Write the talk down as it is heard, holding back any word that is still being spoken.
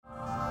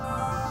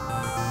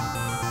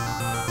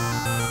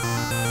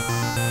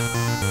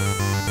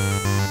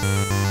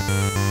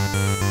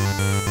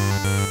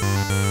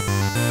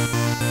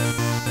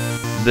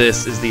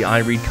This is the I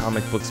Read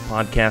Comic Books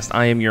podcast.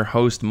 I am your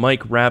host,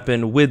 Mike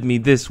Rappin. With me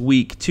this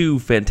week, two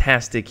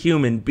fantastic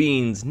human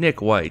beings,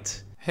 Nick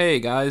White.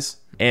 Hey, guys.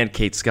 And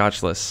Kate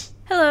Scotchless.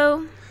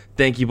 Hello.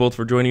 Thank you both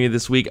for joining me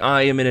this week.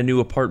 I am in a new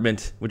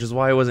apartment, which is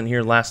why I wasn't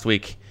here last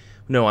week.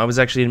 No, I was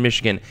actually in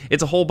Michigan.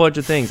 It's a whole bunch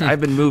of things.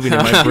 I've been moving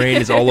and my brain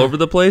is all over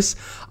the place.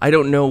 I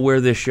don't know where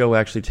this show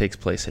actually takes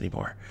place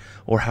anymore,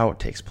 or how it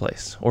takes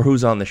place, or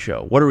who's on the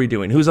show. What are we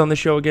doing? Who's on the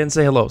show again?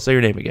 Say hello. Say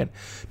your name again.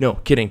 No,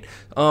 kidding.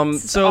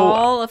 It's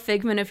all a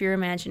figment of your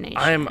imagination.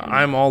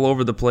 I'm all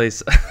over the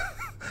place.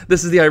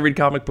 This is the I Read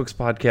Comic Books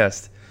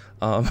podcast.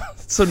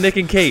 So Nick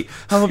and Kate,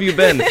 how have you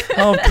been?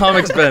 How have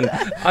comics been?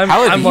 How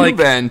have you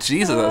been?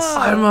 Jesus.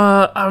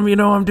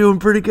 I'm doing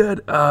pretty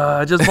good.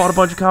 I just bought a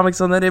bunch of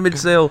comics on that Image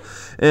sale,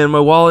 and my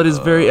wallet is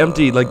very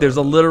empty. Like, there's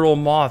a literal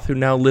moth who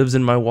now lives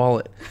in my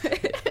wallet.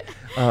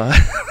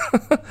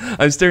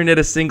 I'm staring at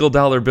a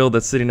 $1 bill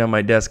that's sitting on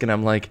my desk, and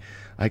I'm like,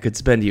 I could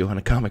spend you on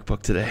a comic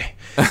book today.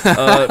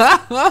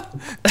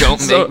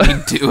 Don't make me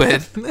do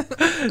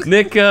it.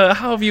 Nick, how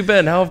have you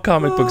been? How have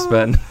comic books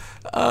been?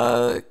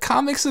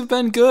 Comics have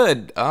been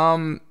good.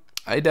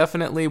 I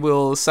definitely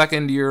will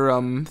second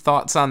your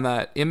thoughts on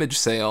that Image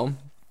sale.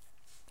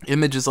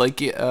 Image is like,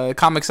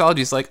 Comixology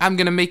is like, I'm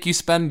going to make you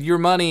spend your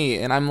money.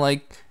 And I'm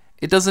like,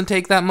 it doesn't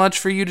take that much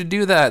for you to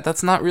do that.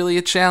 That's not really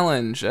a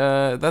challenge.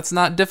 That's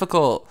not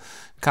difficult.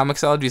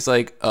 Comixology is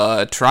like,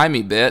 try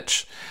me,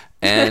 bitch.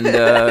 And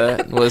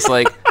was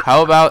like,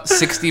 how about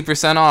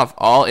 60% off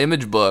all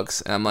Image books?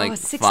 And I'm like,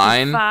 65.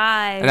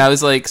 fine. And I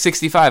was like,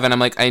 65. And I'm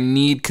like, I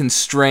need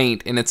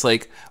constraint. And it's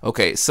like,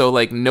 okay, so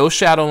like no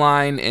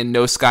Shadowline and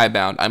no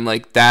Skybound. I'm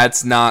like,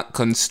 that's not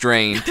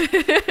constraint.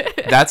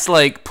 That's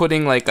like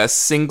putting like a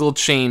single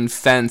chain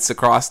fence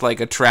across like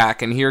a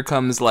track, and here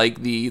comes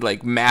like the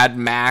like Mad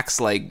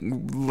Max like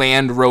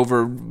Land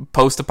Rover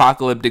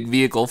post-apocalyptic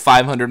vehicle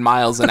 500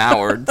 miles an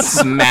hour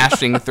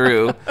smashing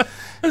through.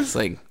 It's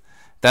like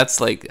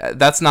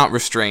that's not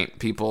restraint,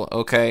 people,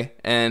 okay?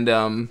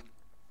 And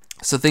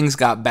so things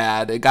got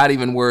bad. It got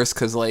even worse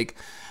because like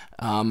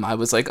I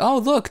was like, oh,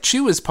 look,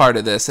 Chew is part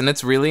of this, and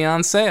it's really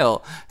on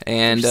sale.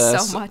 And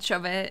there's so much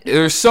of it.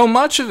 There's so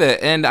much of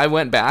it. And I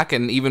went back,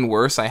 and even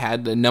worse, I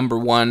had the number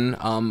one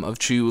of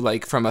Chew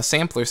like from a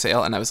sampler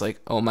sale, and I was like,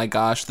 oh my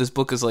gosh, this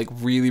book is like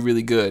really,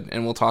 really good,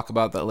 and we'll talk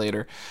about that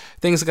later.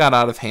 Things got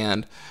out of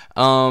hand.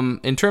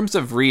 In terms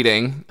of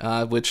reading,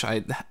 which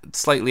I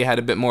slightly had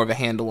a bit more of a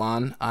handle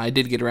on, I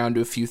did get around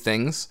to a few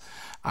things.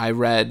 I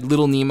read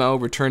Little Nemo: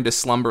 Return to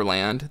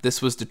Slumberland.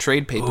 This was the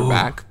trade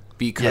paperback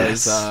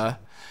because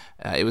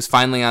it was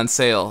finally on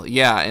sale.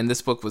 Yeah, and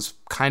this book was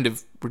kind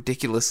of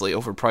ridiculously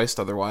overpriced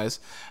otherwise.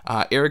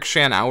 Eric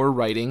Shanower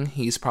writing.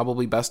 He's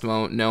probably best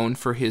known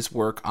for his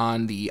work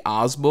on the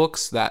Oz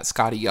books that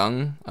Scotty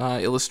Young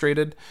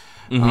illustrated.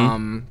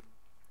 Mm-hmm.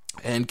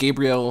 And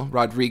Gabriel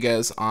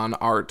Rodriguez on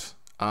art,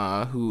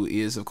 who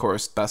is, of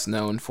course, best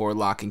known for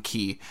Lock and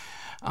Key.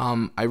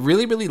 I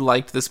really, really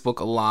liked this book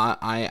a lot.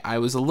 I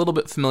was a little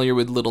bit familiar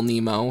with Little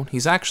Nemo.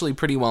 He's actually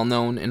pretty well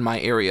known in my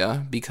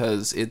area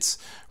because it's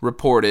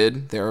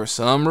reported. There are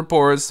some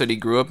reports that he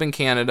grew up in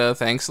Canada.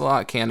 Thanks a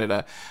lot,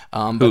 Canada.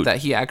 But that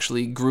he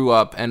actually grew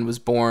up and was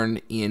born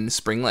in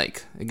Spring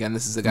Lake. Again,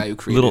 this is the guy who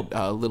created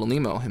Little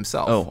Nemo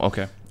himself. Oh,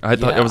 okay. I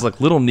thought it was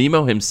like Little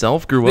Nemo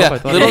himself grew up. Yeah, I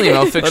thought Little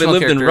Nemo, fictional he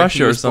lived character. in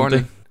Russia or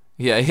something.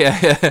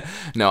 Yeah.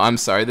 No, I'm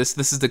sorry. This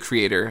is the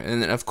creator.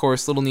 And then, of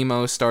course, Little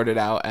Nemo started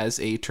out as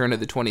a turn of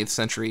the 20th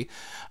century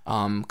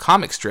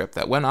comic strip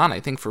that went on, I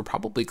think, for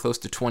probably close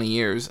to 20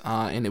 years.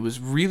 And it was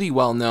really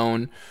well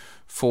known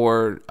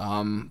for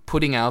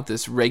putting out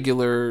this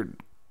regular,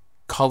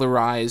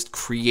 colorized,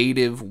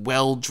 creative,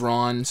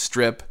 well-drawn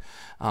strip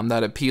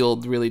that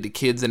appealed really to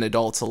kids and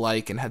adults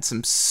alike and had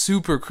some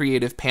super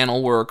creative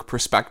panel work,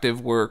 perspective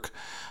work.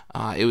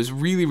 It was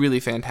really, really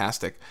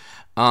fantastic.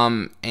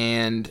 And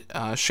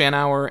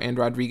Shanower and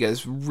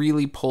Rodriguez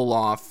really pull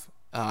off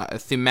a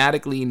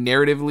thematically,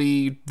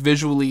 narratively,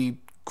 visually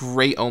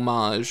great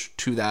homage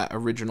to that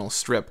original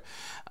strip.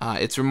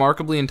 It's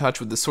remarkably in touch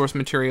with the source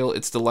material.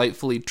 It's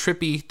delightfully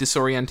trippy,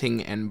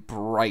 disorienting, and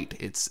bright.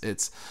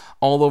 It's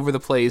all over the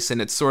place,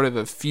 and it's sort of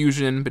a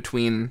fusion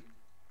between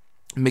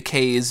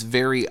McKay's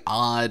very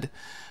odd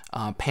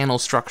panel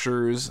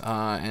structures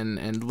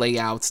and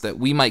layouts that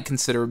we might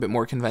consider a bit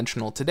more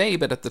conventional today,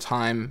 but at the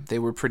time they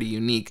were pretty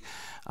unique.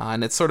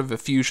 And it's sort of a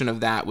fusion of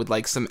that with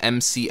like some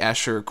M.C.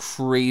 Escher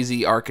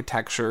crazy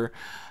architecture,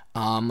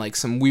 like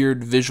some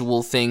weird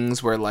visual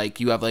things where like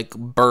you have like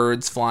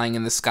birds flying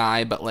in the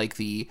sky, but like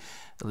the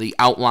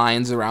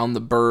outlines around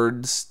the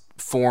birds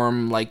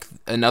form like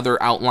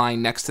another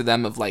outline next to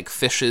them of like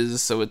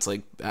fishes. So it's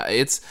like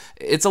it's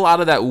a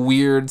lot of that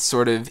weird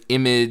sort of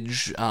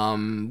Image,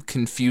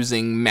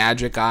 confusing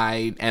magic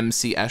eye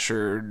M.C.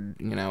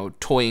 Escher,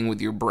 toying with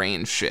your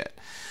brain shit.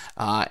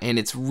 And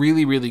it's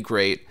really, really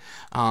great.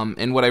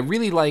 And what I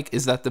really like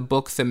is that the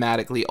book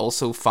thematically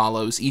also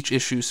follows, each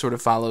issue sort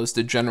of follows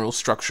the general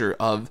structure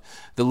of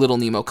the Little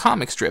Nemo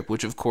comic strip,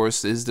 which of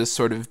course is this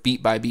sort of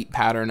beat by beat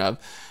pattern of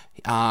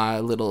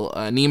Little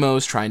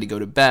Nemo's trying to go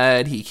to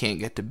bed. He can't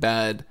get to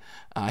bed.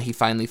 He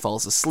finally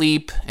falls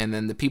asleep, and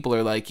then the people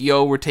are like,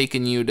 yo, we're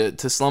taking you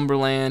to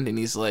Slumberland. And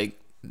he's like,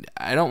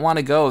 I don't want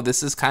to go.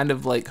 This is kind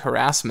of like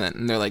harassment.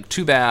 And they're like,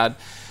 too bad.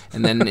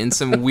 And then in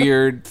some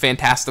weird,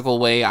 fantastical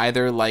way,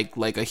 either like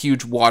a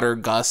huge water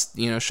gust,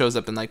 shows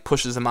up and like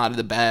pushes him out of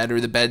the bed, or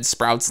the bed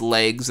sprouts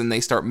legs and they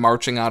start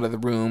marching out of the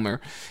room,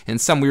 or in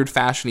some weird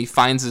fashion, he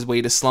finds his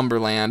way to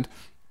Slumberland.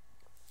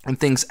 And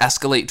things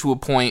escalate to a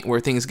point where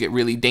things get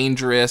really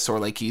dangerous, or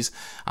like he's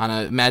on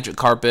a magic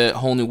carpet,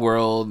 whole new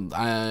world,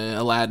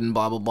 Aladdin,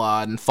 blah, blah,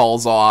 blah, and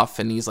falls off,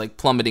 and he's like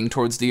plummeting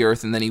towards the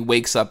earth, and then he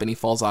wakes up and he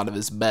falls out of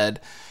his bed.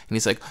 And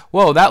he's like,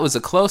 whoa, that was a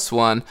close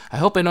one. I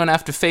hope I don't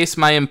have to face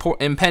my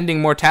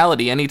impending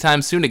mortality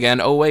anytime soon again.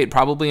 Oh, wait,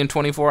 probably in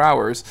 24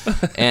 hours.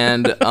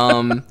 And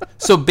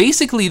so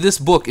basically this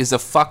book is a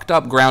fucked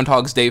up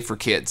Groundhog's Day for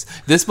kids.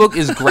 This book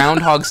is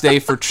Groundhog's Day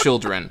for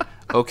children.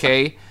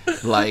 Okay,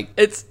 like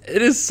it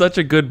is such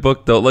a good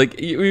book though. Like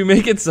you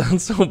make it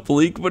sound so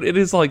bleak, but it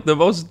is like the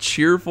most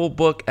cheerful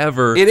book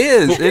ever. It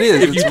is.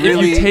 If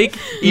you take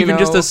even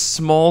just a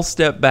small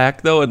step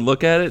back though and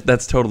look at it,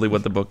 that's totally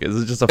what the book is.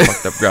 It's just a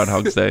fucked up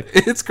Groundhog's Day.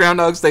 It's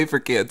Groundhog's Day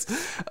for kids.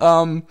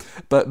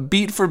 But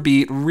beat for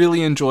beat,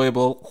 really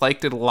enjoyable.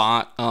 Liked it a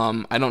lot.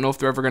 I don't know if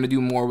they're ever going to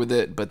do more with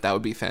it, but that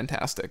would be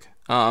fantastic.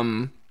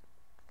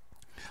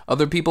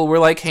 Other people were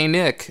like, hey,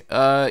 Nick,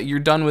 you're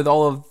done with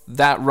all of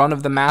that run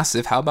of The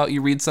Massive. How about you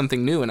read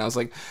something new? And I was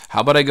like, how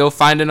about I go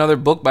find another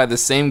book by the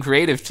same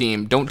creative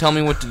team? Don't tell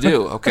me what to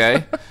do,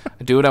 okay?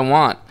 I do what I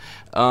want.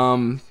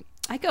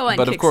 I go on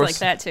kicks like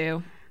that,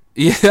 too.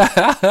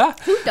 Yeah.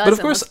 Who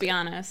doesn't, let's be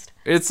honest?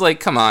 It's like,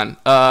 come on.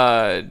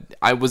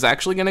 I was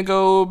actually going to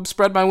go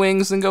spread my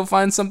wings and go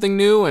find something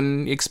new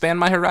and expand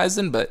my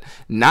horizon, but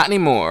not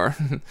anymore.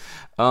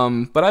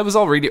 But I was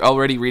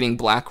already reading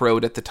Black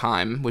Road at the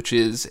time, which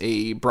is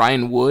a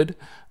Brian Wood,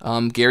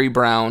 Gary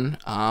Brown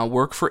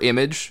work for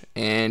Image.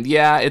 And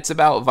yeah, it's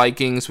about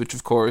Vikings, which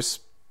of course,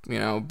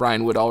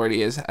 Brian Wood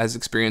already has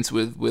experience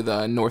with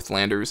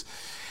Northlanders.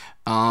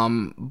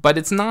 But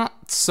it's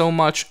not so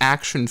much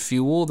action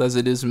fueled as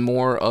it is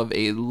more of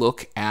a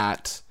look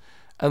at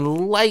a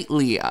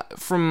lightly,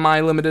 from my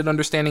limited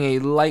understanding, a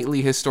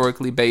lightly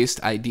historically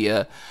based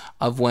idea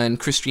of when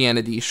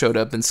Christianity showed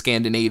up in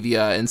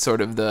Scandinavia and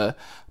sort of the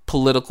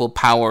political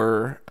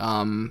power,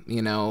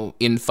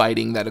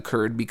 infighting that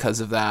occurred because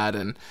of that,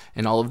 and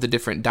all of the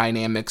different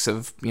dynamics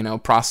of,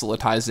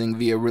 proselytizing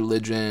via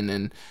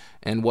religion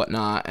and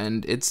whatnot.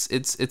 And it's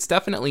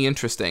definitely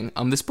interesting.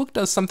 This book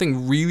does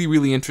something really,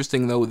 really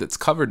interesting though with its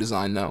cover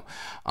design though,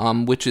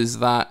 which is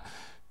that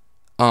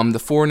the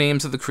four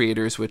names of the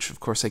creators, which of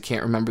course I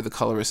can't remember the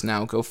colorist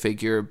now, go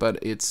figure, but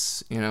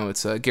it's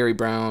Gary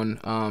Brown,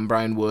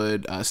 Brian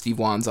Wood, Steve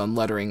Wands on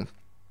lettering.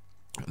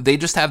 They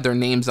just have their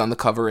names on the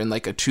cover in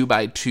like a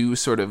 2x2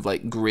 sort of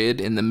like grid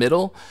in the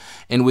middle,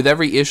 and with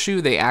every issue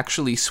they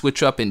actually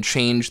switch up and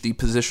change the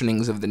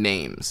positionings of the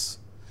names.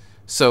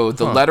 So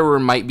the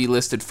letterer might be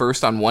listed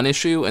first on one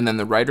issue, and then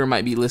the writer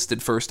might be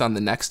listed first on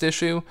the next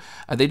issue.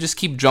 They just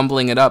keep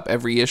jumbling it up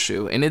every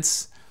issue, and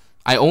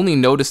I only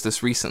noticed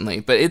this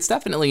recently, but it's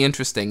definitely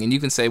interesting. And you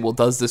can say, well,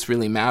 does this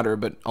really matter?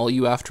 But all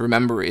you have to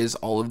remember is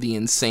all of the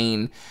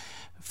insane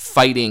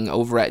fighting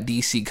over at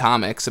DC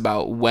Comics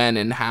about when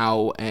and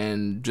how,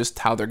 and just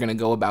how they're going to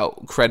go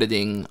about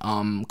crediting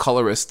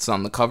colorists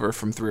on the cover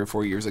from 3 or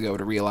 4 years ago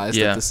to realize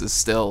that this is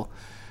still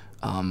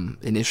an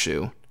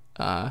issue.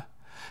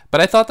 But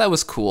I thought that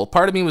was cool.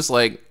 Part of me was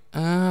like,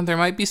 there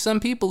might be some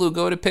people who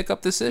go to pick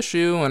up this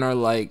issue and are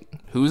like,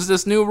 who's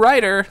this new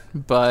writer?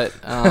 But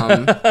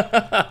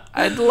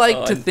I'd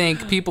like to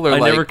think people are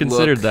like, I never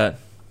considered that.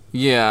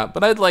 Yeah,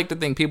 but I'd like to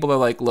think people are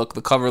like, look,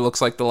 the cover looks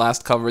like the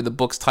last cover. The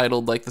book's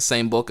titled like the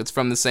same book. It's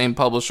from the same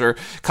publisher.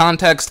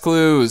 Context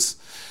clues.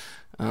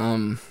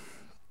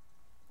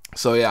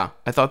 So yeah,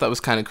 I thought that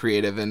was kind of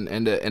creative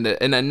and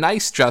a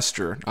nice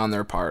gesture on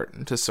their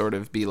part to sort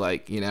of be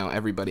like,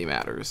 everybody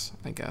matters,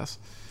 I guess.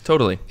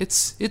 Totally.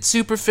 It's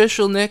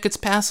superficial, Nick. It's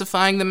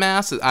pacifying the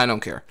masses. I don't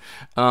care.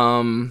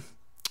 I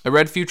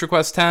read Future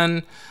Quest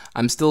 10.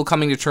 I'm still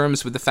coming to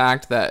terms with the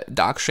fact that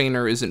Doc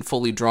Shaner isn't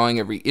fully drawing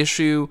every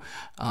issue.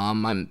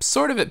 I'm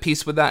sort of at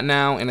peace with that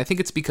now, and I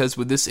think it's because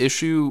with this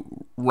issue,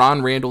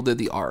 Ron Randall did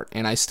the art,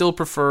 and I still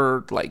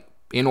prefer, like,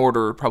 in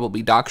order,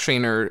 probably Doc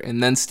Shaner,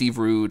 and then Steve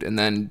Rude, and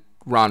then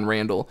Ron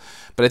Randall.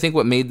 But I think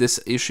what made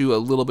this issue a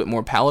little bit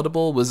more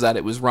palatable was that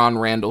it was Ron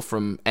Randall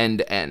from end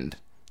to end.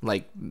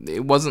 Like,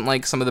 it wasn't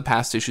like some of the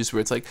past issues where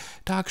it's like,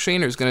 Doc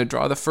Shaner's going to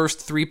draw the first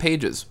 3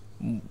 pages.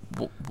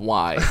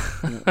 Why?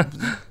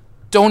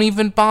 Don't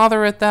even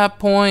bother at that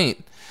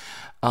point.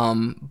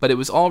 But it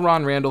was all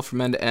Ron Randall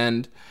from end to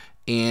end,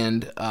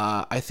 and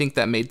I think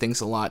that made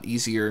things a lot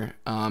easier,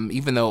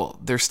 even though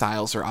their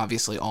styles are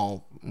obviously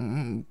all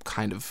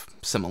kind of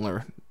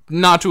similar.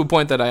 Not to a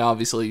point that I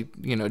obviously,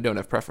 don't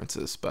have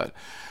preferences, but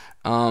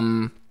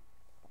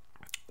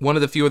one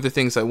of the few other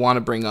things I want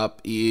to bring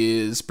up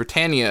is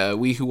Britannia,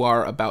 We Who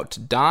Are About to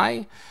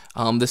Die.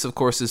 This, of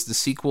course, is the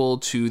sequel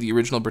to the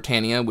original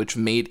Britannia, which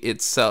made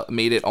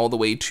it all the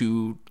way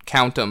to,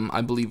 count 'em,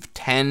 I believe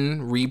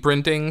 10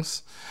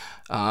 reprintings,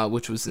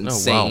 which was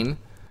insane. Oh, wow.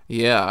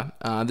 Yeah,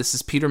 this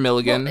is Peter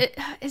Milligan. Well,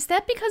 is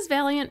that because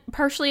Valiant,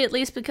 partially at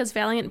least because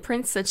Valiant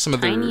prints such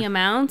tiny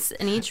amounts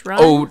in each run?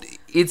 Oh,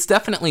 it's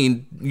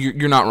definitely,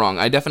 you're not wrong.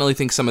 I definitely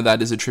think some of that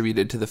is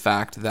attributed to the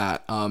fact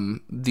that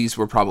these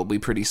were probably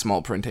pretty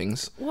small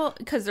printings. Well,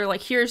 because they're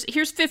like, here's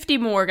 50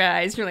 more,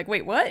 guys. You're like,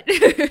 wait, what?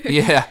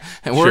 Yeah,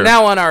 and we're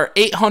now on our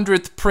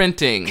 800th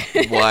printing.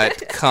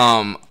 What?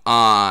 Come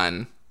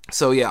on.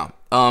 So yeah,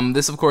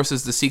 this of course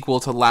is the sequel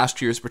to last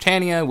year's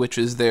Britannia, which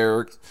is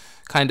their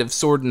kind of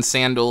sword and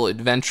sandal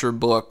adventure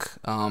book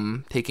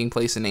taking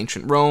place in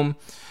ancient Rome.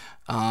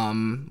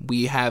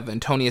 We have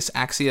Antonius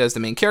Axia as the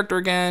main character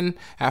again,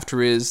 after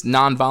his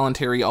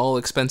non-voluntary,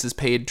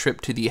 all-expenses-paid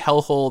trip to the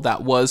hellhole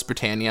that was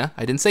Britannia.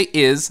 I didn't say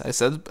is, I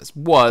said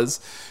was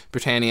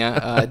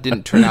Britannia. It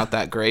didn't turn out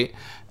that great.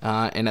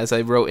 And as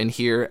I wrote in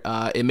here,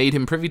 it made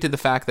him privy to the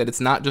fact that it's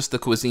not just the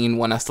cuisine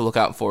one has to look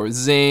out for.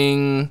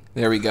 Zing!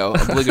 There we go.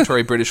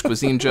 Obligatory British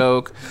cuisine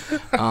joke.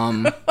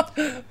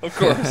 Of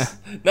course.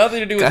 Nothing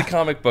to do with the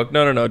comic book.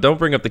 No. Don't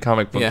bring up the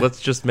comic book. Yeah. Let's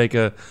just make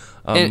a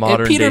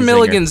modern Peter day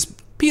Milligan's zinger.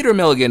 Peter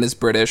Milligan is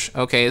British.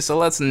 Okay, so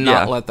let's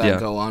not let that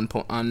go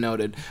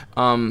unnoted.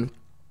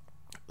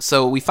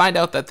 So we find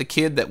out that the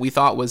kid that we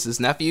thought was his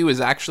nephew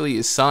is actually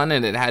his son,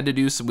 and it had to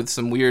do with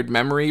some weird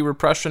memory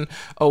repression.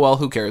 Oh, well,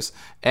 who cares?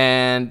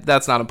 And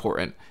that's not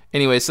important.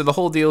 Anyway, so the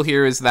whole deal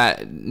here is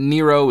that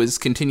Nero is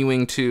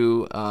continuing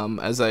to,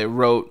 as I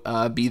wrote,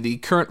 be the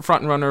current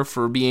frontrunner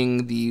for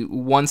being the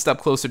one step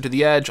closer to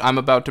the edge. I'm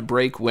about to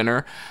break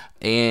winner.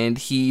 And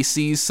he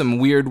sees some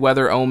weird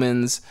weather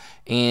omens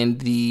and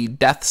the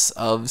deaths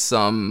of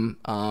some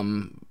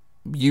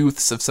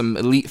youths of some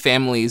elite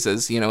families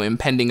as,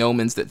 impending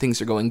omens that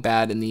things are going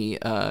bad in the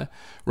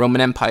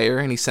Roman Empire,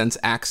 and he sends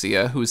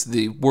Axia, who's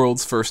the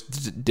world's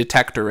first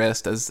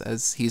detectorist,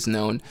 as he's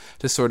known,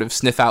 to sort of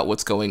sniff out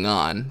what's going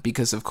on,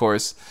 because, of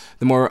course,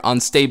 the more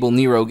unstable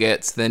Nero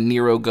gets, then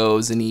Nero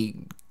goes and he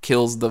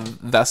kills the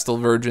Vestal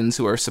virgins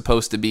who are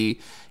supposed to be,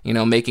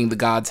 making the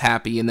gods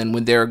happy, and then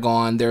when they're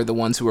gone, they're the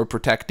ones who are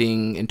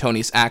protecting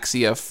Antonius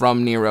Axia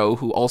from Nero,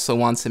 who also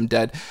wants him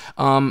dead.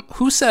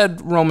 Who said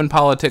Roman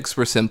politics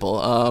were simple?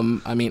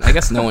 I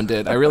guess no one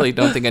did. I really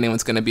don't think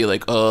anyone's going to be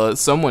like,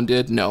 someone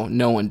did.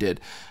 No one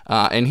did.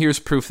 And here's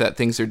proof that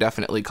things are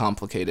definitely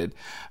complicated.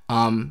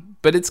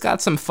 But it's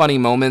got some funny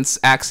moments.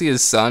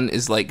 Axia's son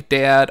is like,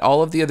 Dad,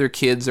 all of the other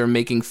kids are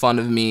making fun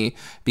of me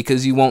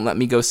because you won't let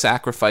me go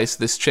sacrifice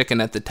this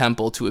chicken at the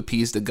temple to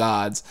appease the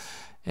gods.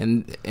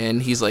 And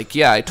he's like,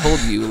 yeah, I told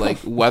you, like,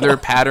 weather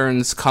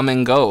patterns come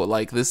and go.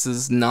 Like, this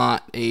is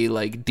not a,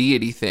 like,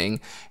 deity thing.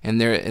 And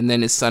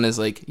then his son is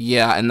like,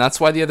 yeah, and that's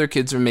why the other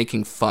kids are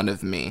making fun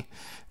of me.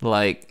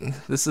 Like,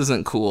 this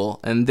isn't cool.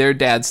 And their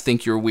dads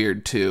think you're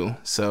weird, too.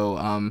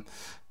 So,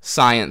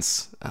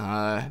 science,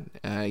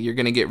 you're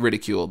going to get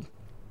ridiculed.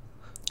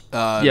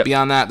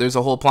 Beyond that, there's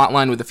a whole plot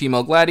line with a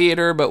female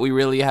gladiator, but we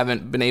really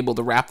haven't been able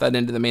to wrap that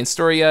into the main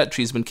story yet.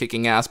 She's been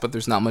kicking ass, but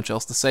there's not much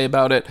else to say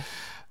about it.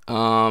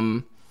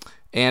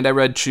 And I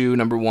read Chew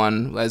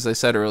 #1, as I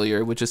said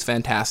earlier, which is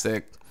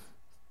fantastic.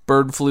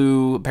 Bird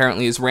flu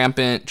apparently is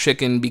rampant.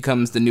 Chicken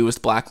becomes the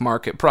newest black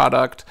market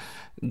product.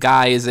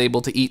 Guy is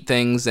able to eat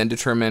things and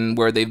determine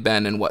where they've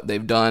been and what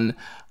they've done.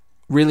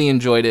 Really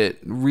enjoyed it.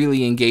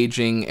 Really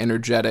engaging,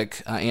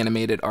 energetic,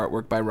 animated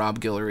artwork by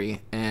Rob Guillory.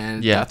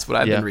 And that's what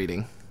I've been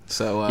reading.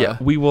 So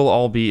we will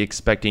all be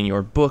expecting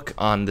your book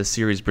on the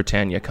series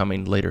Britannia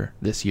coming later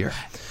this year.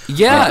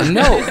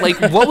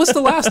 What was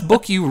the last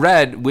book you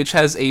read, which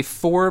has a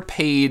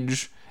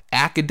 4-page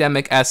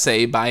academic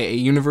essay by a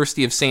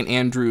University of St.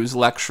 Andrews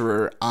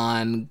lecturer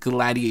on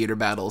gladiator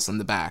battles in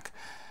the back?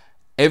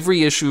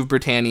 Every issue of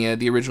Britannia,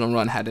 the original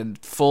run, had a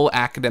full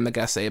academic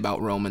essay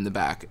about Rome in the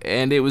back,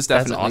 and it was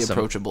definitely awesome.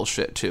 Approachable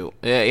shit too.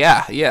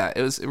 Yeah,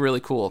 it was really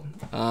cool.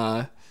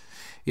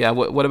 Yeah,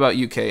 what about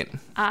you, Kate?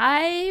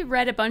 I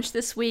read a bunch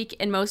this week,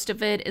 and most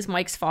of it is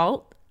Mike's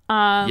fault.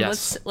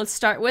 Let's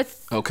start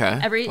with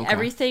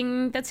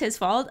everything that's his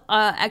fault.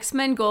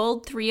 X-Men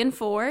Gold 3 and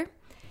 4.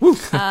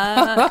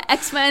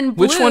 X-Men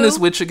Blue. Which one is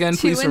which again?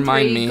 Please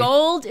remind me.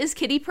 Gold is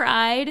Kitty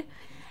Pryde,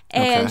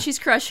 and she's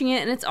crushing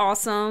it, and it's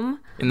awesome.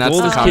 And that's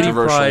the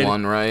controversial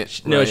one,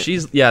 right? No,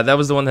 that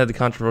was the one that had the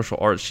controversial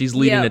art. She's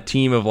leading a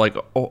team of like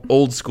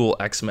old school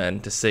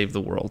X-Men to save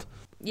the world.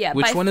 Yeah.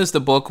 Which one is the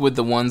book with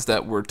the ones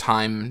that were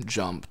time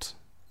jumped?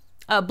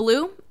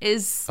 Blue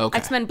is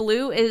X-Men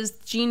Blue is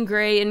Jean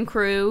Grey and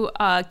crew,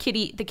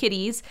 the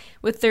Kitties,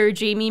 with their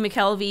Jamie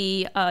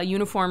McKelvey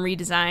uniform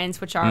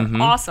redesigns, which are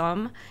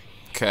awesome.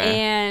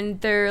 Okay. And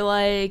they're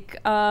like,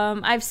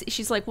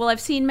 she's like, well, I've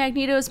seen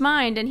Magneto's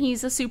mind, and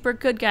he's a super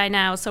good guy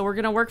now, so we're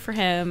gonna work for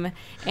him.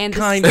 And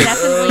kind of.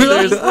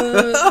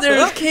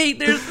 There's Kate.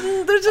 There's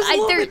just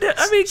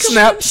I mean,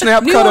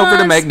 snap cut over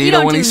to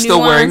Magneto when he's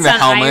still wearing the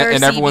helmet,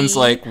 and everyone's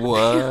like,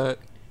 what?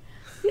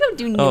 We don't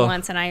do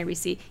nuance on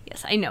IRBC.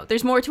 Yes, I know.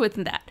 There's more to it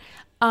than that.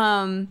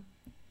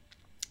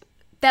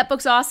 That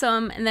book's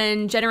awesome. And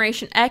then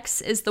Generation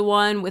X is the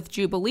one with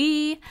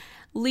Jubilee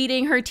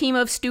leading her team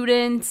of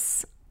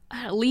students.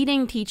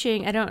 Leading,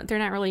 teaching. They're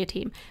not really a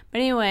team. But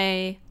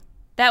anyway,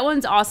 that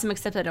one's awesome,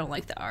 except I don't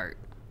like the art.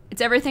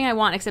 It's everything I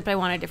want, except I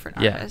want a different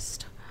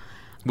artist.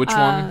 Which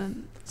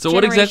one? So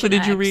what exactly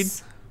did you read?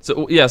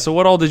 So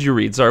what all did you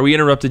read? Sorry, we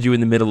interrupted you in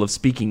the middle of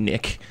speaking,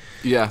 Nick.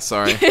 Yeah,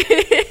 sorry.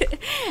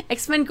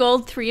 X-Men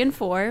Gold 3 and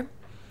 4,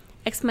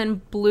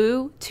 X-Men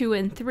Blue 2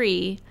 and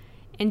 3,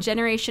 and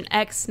Generation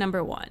X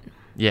number 1.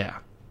 Yeah.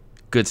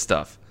 Good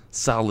stuff.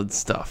 Solid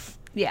stuff.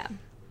 Yeah.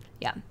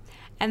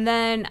 And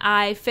then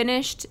I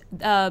finished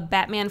the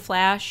Batman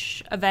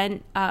Flash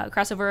event,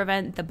 crossover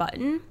event, The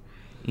Button.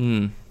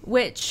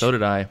 Which... So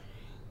did I.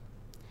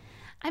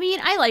 I mean,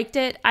 I liked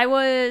it. I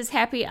was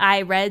happy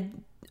I read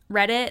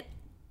it.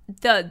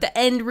 The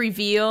end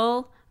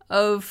reveal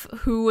of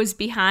who was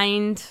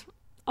behind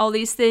all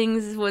these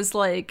things was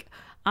like,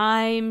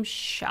 I'm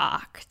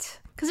shocked.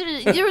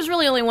 Because there was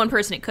really only one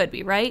person it could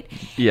be, right?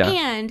 Yeah.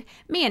 And,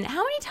 man,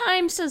 how many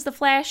times does the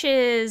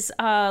Flash's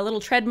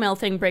little treadmill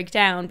thing break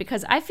down?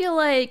 Because I feel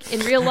like in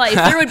real life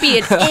there would be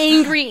an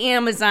angry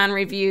Amazon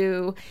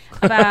review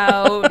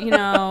about,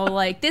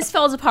 like, this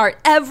falls apart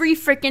every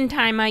freaking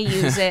time I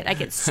use it. I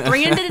get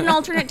stranded in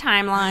alternate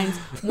timelines.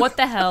 What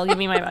the hell? Give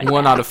me my money.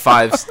 One out of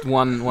five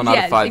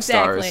exactly.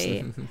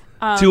 Stars.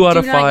 2 out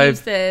of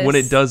 5. When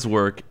it does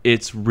work,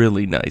 it's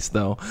really nice,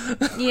 though.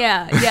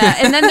 Yeah.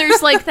 And then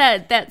there's like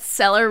that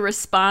seller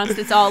response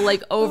that's all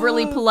like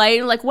overly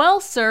polite, like,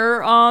 "Well,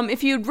 sir,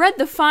 if you'd read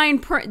the fine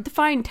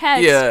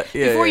text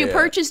before you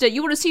purchased it,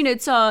 you would have seen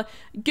it's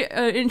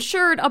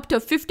insured up to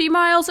 50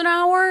 miles an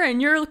hour,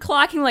 and you're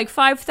clocking like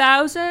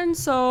 5,000.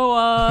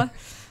 So,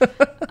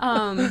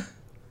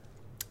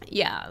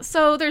 yeah.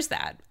 So there's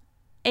that,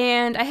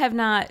 and I have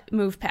not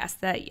moved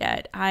past that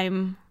yet.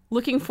 I'm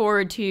looking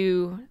forward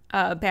to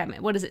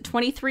Batman. What is it,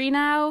 23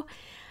 now?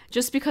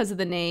 Just because of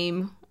the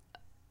name.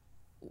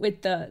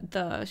 With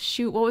the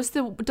shoot, what was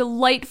the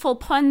delightful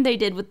pun they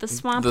did with the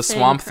swamp? The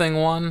Swamp Thing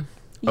one.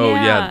 Oh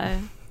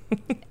yeah.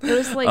 It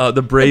was like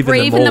the Brave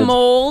and the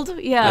Mold.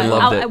 Yeah, I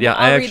loved it. Yeah,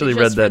 I actually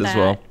read that as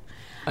well.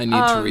 I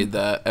need to read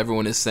that.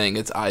 Everyone is saying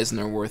it's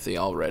Eisner worthy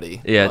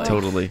already. Yeah,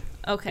 totally.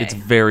 Okay, it's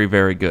very,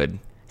 very good.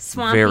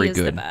 Swampy is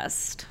the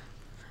best.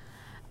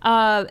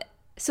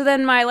 So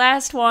then my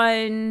last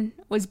one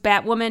was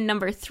Batwoman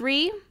number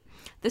 3.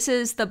 This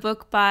is the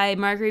book by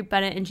Marguerite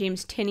Bennett and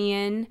James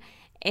Tynion,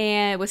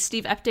 and with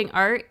Steve Epting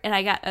art. And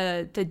I got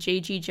the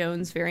J.G.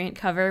 Jones variant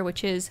cover,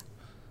 which is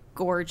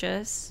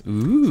gorgeous.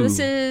 Ooh. So this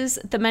is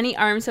The Many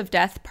Arms of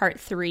Death, Part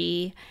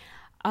 3.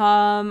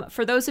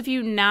 For those of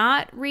you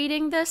not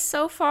reading this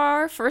so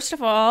far, first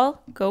of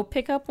all, go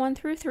pick up 1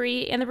 through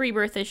 3 and the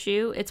Rebirth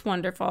issue. It's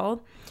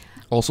wonderful.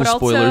 Also,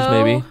 spoilers,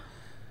 maybe.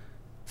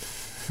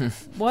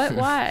 What?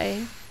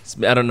 Why?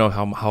 I don't know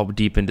how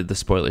deep into the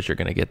spoilers you're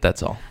going to get,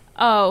 that's all.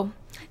 Oh,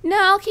 no,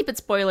 I'll keep it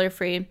spoiler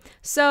free.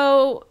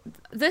 So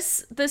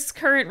this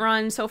current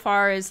run so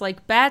far is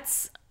like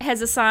Bats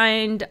has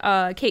assigned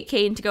Kate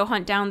Kane to go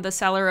hunt down the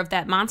seller of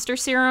that monster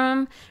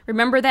serum.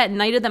 Remember that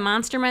Night of the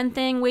Monster Men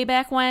thing way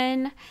back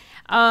when?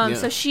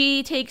 So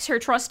she takes her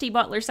trusty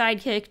butler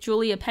sidekick,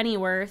 Julia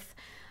Pennyworth,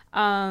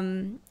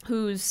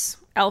 who's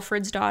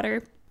Alfred's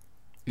daughter.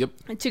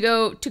 Yep. To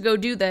go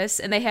do this,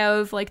 and they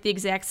have like the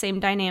exact same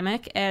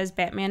dynamic as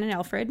Batman and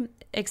Alfred,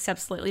 except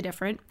slightly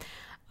different.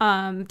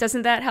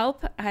 Doesn't that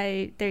help?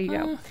 There you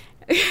go.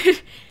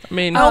 I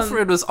mean,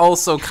 Alfred was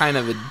also kind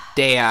of a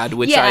dad,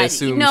 which I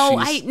assume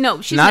she's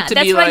not.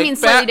 That's what I mean,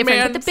 slightly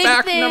different. But the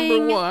big thing,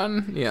 number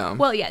 1, yeah.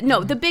 Well, yeah,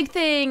 no, the big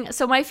thing.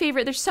 So my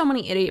favorite. There's so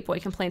many idiot boy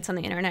complaints on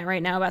the internet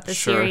right now about this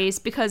series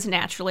because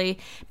naturally.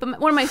 But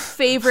one of my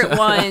favorite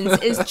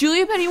ones is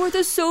Julia Pennyworth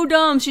is so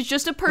dumb. She's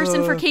just a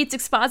person for Kate's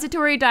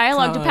expository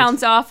dialogue to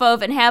pounce off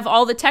of and have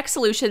all the tech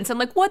solutions. I'm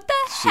like, what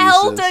the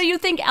hell do you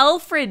think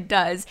Alfred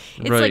does?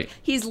 It's like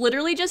he's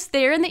literally just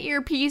there in the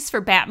earpiece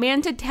for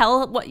Batman to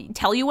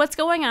tell you what's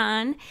going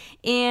on,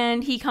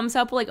 and he comes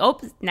up like, oh,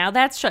 now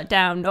that's shut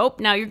down. Nope,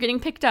 now you're getting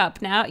picked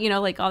up. Now,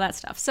 like all that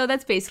stuff. So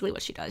that's basically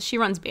what she does. She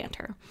runs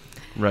banter.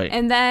 Right.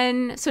 And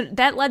then, so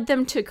that led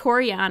them to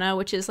Coriana,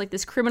 which is like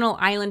this criminal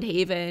island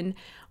haven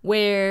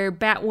where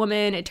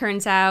Batwoman, it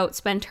turns out,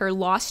 spent her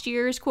lost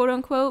years, quote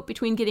unquote,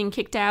 between getting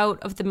kicked out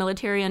of the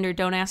military under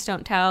Don't Ask,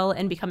 Don't Tell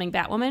and becoming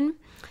Batwoman.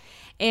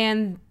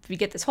 And we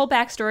get this whole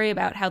backstory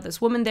about how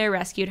this woman there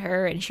rescued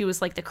her, and she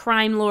was like the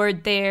crime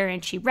lord there,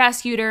 and she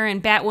rescued her,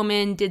 and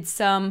Batwoman did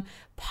some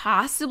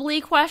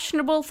possibly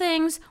questionable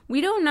things.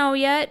 We don't know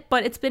yet,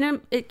 but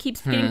it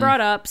keeps getting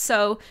brought up.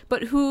 So,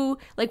 but who,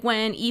 like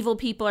when evil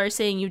people are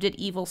saying you did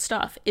evil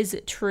stuff, is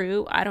it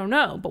true? I don't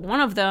know. But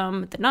one of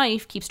them, the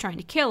knife, keeps trying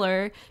to kill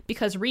her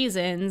because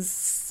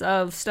reasons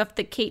of stuff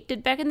that Kate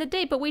did back in the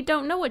day, but we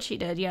don't know what she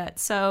did yet.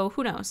 So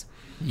who knows?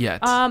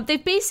 Yet.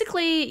 They've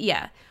basically,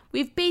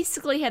 we've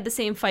basically had the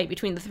same fight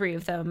between the 3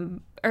 of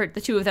them, or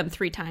the 2 of them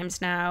 3 times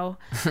now,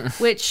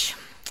 which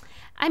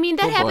I mean,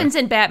 that happens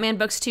in Batman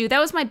books too. That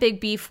was my big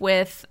beef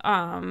with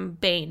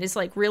Bane. Is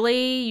like,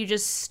 really, you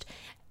just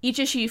each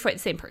issue you fight the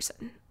same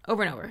person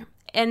over and over.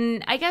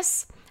 And I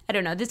guess I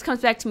don't know. This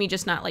comes back to me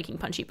just not liking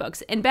punchy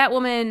books. And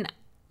Batwoman,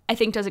 I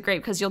think, does it great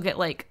because you'll get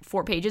like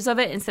 4 pages of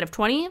it instead of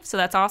 20, so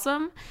that's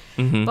awesome.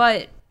 Mm-hmm.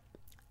 But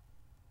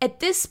at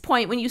this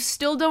point, when you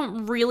still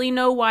don't really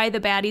know why the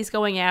baddie's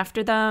going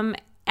after them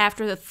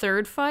after the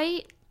third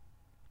fight,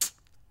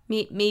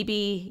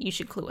 maybe you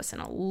should clue us in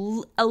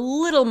a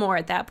little more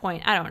at that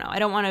point. I don't know. I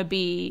don't want to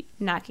be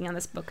knocking on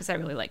this book because I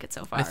really like it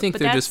so far. I think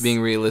they're just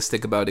being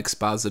realistic about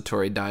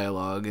expository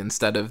dialogue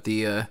instead of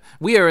the,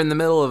 we are in the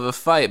middle of a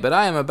fight, but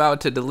I am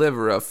about to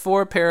deliver a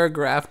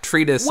 4-paragraph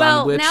treatise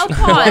on which now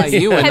pause.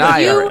 You and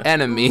I are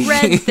enemies.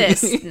 Read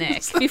this,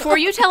 Nick. Before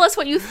you tell us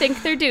what you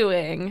think they're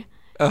doing,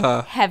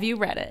 have you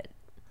read it?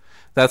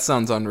 That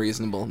sounds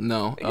unreasonable.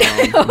 No.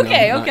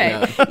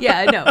 Okay.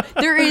 Yeah, no.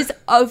 There is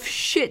a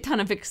shit ton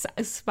of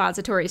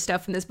expository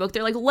stuff in this book.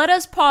 They're like, let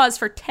us pause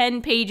for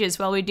 10 pages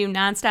while we do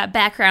nonstop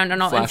background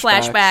and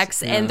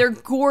flashbacks. Yeah. And they're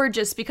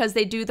gorgeous because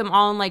they do them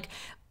all in like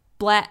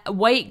black,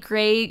 white,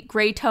 gray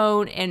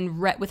tone and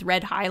with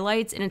red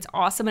highlights. And it's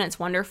awesome and it's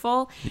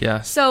wonderful.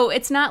 Yeah. So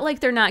it's not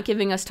like they're not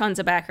giving us tons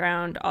of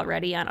background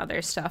already on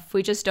other stuff.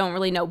 We just don't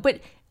really know.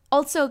 But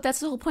also, that's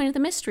the whole point of the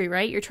mystery,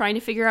 right? You're trying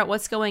to figure out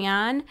what's going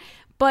on.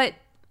 But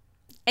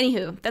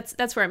anywho,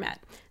 that's where I'm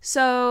at.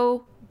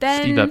 So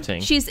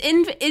then she's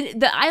in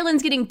the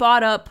island's getting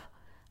bought up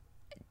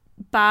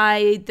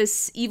by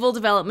this evil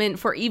development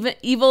for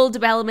evil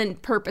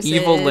development purposes.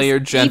 Evil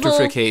layered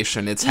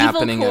gentrification. It's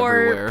happening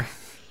everywhere.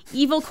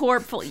 Evil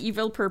corp for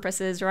evil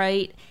purposes,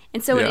 right?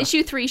 And so in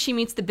issue 3, she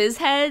meets the business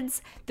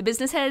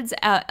heads,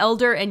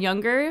 Elder and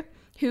Younger,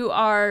 who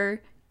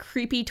are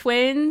creepy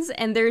twins.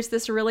 And there's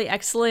this really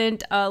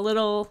excellent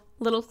little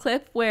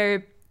clip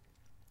where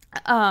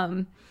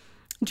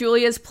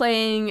Julia's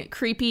playing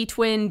creepy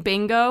twin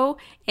bingo,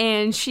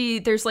 and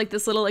there's like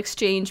this little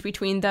exchange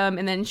between them,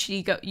 and then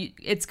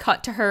it's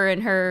cut to her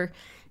in her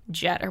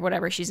jet or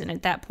whatever she's in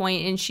at that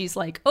point, and she's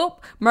like, oh,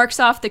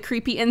 marks off the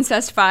creepy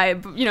incest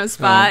vibe,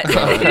 spot.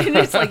 And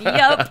it's like,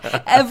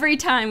 yep, every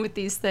time with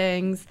these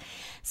things.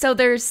 So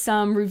there's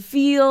some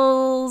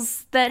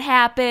reveals that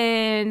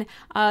happen.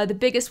 The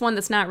biggest one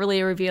that's not really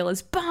a reveal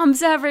is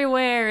bombs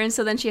everywhere. And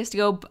so then she has to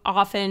go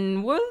off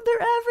and, well,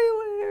 they're everywhere.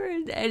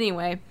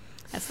 Anyway,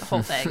 that's the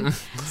whole thing.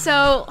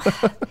 So,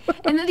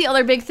 and then the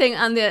other big thing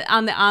on the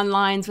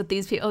onlines with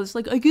these people is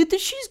like, I get that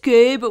she's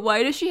gay, but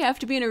why does she have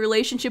to be in a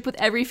relationship with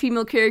every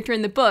female character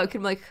in the book?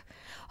 And I'm like,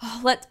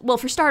 well,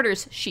 for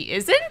starters, she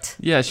isn't.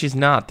 Yeah, she's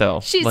not,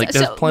 though.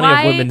 There's plenty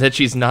of women that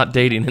she's not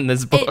dating in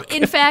this book.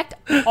 In fact,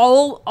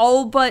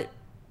 all but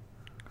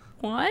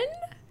one.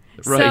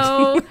 Right.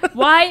 So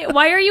why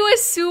are you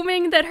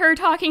assuming that her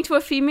talking to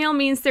a female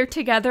means they're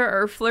together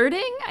or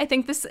flirting? I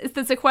think this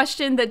is a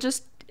question that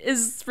just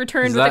is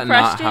returned with a question,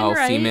 right? Is that not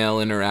how female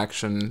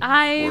interaction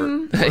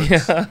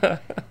works?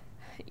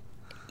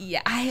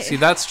 Yeah. See,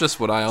 that's just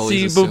what I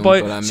always assume.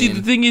 But I mean, see,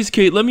 the thing is,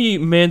 Kate, let me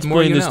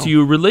mansplain this to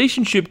you. A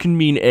relationship can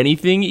mean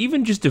anything.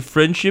 Even just a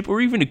friendship or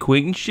even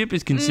acquaintanceship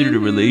is considered a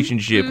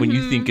relationship when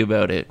you think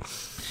about it.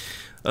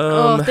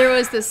 There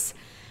was this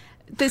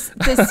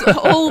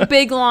whole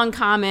big long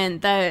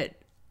comment that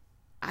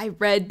I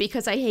read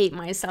because I hate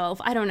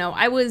myself. I don't know.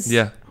 I was...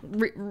 Yeah.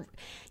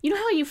 You know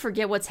how you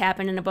forget what's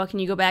happened in a book and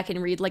you go back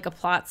and read like a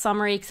plot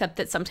summary, except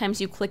that sometimes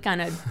you click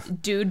on a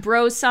dude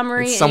bro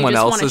summary it's someone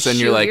else's and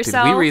you're like,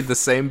 yourself. Did we read the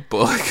same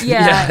book?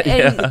 Yeah.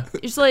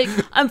 It's like,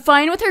 I'm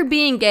fine with her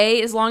being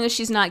gay as long as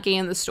she's not gay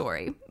in the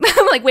story.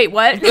 I'm like, wait,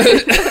 what?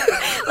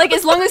 Like,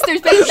 as long as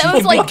there's that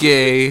was like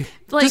gay.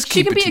 Like, just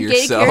she can be a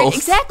gay character.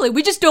 Exactly.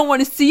 We just don't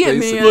want to see it,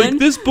 man. Like,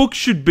 this book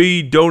should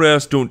be don't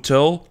ask, don't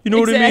tell. You know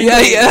what I mean?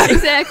 Yeah.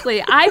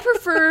 Exactly. I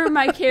prefer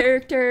my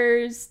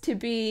characters to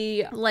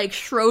be like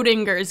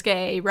Schrodinger's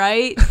gay,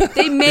 right?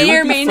 They may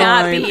or may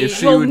not be.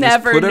 We'll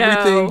never put know.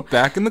 Everything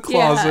back in the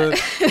closet.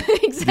 Yeah.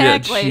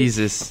 Exactly. Yeah,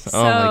 Jesus.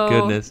 Oh, my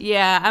goodness.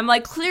 Yeah. I'm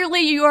like, clearly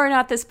you are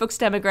not this book's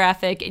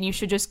demographic and you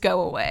should just go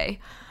away.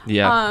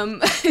 Yeah.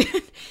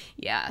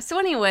 Yeah. So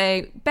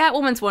anyway,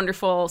 Batwoman's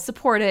wonderful.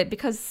 Support it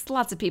because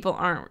lots of people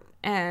aren't.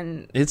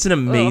 And it's an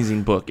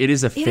amazing book. It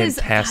is a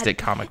fantastic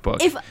comic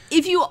book.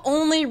 If you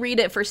only read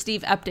it for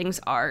Steve Epting's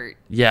art,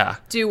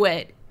 do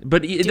it.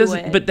 But it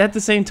doesn't. But at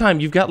the same time,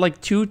 you've got like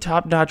 2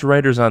 top-notch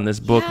writers on this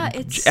book. Yeah,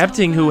 it's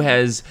Epting, who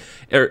has,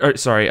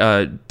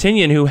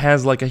 Tynion, who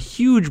has like a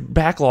huge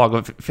backlog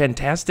of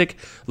fantastic,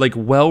 like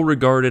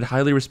well-regarded,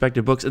 highly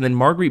respected books, and then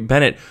Marguerite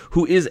Bennett,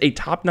 who is a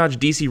top-notch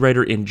DC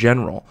writer in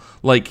general.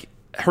 Like,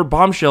 her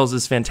Bombshells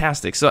is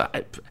fantastic. So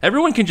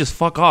everyone can just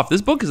fuck off.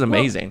 This book is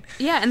amazing.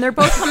 Well, yeah, and they're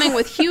both coming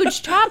with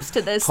huge chops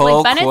to this.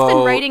 Like, Bennett's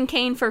been writing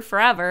Kane for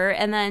forever,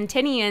 and then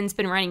Tynion's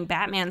been writing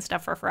Batman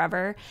stuff for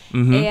forever,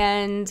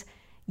 and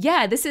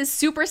yeah, this is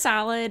super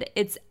solid.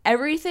 It's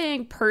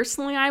everything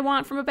personally I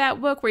want from a Bat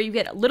book, where you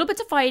get little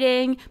bits of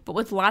fighting, but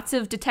with lots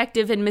of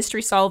detective and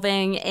mystery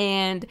solving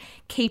and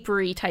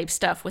capery type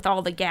stuff with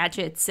all the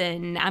gadgets.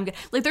 And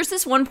like, there's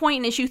this one point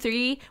in issue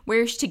 3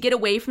 where to get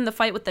away from the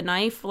fight with the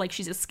knife, like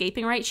she's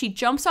escaping, right? She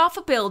jumps off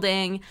a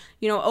building,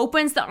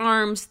 opens the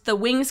arms, the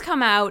wings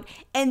come out,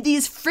 and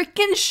these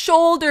freaking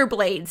shoulder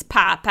blades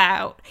pop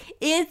out.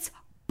 It's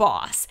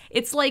boss.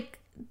 It's like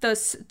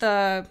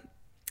the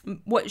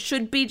what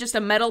should be just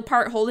a metal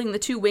part holding the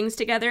two wings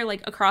together,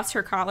 like across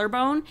her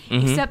collarbone,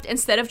 except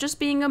instead of just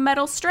being a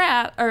metal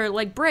strap or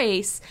like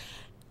brace,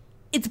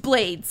 it's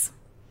blades.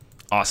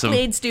 Awesome.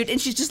 Blades, dude.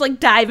 And she's just like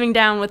diving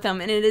down with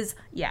them. And it is,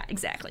 yeah,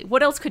 exactly.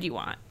 What else could you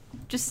want?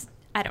 Just,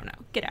 I don't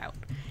know. Get out.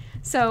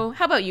 So,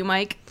 how about you,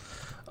 Mike?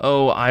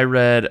 Oh, I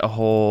read a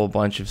whole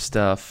bunch of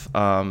stuff.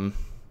 Sorry,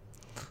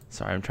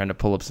 I'm trying to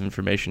pull up some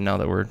information now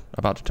that we're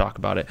about to talk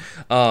about it.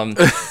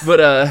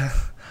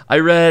 I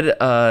read,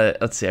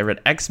 I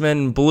read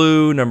X-Men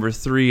Blue, number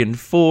 3 and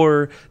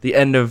 4, the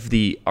end of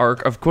the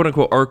arc, of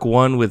quote-unquote Arc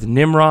 1 with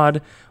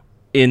Nimrod.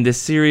 In this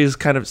series,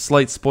 kind of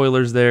slight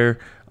spoilers there.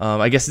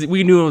 I guess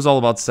we knew it was all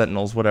about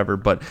Sentinels, whatever,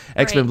 but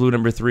X-Men Blue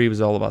number 3 was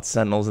all about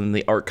Sentinels, and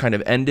the arc kind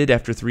of ended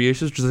after 3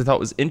 issues, which I thought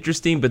was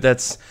interesting, but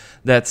that's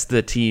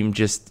the team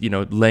just,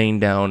 laying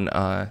down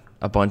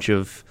a bunch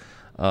of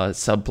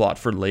subplot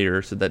for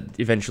later, so that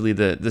eventually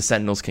the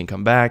Sentinels can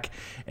come back.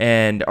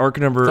 And arc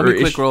number... Let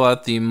me roll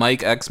out the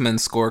Mike X-Men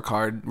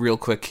scorecard real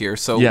quick here.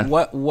 So yeah.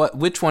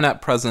 Which one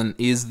at present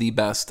is the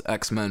best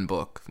X-Men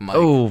book, Mike?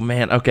 Oh,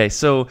 man. Okay,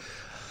 so...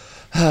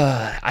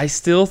 I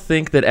still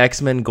think that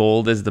X-Men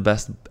Gold is the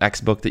best X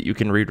book that you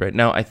can read right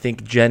now. I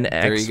think Gen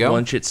X,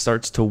 once it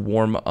starts to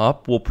warm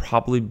up, will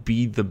probably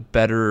be the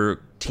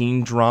better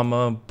teen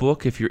drama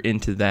book if you're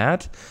into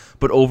that.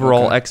 But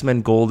overall,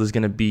 X-Men Gold is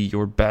going to be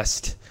your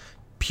best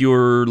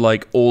pure,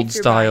 like, old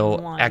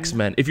style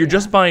X-Men. If you're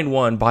just buying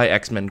one, buy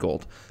X-Men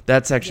Gold.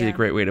 That's actually a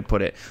great way to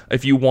put it.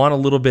 If you want a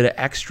little bit of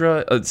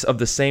extra of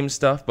the same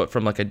stuff, but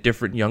from like a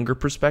different, younger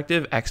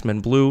perspective, X-Men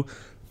Blue.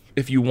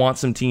 If you want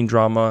some teen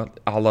drama,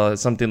 a la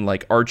something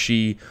like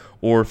Archie,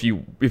 or if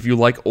you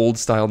like old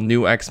style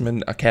new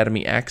X-Men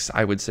Academy X,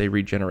 I would say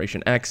read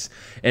Generation X.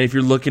 And if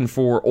you're looking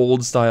for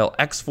old style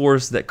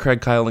X-Force that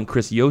Craig Kyle and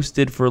Chris Yost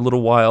did for a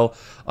little while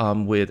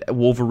with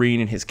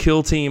Wolverine and his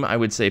kill team, I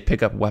would say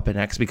pick up Weapon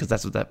X, because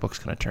that's what that book's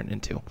going to turn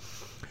into.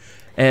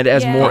 And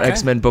as more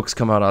X-Men books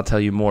come out, I'll tell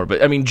you more.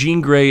 But, I mean, Jean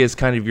Grey is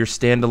kind of your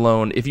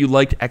standalone. If you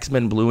liked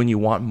X-Men Blue and you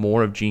want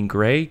more of Jean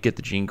Grey, get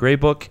the Jean Grey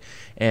book.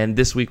 And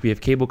this week we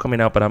have Cable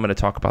coming out, but I'm going to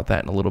talk about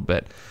that in a little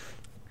bit.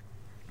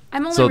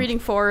 I'm only reading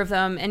 4 of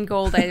them, and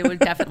Gold I would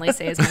definitely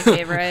say is my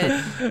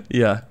favorite.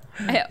 Yeah.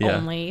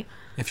 Only.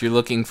 If you're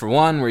looking for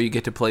one where you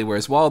get to play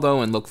Where's Waldo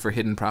and look for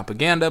hidden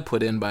propaganda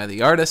put in by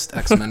the artist,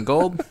 X-Men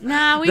Gold.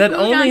 That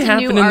only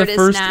happened in the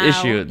first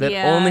issue.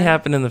 That only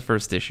happened in the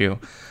first issue.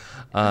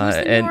 Who's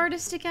the new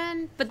artist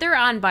again? But they're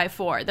on by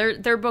 4.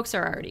 Their books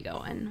are already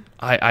going.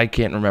 I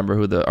can't remember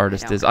who the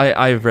artist is.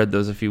 I've read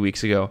those a few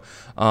weeks ago.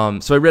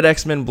 So I read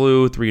X-Men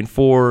Blue 3 and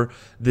 4.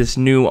 This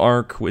new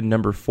arc with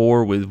number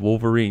 4 with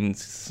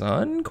Wolverine's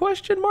son?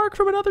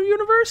 From another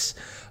universe.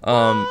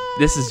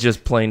 This is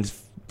just plain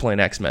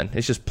X-Men.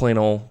 It's just plain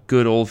old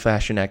good old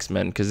fashioned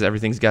X-Men, because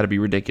everything's got to be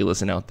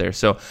ridiculous and out there.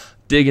 So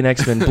dig an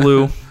X-Men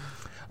Blue.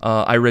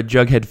 I read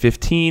Jughead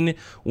 15,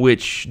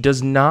 which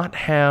does not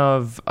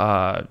have.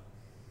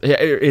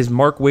 Is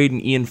Mark Waid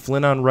and Ian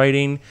Flynn on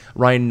writing?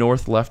 Ryan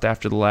North left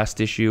after the last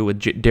issue,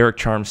 with Derek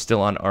Charm still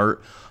on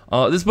art.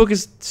 This book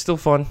is still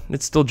fun.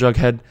 It's still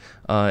Jughead.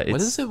 What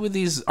is it with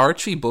these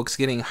Archie books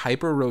getting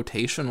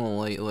hyper-rotational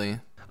lately?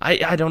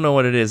 I don't know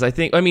what it is.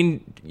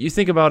 You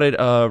think about it,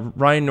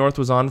 Ryan North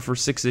was on for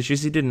 6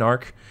 issues. He did an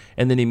arc,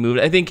 and then he moved.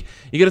 I think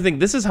you got to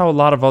think, this is how a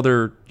lot of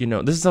other,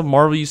 this is how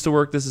Marvel used to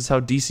work. This is how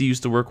DC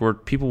used to work, where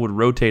people would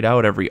rotate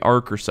out every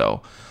arc or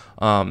so.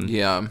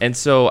 And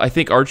so I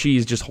think Archie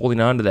is just holding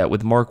on to that,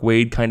 with Mark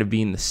Waid kind of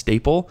being the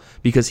staple,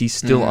 because he's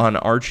still on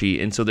Archie.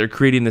 And so they're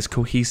creating this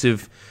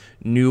cohesive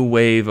new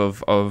wave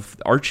of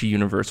Archie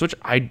universe, which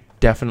I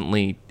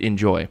definitely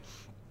enjoy.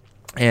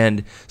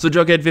 And so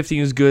Jughead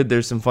 15 is good.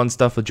 There's some fun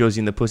stuff with Josie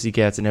and the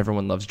Pussycats, and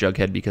everyone loves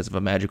Jughead because of A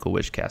Magical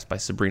Wish cast by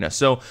Sabrina.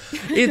 So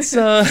it's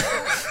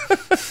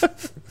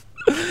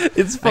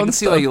it's fun. I can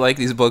see why you like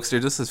these books. They're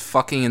just as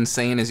fucking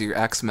insane as your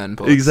X-Men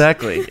books.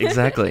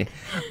 Exactly.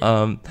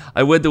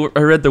 I read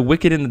the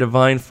Wicked and the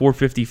Divine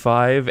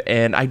 455,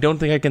 and I don't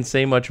think I can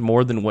say much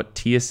more than what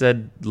Tia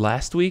said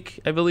last week,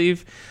 I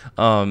believe.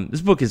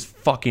 This book is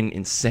fucking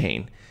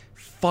insane.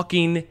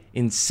 Fucking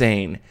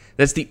insane.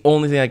 That's the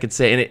only thing I could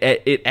say. And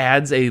it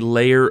adds a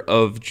layer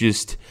of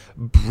just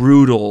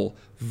brutal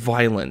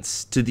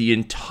violence to the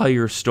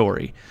entire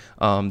story.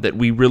 That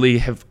we really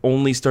have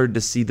only started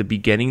to see the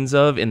beginnings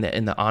of in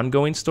the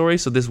ongoing story.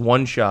 So this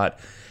one shot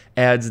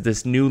adds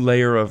this new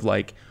layer of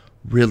like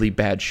really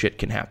bad shit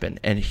can happen.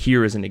 And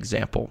here is an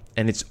example,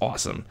 and it's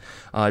awesome.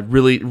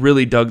 Really,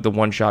 really dug the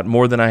one shot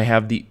more than I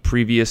have the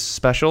previous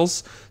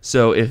specials.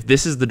 So if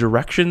this is the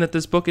direction that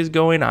this book is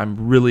going,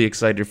 I'm really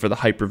excited for the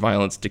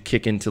hyperviolence to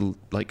kick into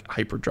like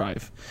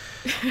hyperdrive.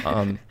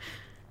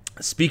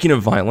 Speaking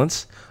of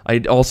violence, I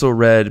also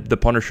read The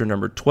Punisher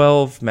number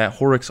 12. Matt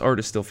Horick's art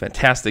is still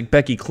fantastic.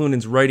 Becky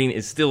Cloonan's writing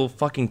is still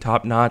fucking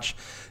top notch.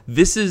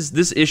 This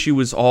issue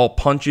is all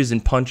punches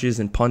and punches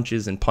and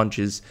punches and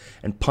punches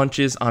and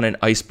punches on an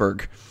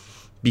iceberg.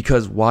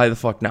 Because why the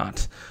fuck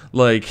not?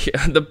 Like,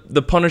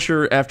 the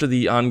Punisher, after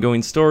the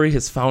ongoing story,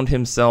 has found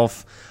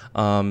himself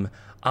on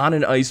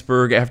an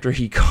iceberg after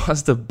he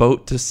caused a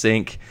boat to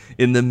sink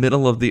in the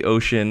middle of the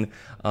ocean.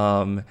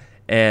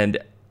 And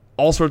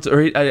all sorts of,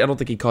 I don't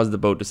think he caused the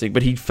boat to sink,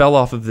 but he fell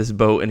off of this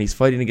boat and he's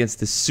fighting against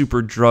this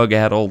super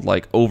drug-addled,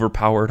 like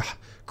overpowered,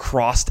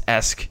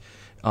 Crossed-esque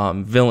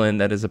villain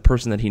that is a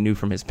person that he knew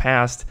from his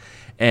past,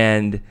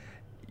 and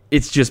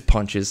it's just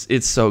punches.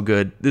 It's so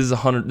good. This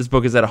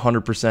book is at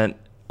 100%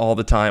 all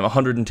the time,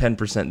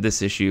 110%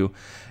 this issue,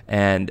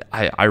 and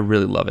I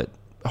really love it.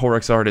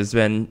 Horick's art has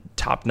been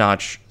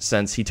top-notch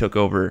since he took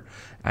over.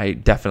 I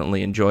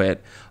definitely enjoy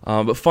it.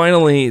 But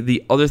finally,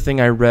 the other thing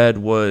I read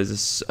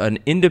was an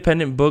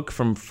independent book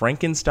from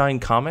Frankenstein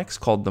Comics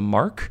called The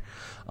Mark.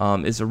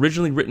 It's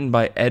originally written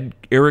by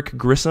Eric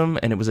Grissom,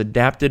 and it was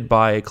adapted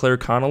by Claire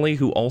Connolly,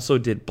 who also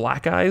did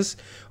Black Eyes,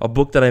 a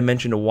book that I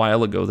mentioned a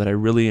while ago that I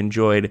really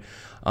enjoyed.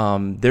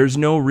 There's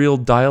no real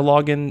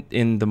dialogue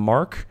in The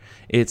Mark.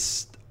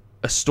 It's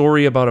a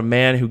story about a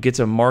man who gets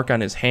a mark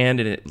on his hand,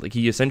 and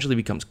he essentially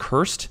becomes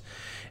cursed.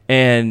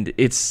 And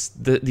it's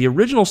the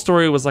original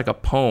story was like a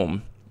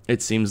poem,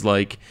 it seems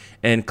like,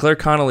 and Claire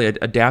Connolly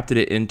adapted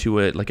it into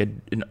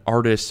an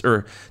artist,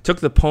 or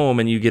took the poem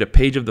and you get a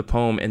page of the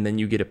poem and then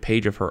you get a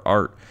page of her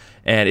art,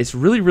 and it's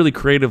really, really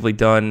creatively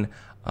done.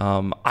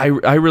 I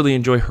really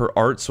enjoy her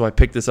art, so I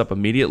picked this up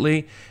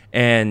immediately,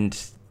 and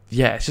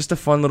yeah, it's just a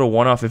fun little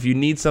one-off. If you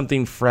need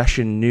something fresh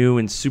and new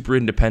and super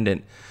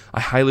independent, I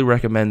highly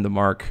recommend The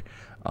Mark,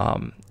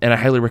 and I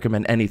highly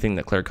recommend anything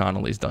that Claire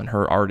Connolly's done.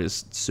 Her art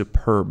is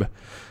superb.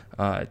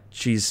 I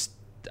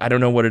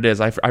don't know what it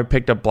is. I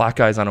picked up Black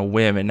Eyes on a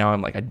whim, and now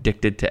I'm like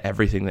addicted to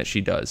everything that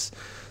she does.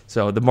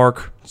 So The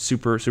Mark,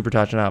 super, super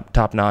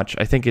top notch.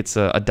 I think it's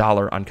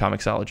 $1 on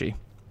Comixology,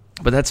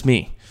 but that's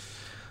me.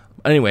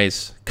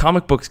 Anyways,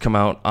 comic books come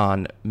out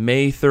on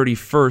May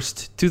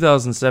 31st,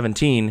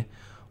 2017.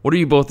 What are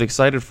you both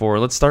excited for?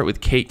 Let's start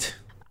with Kate.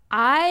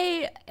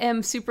 I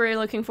am super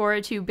looking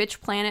forward to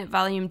Bitch Planet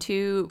Volume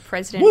 2,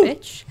 President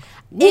Bitch.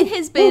 It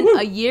has been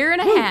a year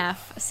and a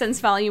half since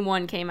Volume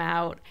 1 came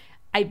out.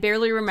 I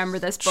barely remember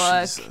this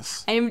book.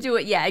 Jesus.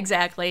 Yeah,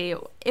 exactly.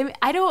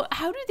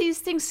 How do these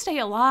things stay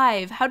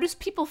alive? How does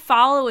people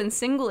follow in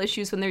single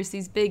issues when there's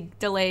these big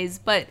delays?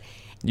 But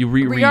you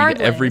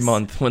reread every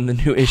month when the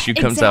new issue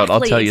comes out. I'll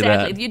tell you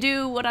that. If you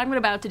do what I'm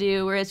about to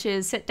do, which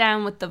is sit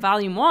down with the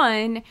Volume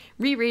 1,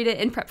 reread it,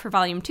 and prep for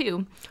Volume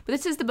 2. But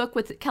this is the book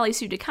with Kelly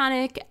Sue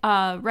DeConnick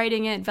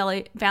writing it,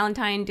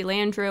 Valentine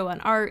DeLandro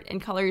on art,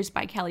 and colors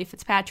by Kelly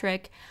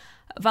Fitzpatrick.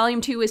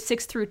 Volume 2 is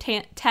 6 through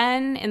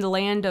 10 in the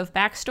land of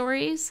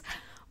backstories,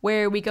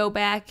 where we go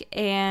back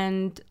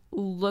and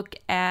look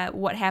at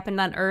what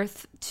happened on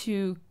Earth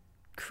to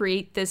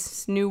create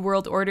this new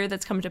world order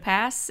that's come to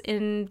pass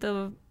in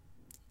the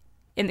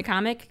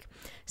comic.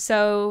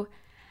 So,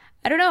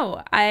 I don't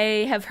know.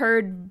 I have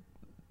heard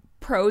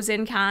pros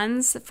and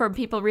cons from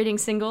people reading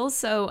singles,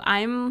 so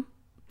I'm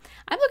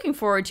looking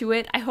forward to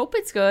it. I hope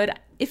it's good.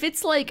 If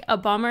it's like a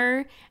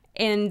bummer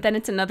and then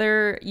it's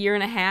another year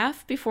and a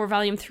half before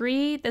Volume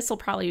 3, this will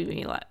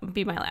probably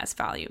be my last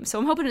volume. So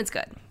I'm hoping it's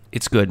good.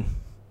 It's good.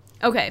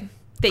 Okay.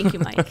 Thank you,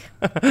 Mike.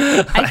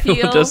 I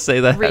feel just say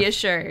that.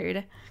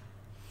 Reassured.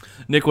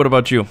 Nick, what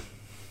about you?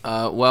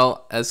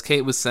 Well, as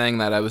Kate was saying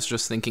that, I was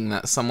just thinking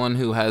that someone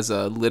who has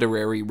a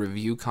literary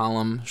review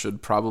column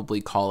should probably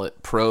call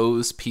it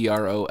Prose,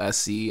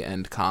 Prose,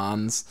 and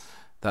Cons.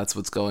 That's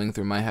what's going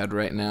through my head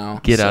right now.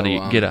 Get out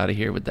of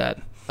here with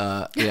that.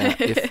 Yeah,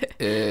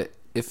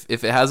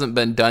 if it hasn't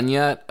been done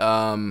yet,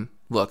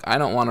 look, I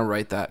don't want to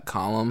write that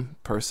column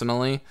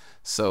personally.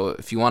 So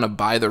if you want to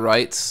buy the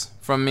rights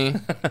from me,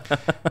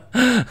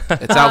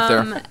 it's out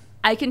there.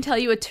 I can tell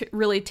you a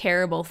really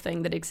terrible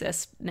thing that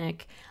exists,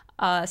 Nick.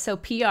 So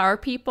PR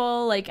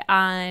people, like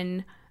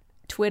on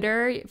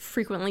Twitter,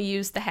 frequently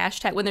use the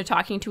hashtag when they're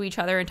talking to each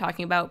other and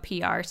talking about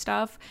PR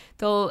stuff.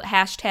 They'll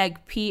hashtag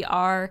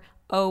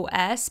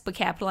PROS, but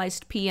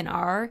capitalized P and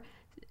R,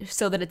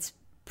 so that it's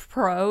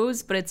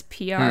prose, but it's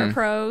PR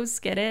prose.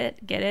 Get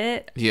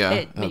it? Yeah.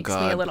 It makes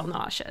me a little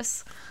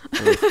nauseous.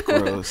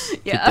 Gross.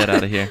 Yeah. Get that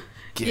out of here.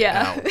 Get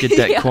out. Get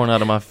that corn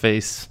out of my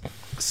face.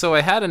 So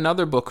I had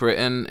another book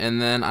written, and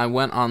then I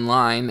went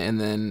online, and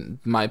then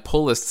my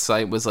pull list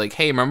site was like,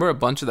 hey, remember a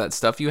bunch of that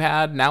stuff you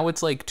had? Now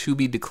it's like to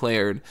be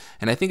declared.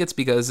 And I think it's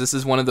because this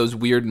is one of those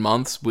weird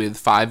months with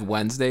 5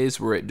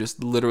 Wednesdays where it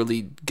just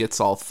literally gets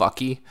all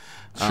fucky.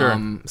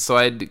 Sure. So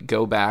I'd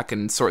go back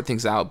and sort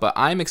things out. But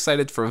I'm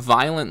excited for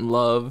Violent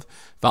Love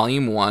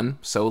Volume 1.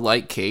 So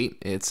like Kate,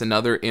 it's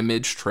another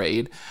Image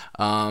trade.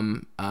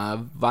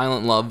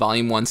 Violent Love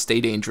Volume 1,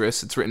 Stay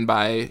Dangerous. It's written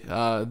by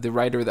the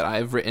writer that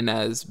I've written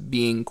as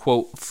being,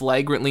 quote,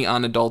 flagrantly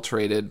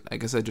unadulterated. I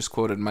guess I just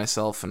quoted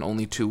myself in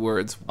only 2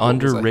 words.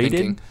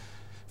 Underrated?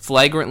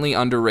 Flagrantly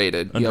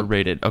underrated.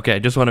 Underrated. Yep. Okay, I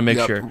just want to make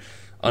sure.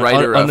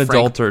 Writer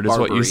unadulterated is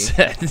what you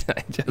said.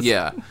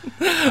 Yeah.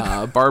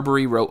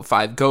 Barbary wrote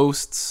 5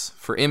 Ghosts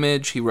for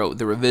Image. He wrote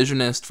The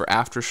Revisionist for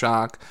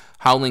Aftershock.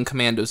 Howling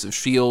Commandos of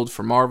S.H.I.E.L.D.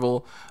 for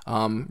Marvel.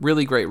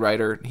 Really great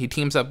writer. He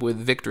teams up with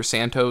Victor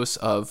Santos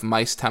of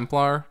Mice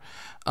Templar,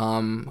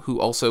 who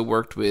also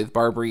worked with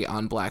Barbary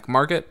on Black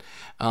Market.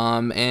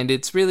 And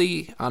it's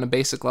really, on a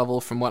basic level,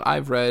 from what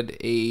I've read,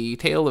 a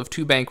tale of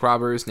 2 bank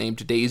robbers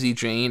named Daisy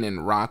Jane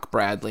and Rock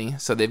Bradley.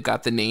 So they've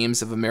got the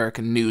names of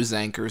American news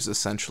anchors,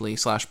 essentially,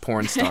 /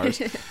 porn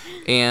stars.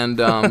 And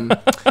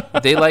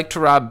they like to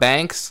rob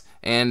banks.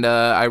 And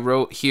I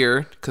wrote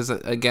here, because,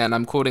 again,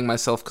 I'm quoting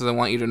myself because I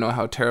want you to know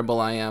how terrible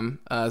I am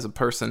as a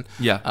person.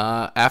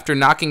 Yeah. After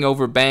knocking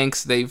over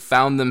banks, they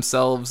found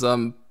themselves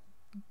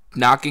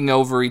knocking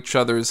over each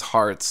other's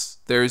hearts.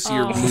 There's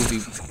your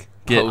movie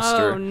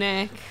poster. Oh,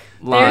 Nick.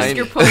 Line. There's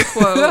your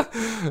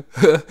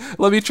quote.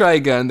 Let me try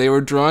again. They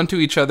were drawn to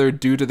each other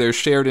due to their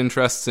shared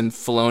interests in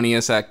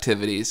felonious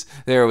activities.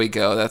 There we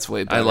go. That's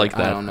way better. I like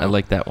that. I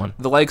like that one.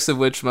 The likes of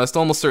which must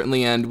almost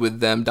certainly end with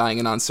them dying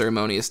an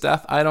unceremonious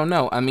death. I don't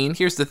know. I mean,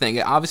 here's the thing.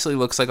 It obviously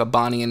looks like a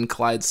Bonnie and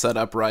Clyde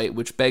setup, right?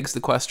 Which begs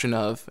the question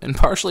of, and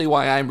partially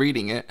why I'm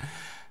reading it,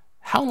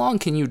 how long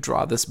can you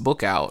draw this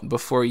book out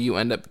before you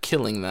end up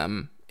killing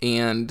them?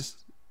 And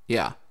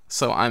yeah,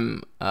 so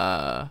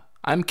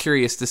I'm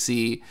curious to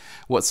see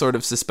what sort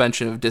of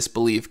suspension of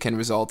disbelief can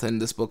result in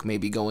this book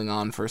maybe going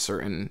on for a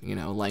certain,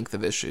 length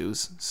of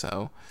issues.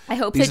 So I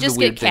hope they just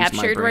get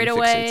captured right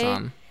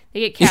away.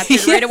 They get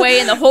captured right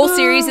away, and the whole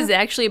series is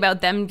actually about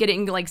them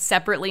getting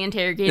sepaately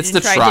interrogated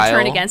and trying to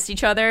turn against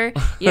each other.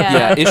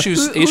 Yeah,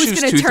 issues 2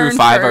 through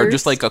 5 are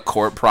just like a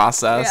court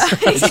process.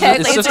 Yeah,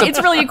 exactly.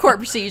 It's really a court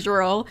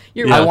procedural.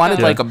 I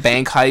wanted like a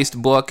bank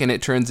heist book, and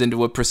it turns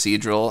into a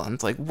procedural. And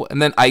it's like, and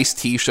then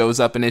Ice-T shows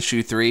up in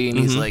issue 3, and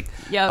he's like,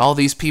 all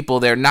these people,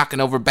 they're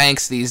knocking over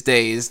banks these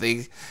days.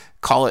 They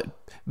call it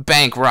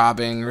bank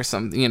robbing or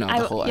something, the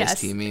whole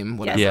Ice-T meme,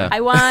 whatever. Yes.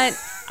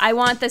 I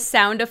want the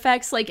sound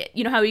effects, like,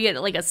 how you get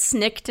like a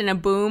snikt and a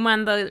boom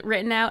on the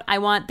written out. I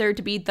want there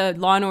to be the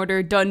Law and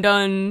Order dun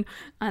dun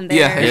on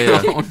there.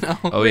 Yeah.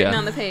 Oh, no. Written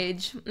on the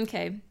page.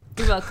 Okay,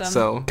 you're welcome.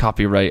 So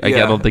copyright. I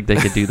don't think they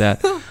could do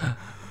that.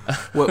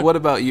 What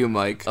about you,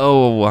 Mike?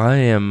 Oh, I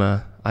am.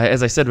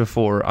 As I said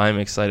before, I'm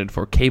excited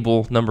for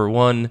Cable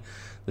 #1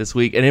 this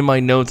week, and in my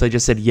notes I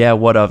just said, "Yeah,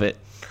 what of it?"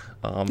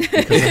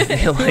 Because I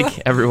feel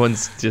like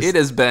everyone's just... It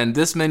has been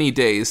this many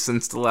days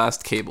since the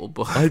last Cable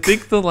book. I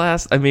think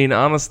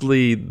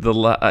honestly, the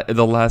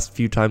last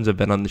few times I've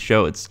been on the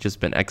show, it's just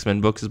been X-Men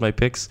books as my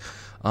picks.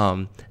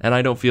 And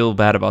I don't feel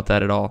bad about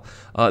that at all.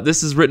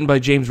 This is written by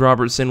James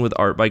Robertson with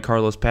art by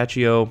Carlos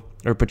Pacheco.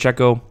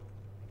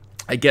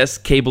 I guess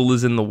Cable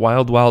is in the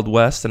wild, wild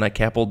west, and I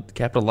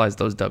capitalized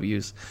those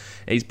W's.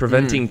 And he's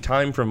preventing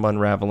time from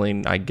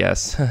unraveling, I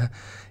guess.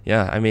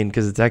 Yeah, I mean,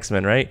 because it's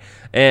X-Men, right?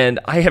 And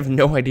I have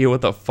no idea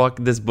what the fuck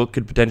this book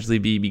could potentially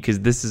be, because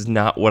this is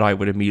not what I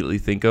would immediately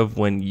think of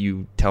when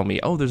you tell me,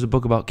 oh, there's a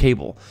book about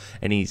Cable.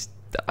 And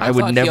I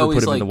would never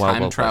put him in the wild,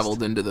 wild west.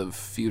 Traveled into the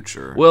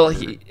future. Well,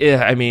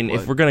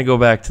 if we're going to go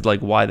back to like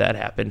why that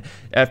happened.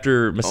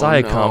 After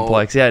Messiah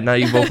Complex, now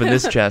you've opened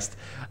this chest.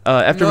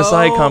 After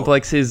Messiah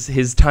Complex,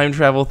 his time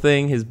travel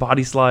thing, his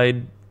body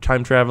slide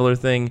time traveler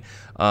thing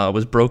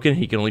was broken.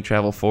 He can only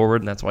travel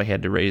forward, and that's why he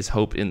had to raise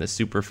hope in the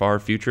super far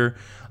future.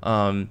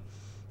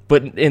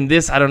 But in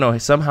this, I don't know,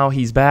 somehow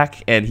he's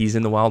back and he's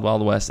in the wild,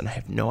 wild west, and I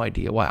have no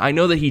idea why. I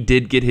know that he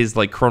did get his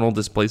like Chronal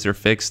Displacer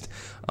fixed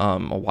a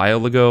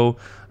while ago,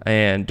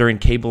 and during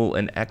Cable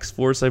and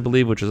X-Force, I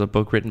believe, which is a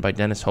book written by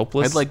Dennis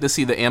Hopeless. I'd like to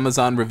see the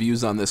Amazon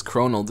reviews on this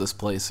Chronal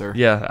Displacer.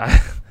 Yeah,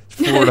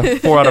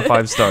 4 out of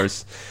 5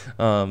 stars.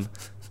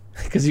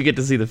 Because you get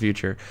to see the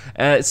future.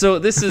 So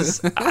this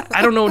is,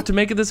 I don't know what to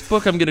make of this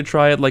book. I'm going to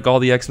try it like all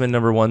the X-Men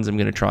 #1s. I'm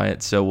going to try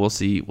it. So we'll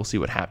see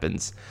what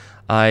happens.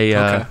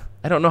 I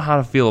don't know how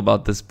to feel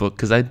about this book,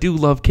 because I do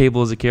love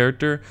Cable as a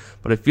character,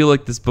 but I feel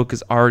like this book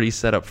is already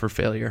set up for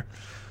failure.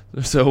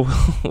 So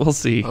we'll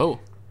see. Oh.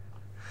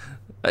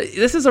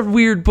 This is a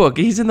weird book.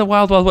 He's in the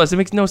wild, wild west. It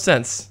makes no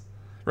sense.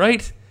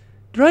 Right?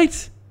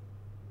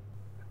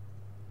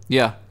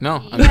 Yeah, no.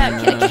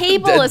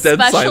 Cable,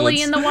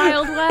 especially in the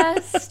Wild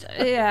West.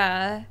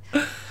 Yeah.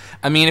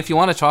 I mean, if you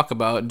want to talk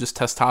about just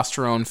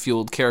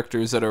testosterone-fueled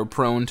characters that are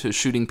prone to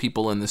shooting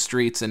people in the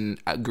streets and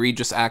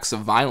egregious acts of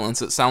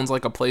violence, it sounds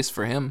like a place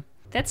for him.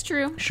 That's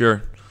true.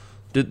 Sure.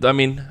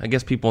 I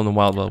guess people in the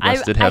Wild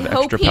West did have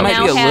extra powers. He might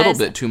be a little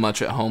bit too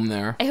much at home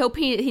there. I hope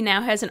he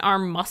now has an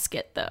armed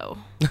musket, though.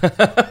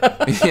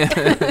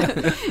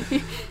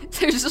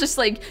 There's just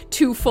like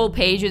 2 full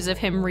pages of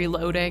him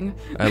reloading.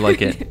 I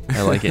like it.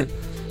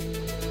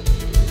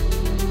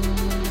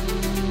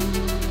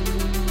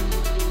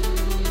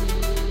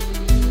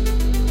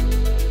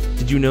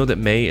 Did you know that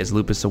May is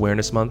Lupus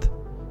Awareness Month?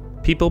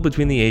 People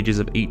between the ages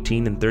of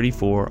 18 and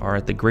 34 are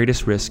at the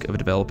greatest risk of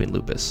developing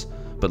lupus,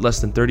 but less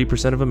than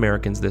 30% of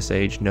Americans this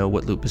age know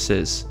what lupus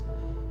is.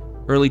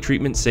 Early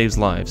treatment saves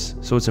lives,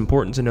 so it's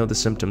important to know the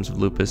symptoms of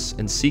lupus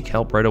and seek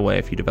help right away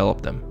if you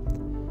develop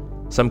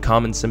them. Some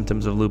common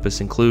symptoms of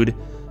lupus include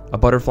a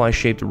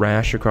butterfly-shaped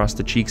rash across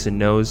the cheeks and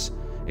nose,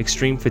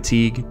 extreme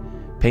fatigue,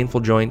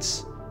 painful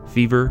joints,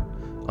 fever,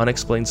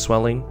 unexplained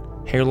swelling,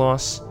 hair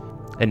loss,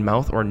 and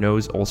mouth or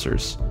nose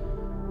ulcers.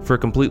 For a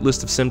complete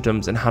list of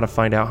symptoms and how to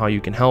find out how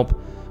you can help,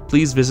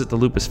 please visit the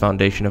Lupus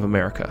Foundation of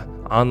America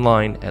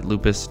online at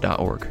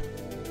lupus.org.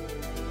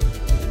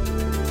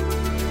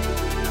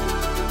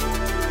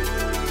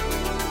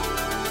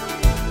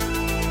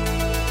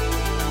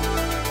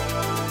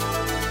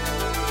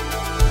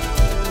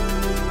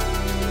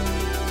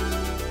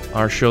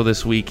 Our show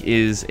this week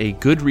is a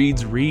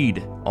Goodreads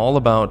read, all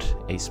about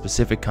a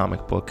specific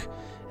comic book.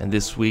 And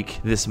this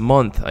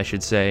month,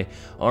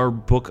 our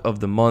book of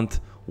the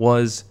month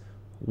was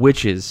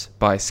Witches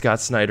by Scott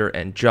Snyder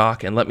and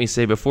Jock. And let me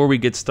say, before we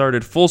get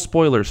started, full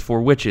spoilers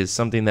for Witches,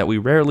 something that we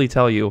rarely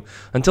tell you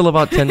until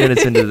about 10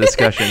 minutes into the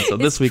discussion. So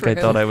this week I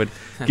thought I would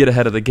get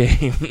ahead of the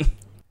game.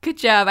 Good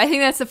job. I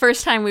think that's the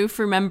first time we've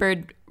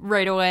remembered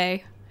right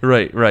away.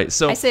 Right.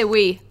 So I say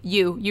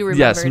you remembered.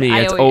 Yes, me.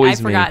 It's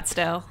always me. I forgot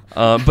still.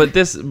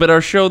 But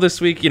our show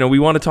this week, we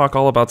want to talk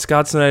all about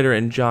Scott Snyder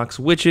and Jock's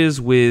Witches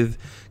with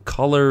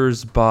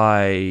colors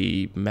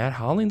by Matt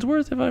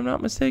Hollingsworth, if I'm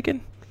not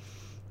mistaken.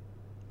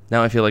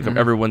 Now I feel like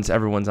everyone's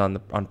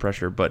on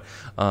pressure, but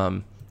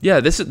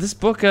this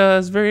book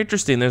is very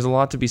interesting. There's a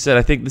lot to be said.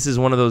 I think this is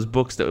one of those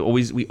books that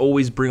we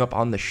always bring up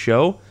on the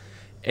show,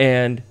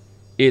 and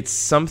it's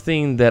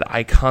something that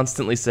I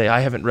constantly say,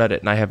 I haven't read it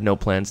and I have no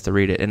plans to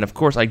read it. And of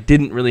course, I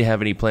didn't really have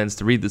any plans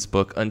to read this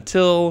book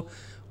until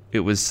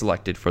it was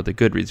selected for the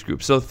Goodreads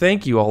group. So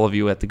thank you, all of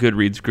you at the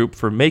Goodreads group,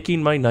 for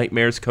making my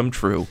nightmares come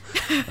true.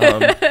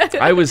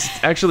 I was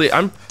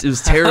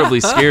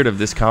terribly scared of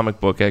this comic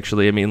book,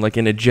 actually. I mean, like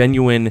in a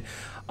genuine,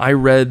 I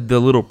read the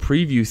little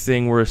preview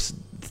thing where,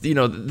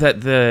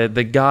 that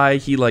the guy,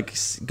 he like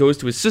goes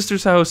to his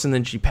sister's house and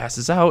then she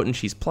passes out and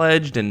she's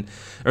pledged,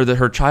 or that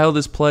her child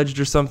is pledged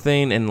or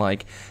something, and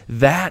like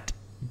that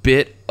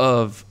bit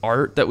of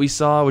art that we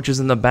saw, which is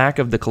in the back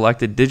of the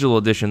collected digital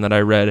edition that I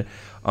read,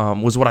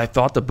 was what I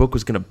thought the book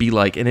was going to be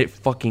like, and it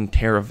fucking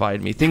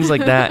terrified me. Things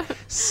like that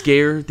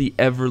scare the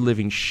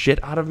ever-living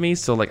shit out of me,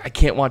 so like I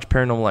can't watch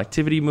Paranormal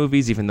Activity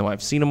movies, even though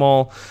I've seen them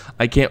all.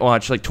 I can't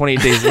watch like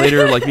 28 Days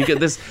Later. Like you get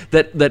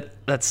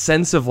that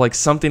sense of like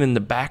something in the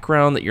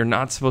background that you're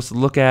not supposed to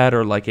look at,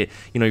 or like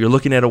you're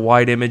looking at a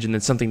wide image and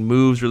then something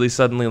moves really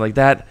suddenly, like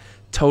that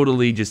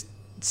totally just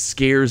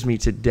scares me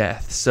to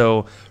death.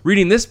 So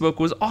reading this book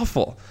was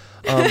awful.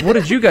 What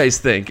did you guys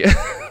think?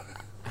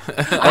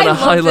 On a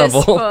high level.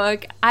 This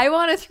book. I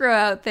want to throw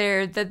out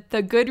there that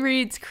the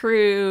Goodreads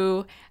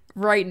crew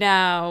right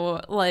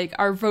now, like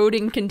our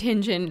voting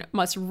contingent,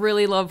 must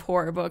really love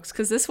horror books,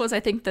 because this was,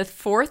 I think, the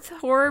 4th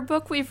horror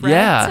book we've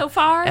read so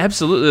far.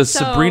 Absolutely.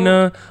 So,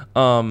 Sabrina,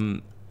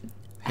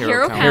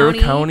 Harrow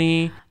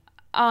County,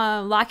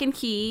 Lock and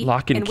Key,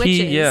 and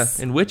Witches. Yeah,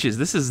 and Witches.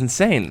 This is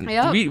insane.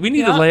 Yep. We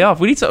need to lay off.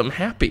 We need something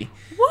happy.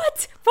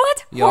 What?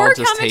 Y'all Horror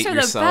just comics hate are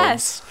yourselves. the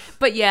best.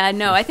 But yeah,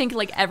 no, I think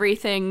like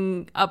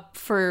everything up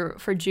for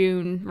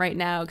June right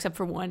now, except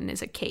for one,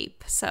 is a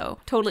cape. So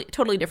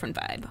totally different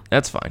vibe.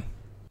 That's fine.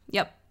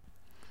 Yep.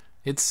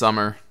 It's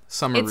summer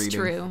reading. It's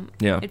true.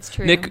 Yeah. It's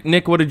true.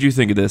 Nick, what did you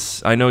think of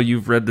this? I know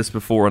you've read this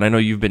before, and I know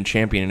you've been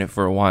championing it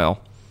for a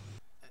while.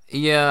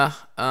 Yeah,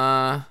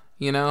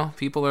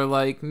 people are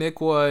like,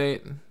 Nick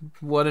White,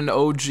 what an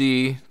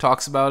OG,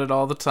 talks about it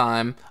all the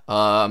time.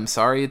 I'm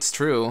sorry, it's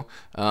true.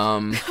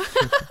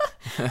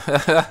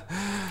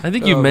 I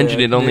think you've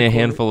mentioned it only a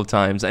handful of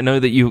times. I know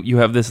that you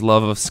have this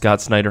love of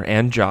Scott Snyder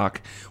and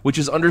Jock, which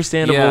is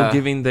understandable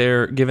given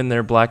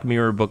their Black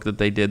Mirror book that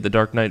they did, The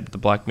Dark Knight, The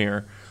Black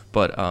Mirror.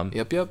 But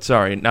Yep.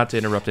 Sorry, not to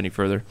interrupt any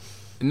further.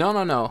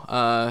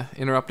 No.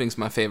 Interrupting's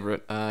my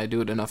favorite. I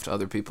do it enough to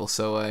other people,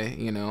 so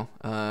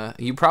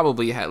you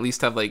probably at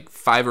least have like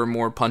 5 or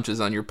more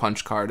punches on your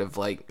punch card of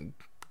like,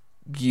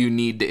 you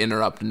need to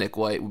interrupt Nick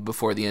White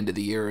before the end of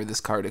the year or this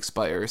card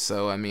expires.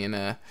 So I mean,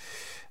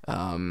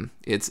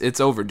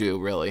 it's overdue,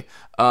 really.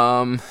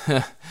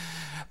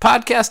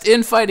 Podcast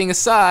infighting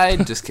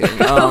aside, just kidding.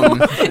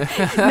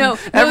 No,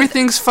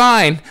 everything's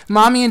fine.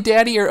 Mommy and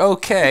Daddy are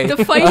okay.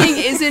 The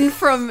fighting isn't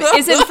from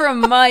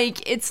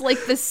Mike. It's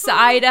like the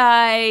side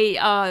eye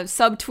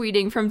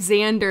subtweeting from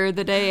Xander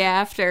the day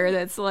after.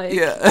 That's like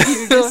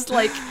you're just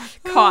like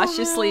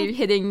cautiously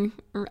hitting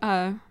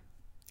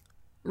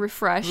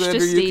refresh Xander, to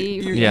see.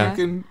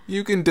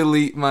 You can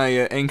delete my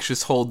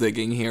anxious hole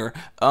digging here.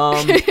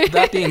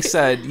 That being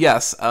said,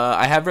 yes,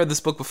 I have read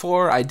this book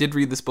before. I did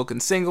read this book in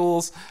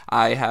singles.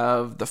 I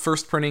have the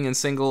first printing in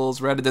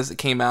singles, read it as it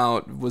came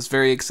out, was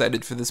very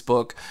excited for this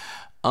book.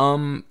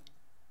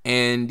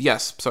 And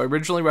yes, so I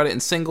originally read it in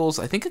singles.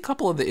 I think a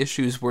couple of the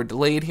issues were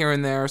delayed here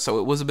and there, so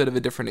it was a bit of a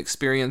different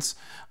experience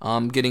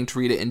getting to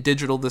read it in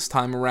digital this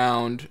time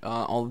around,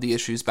 all of the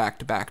issues back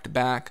to back to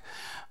back.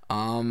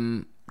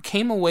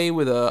 Came away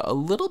with a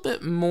little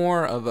bit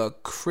more of a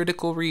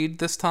critical read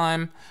this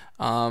time,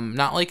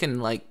 not like in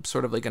like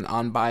sort of like an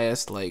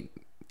unbiased like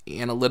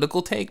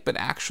analytical take, but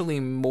actually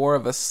more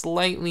of a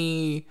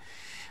slightly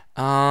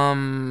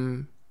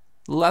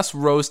less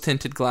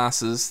rose-tinted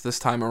glasses this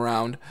time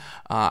around.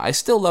 I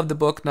still love the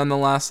book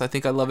nonetheless. I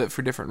think I love it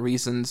for different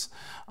reasons.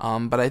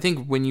 But I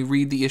think when you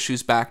read the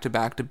issues back to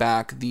back to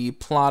back, the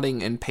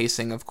plotting and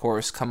pacing, of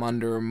course, come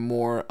under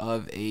more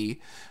of a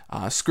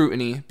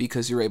scrutiny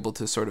because you're able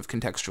to sort of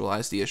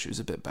contextualize the issues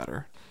a bit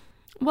better.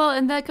 Well,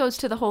 and that goes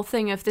to the whole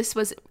thing. If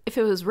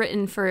it was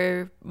written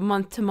for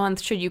month to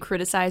month, should you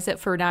criticize it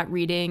for not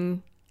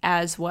reading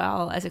as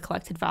well as a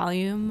collected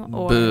volume,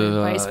 or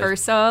vice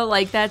versa?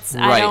 Like that's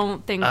right. I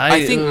don't think.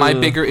 I think my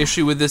bigger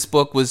issue with this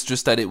book was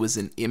just that it was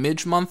an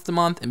Image month to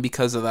month, and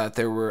because of that,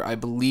 there were, I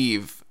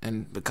believe,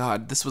 and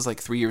God, this was like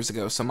 3 years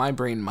ago, so my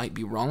brain might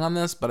be wrong on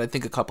this, but I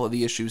think a couple of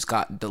the issues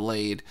got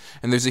delayed,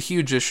 and there's a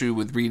huge issue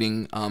with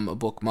reading a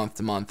book month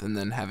to month and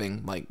then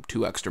having like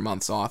 2 extra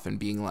months off and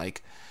being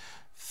like,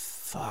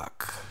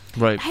 fuck.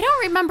 Right. I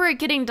don't remember it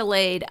getting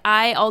delayed.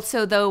 I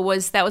also, though,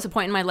 that was a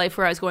point in my life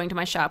where I was going to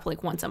my shop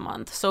like once a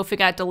month. So if it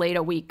got delayed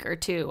a week or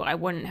two, I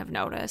wouldn't have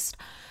noticed.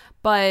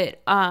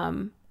 But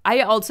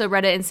I also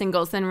read it in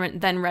singles, then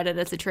read it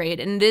as a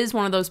trade. And it is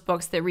one of those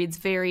books that reads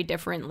very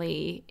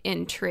differently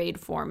in trade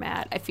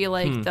format. I feel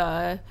like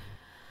the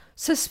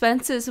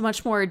suspense is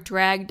much more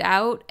dragged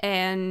out,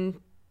 and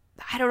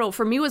I don't know,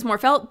 for me it was more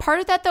felt.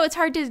 Part of that, though, it's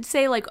hard to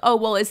say, like, oh,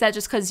 well, is that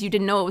just because you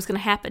didn't know it was going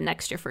to happen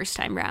next year first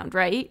time round,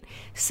 right?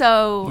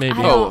 So, maybe.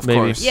 Of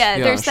course. Yeah,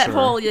 there's that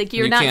whole, like,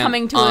 you're not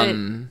coming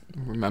to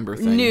remember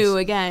things. New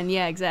again.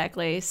 Yeah,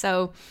 exactly.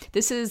 So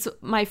this is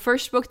my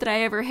first book that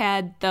I ever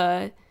had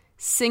the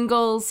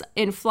singles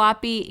in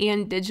floppy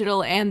and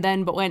digital, and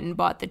then went and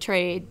bought the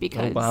trade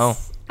because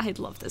I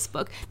love this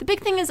book. The big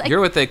thing is, you're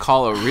what they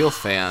call a real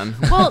fan.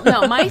 Well,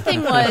 no, my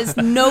thing was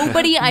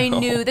nobody I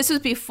knew. This was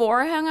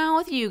before I hung out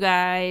with you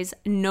guys.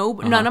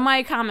 None of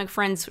my comic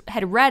friends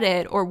had read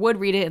it or would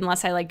read it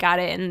unless I like got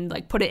it and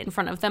like put it in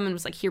front of them and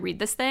was like, "Here, read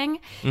this thing,"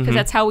 because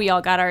that's how we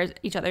all got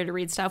each other to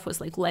read stuff, was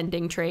like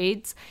lending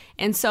trades.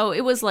 And so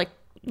it was like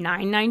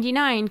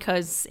 $9.99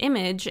 because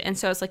Image, and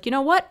so I was like, you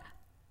know what?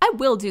 I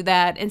will do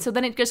that. And so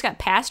then it just got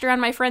passed around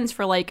my friends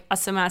for like a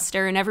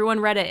semester, and everyone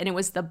read it, and it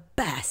was the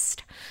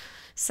best.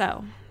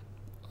 So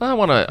I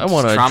want to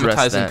address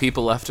traumatizing that.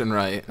 people left and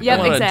right.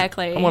 Yep,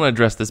 exactly. I want to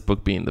address this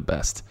book being the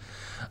best.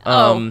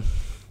 Go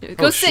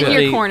sit in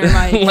your corner,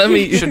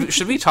 Mike.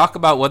 Should we talk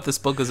about what this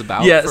book is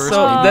about? Yeah, first?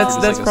 so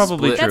that's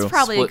probably true. That's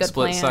probably a good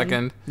split plan.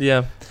 Second.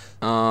 Yeah.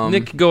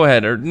 Nick, go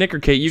ahead, or Nick or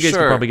Kate. You guys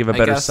could probably give a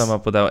better sum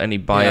up without any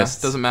bias.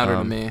 Yeah, doesn't matter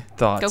to me.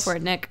 Thoughts. Go for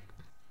it, Nick.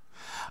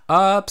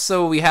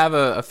 So we have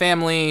a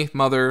family,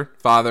 mother,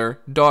 father,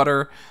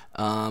 daughter.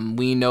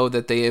 We know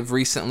that they have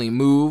recently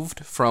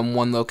moved from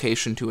one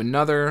location to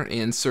another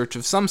in search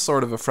of some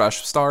sort of a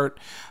fresh start,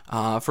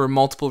 for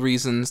multiple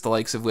reasons, the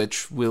likes of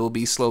which will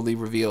be slowly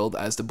revealed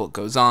as the book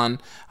goes on.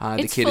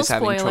 The kid is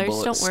having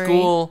trouble at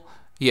school.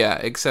 Yeah,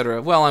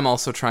 etc. Well, I'm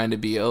also trying to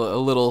be a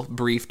little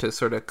brief to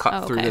sort of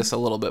cut through this a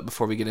little bit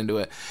before we get into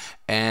it.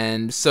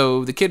 And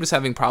so the kid was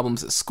having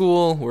problems at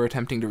school. We're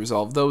attempting to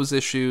resolve those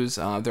issues.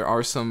 There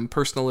are some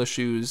personal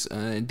issues,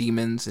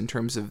 demons in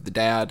terms of the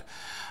dad.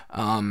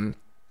 And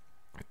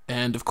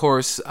of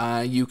course,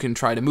 you can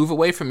try to move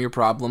away from your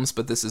problems,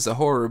 but this is a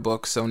horror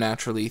book, so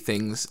naturally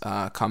things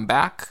come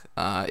back.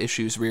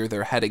 Issues rear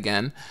their head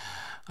again.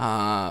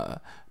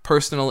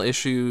 Personal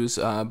issues,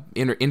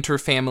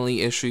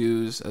 interfamily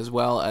issues, as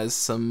well as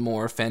some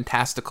more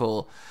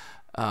fantastical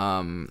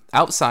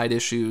outside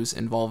issues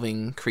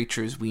involving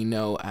creatures we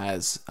know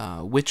as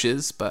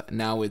witches, but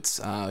now it's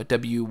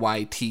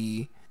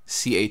WYTCHES,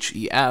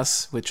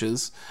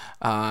 witches,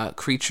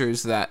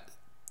 creatures that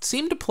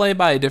seem to play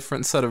by a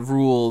different set of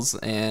rules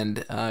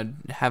and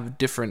have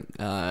different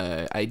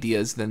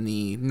ideas than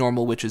the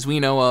normal witches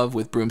we know of,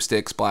 with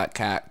broomsticks, black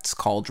cats,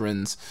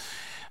 cauldrons,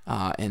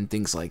 and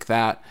things like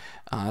that.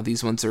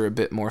 These ones are a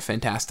bit more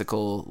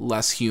fantastical,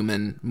 less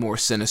human, more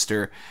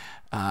sinister,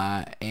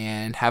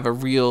 and have a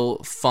real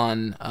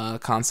fun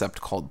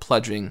concept called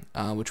pledging,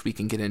 which we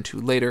can get into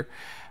later.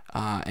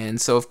 And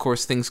so, of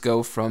course, things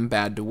go from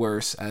bad to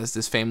worse as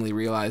this family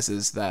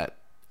realizes that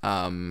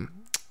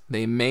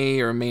they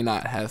may or may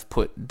not have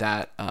put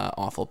that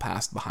awful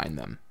past behind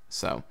them.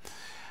 So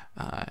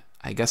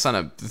I guess on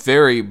a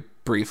very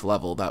brief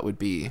level, that would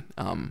be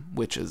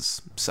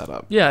Witches set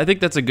up. Yeah, I think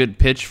that's a good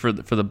pitch for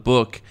the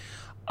book.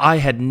 I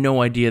had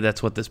no idea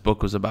that's what this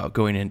book was about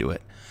going into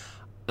it.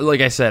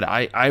 Like I said,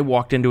 I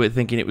walked into it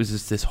thinking it was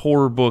just this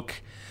horror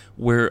book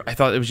where I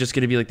thought it was just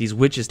going to be like these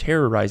witches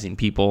terrorizing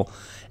people.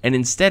 And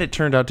instead it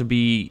turned out to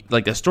be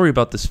like a story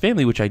about this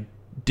family, which I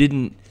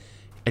didn't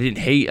didn't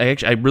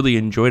hate. I really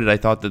enjoyed it. I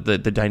thought that the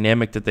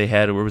dynamic that they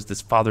had, where was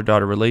this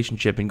father-daughter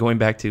relationship, and going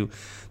back to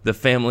the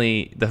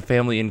family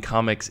in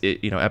comics,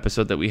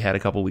 episode that we had a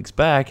couple weeks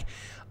back.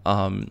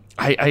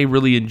 I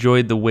really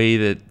enjoyed the way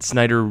that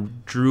Snyder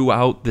drew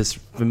out this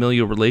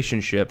familial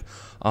relationship,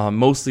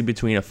 mostly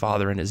between a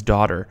father and his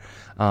daughter.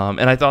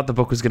 And I thought the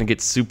book was going to get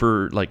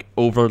super like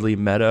overly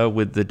meta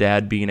with the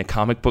dad being a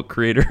comic book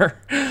creator,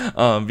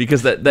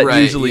 because that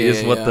usually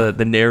is what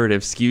the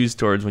narrative skews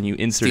towards when you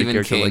insert Stephen a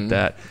character King. Like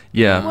that.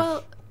 Yeah.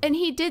 Well, and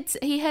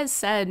he has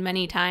said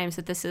many times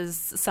that this is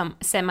some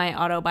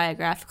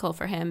semi-autobiographical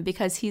for him,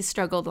 because he's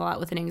struggled a lot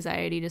with an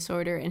anxiety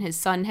disorder, and his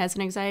son has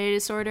an anxiety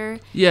disorder.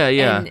 Yeah.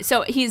 And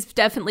so he's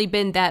definitely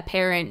been that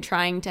parent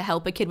trying to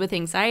help a kid with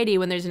anxiety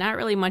when there's not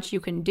really much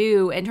you can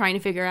do, and trying to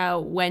figure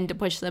out when to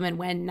push them and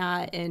when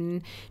not,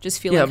 and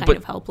just feeling kind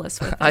of helpless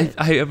with it.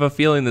 I have a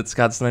feeling that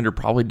Scott Snyder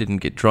probably didn't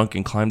get drunk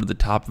and climb to the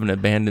top of an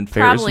abandoned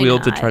Ferris wheel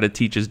to try to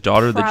teach his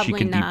daughter that she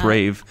can be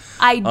brave.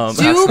 I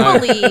do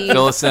believe.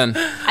 Fill us in.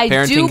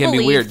 Parenting can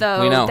be weird.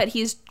 Though, we know that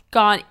he's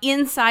gone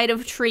inside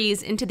of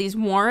trees into these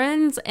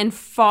warrens and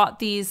fought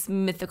these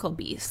mythical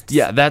beasts.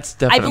 Yeah, that's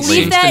definitely. I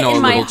believe that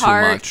in my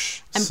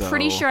heart. I'm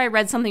pretty sure I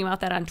read something about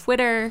that on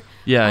Twitter.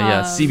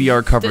 Yeah.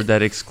 CBR covered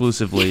that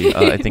exclusively.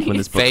 I think when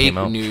this book came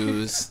out. Fake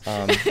news.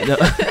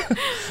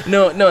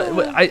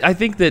 No. I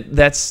think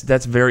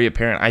that's very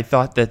apparent. I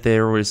thought that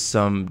there was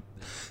some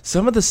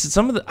of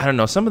the I don't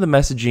know, some of the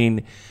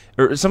messaging,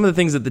 or some of the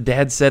things that the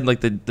dad said,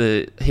 like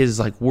his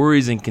like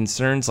worries and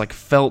concerns, like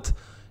felt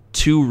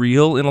too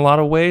real in a lot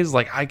of ways.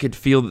 Like I could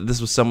feel that this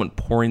was someone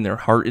pouring their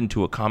heart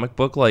into a comic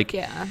book. Like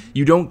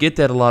you don't get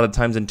that a lot of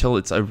times until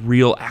it's a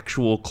real,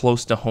 actual,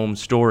 close to home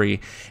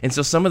story. And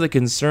so some of the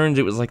concerns,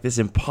 it was like this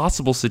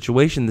impossible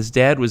situation this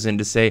dad was in,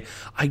 to say,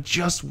 I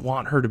just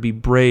want her to be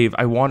brave.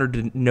 I want her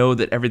to know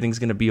that everything's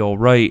going to be all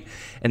right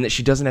and that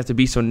she doesn't have to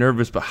be so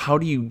nervous. But how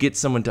do you get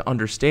someone to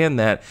understand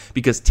that?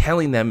 Because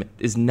telling them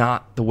is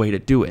not the way to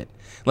do it.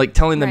 Like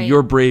telling them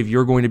you're brave,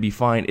 you're going to be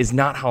fine, is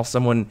not how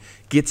someone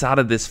gets out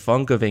of this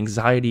funk of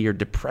anxiety or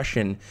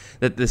depression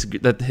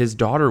that his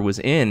daughter was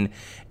in.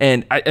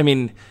 And I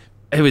mean,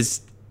 it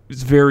was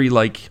very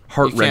like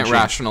heart-wrenching. You can't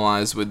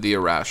rationalize with the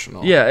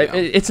irrational. Yeah,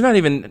 it's not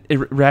even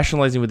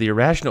rationalizing with the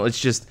irrational. It's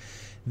just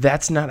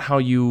that's not how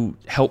you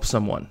help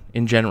someone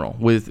in general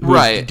with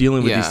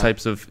dealing with these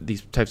types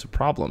of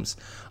problems.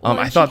 Well,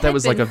 I thought that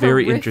was like a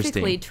very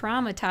interesting.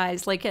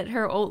 Traumatized, like at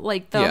her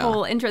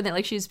whole intro, that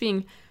like she was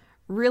being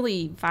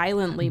really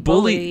violently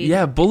bullied.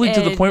 Bullied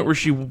to the point where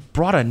she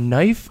brought a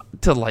knife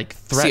to like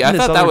threaten. See, I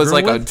thought that was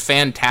like a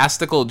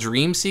fantastical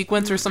dream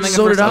sequence or something.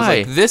 So did I. Was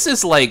like, this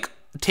is like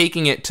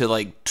taking it to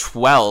like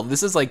 12.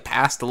 This is like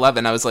past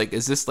 11. I was like,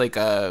 is this like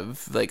a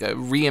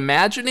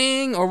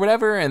reimagining or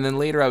whatever? And then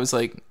later I was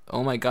like,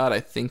 oh my god, I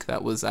think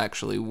that was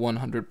actually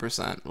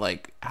 100%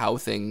 like how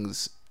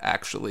things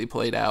actually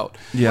played out.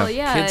 Yeah. Well,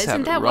 yeah. Kids Isn't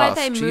have it that rough.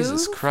 why they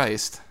Jesus moved?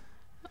 Christ.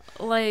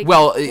 Like,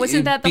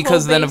 wasn't that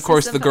because then of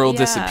course the girl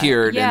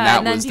disappeared, and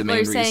that was the main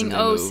reason they moved.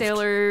 Oh,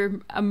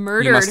 Sailor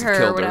murdered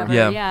her or whatever.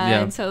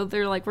 Yeah. And so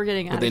they're like, we're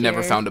getting out of here. But they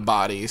never found a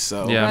body,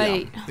 so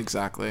right,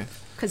 exactly.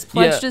 Because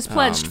pledged is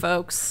pledged,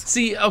 folks.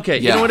 See, okay,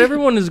 you know what?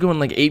 Everyone is going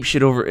like ape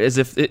shit over, as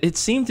if it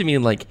seemed to me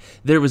like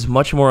there was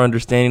much more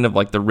understanding of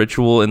like the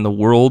ritual in the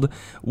world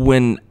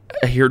when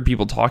I heard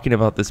people talking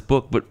about this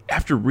book. But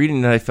after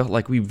reading it, I felt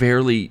like we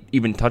barely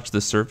even touched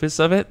the surface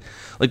of it.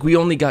 Like we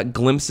only got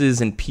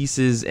glimpses and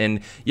pieces.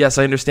 And yes,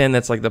 I understand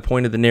that's like the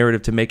point of the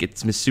narrative, to make it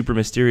super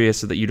mysterious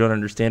so that you don't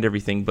understand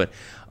everything. But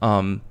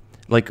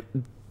like,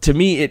 to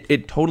me,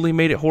 it totally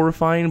made it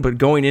horrifying, but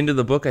going into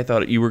the book, I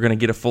thought you were going to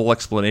get a full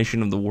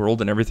explanation of the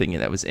world and everything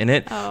that was in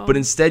it. Oh. But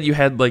instead, you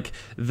had like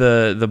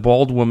the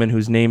bald woman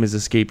whose name is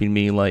escaping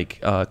me,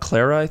 like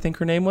Clara, I think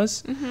her name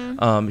was.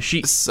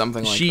 Mm-hmm.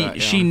 Something like that.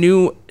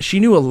 Yeah. She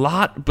knew a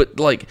lot, but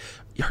like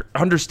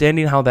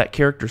understanding how that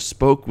character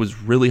spoke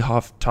was really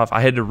tough.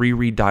 I had to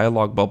reread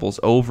dialogue bubbles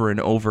over and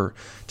over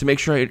to make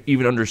sure I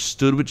even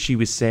understood what she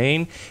was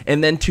saying,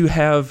 and then to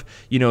have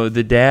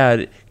the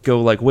dad go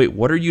like, wait,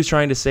 what are you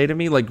trying to say to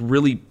me? Like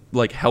really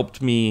like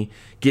helped me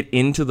get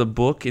into the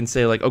book and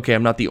say like, okay,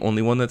 I'm not the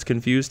only one that's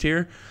confused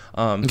here.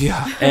 And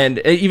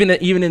even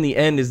in the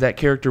end, as that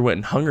character went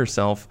and hung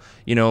herself,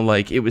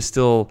 like it was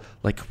still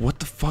like, what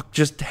the fuck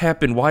just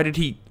happened? Why did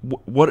he?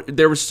 What?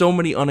 There were so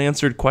many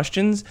unanswered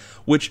questions,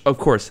 which of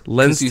course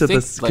lends to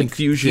this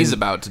confusion. He's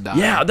about to die.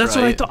 Yeah, that's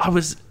what I thought. I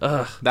was.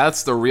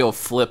 That's the real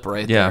flip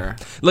right there.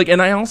 Like,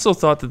 and I also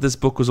thought that this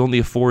book was only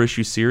a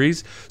 4-issue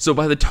series. So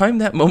by the time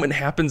that moment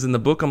happens in the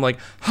book, I'm like,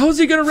 how's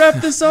he gonna wrap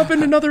this up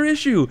in another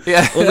issue?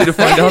 Only to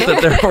find out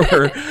that there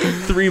were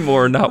 3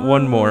 more, not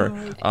 1 more.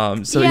 I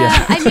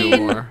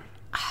mean,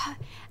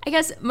 I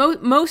guess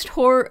most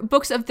horror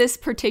books of this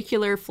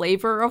particular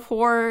flavor of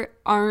horror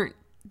aren't.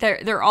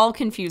 They're all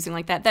confusing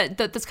like that.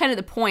 That's kind of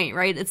the point,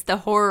 right? It's the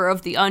horror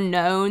of the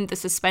unknown, the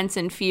suspense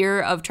and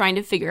fear of trying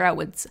to figure out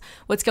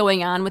what's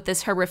going on with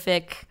this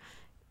horrific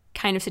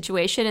kind of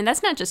situation. And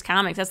that's not just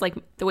comics. That's like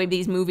the way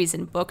these movies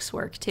and books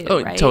work too,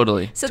 right?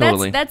 Totally. So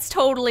that's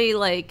totally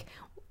like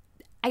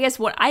I guess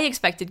what I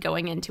expected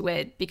going into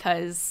it,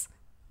 because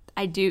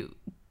I do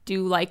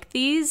like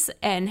these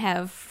and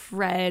have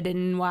read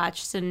and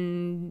watched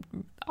and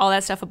all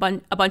that stuff, a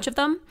bunch of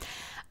them.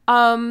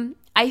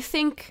 I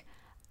think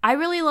I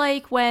really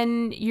like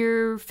when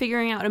you're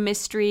figuring out a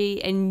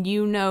mystery and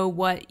you know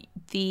what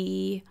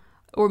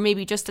or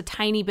maybe just a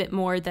tiny bit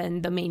more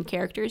than the main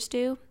characters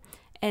do,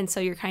 and so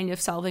you're kind of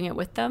solving it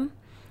with them.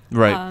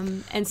 Right.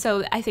 And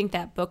so I think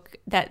that book,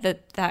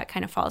 that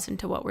kind of falls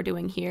into what we're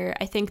doing here.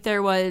 I think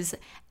there was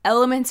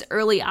elements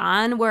early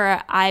on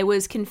where I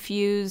was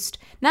confused,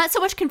 not so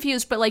much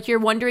confused, but like you're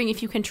wondering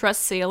if you can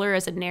trust Sailor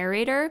as a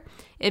narrator.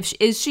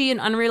 Is she an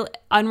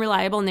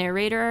unreliable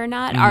narrator or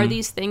not? Are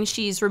these things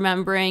she's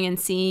remembering and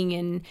seeing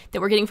and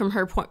that we're getting from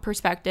her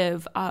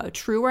perspective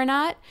true or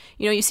not?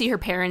 You know, you see her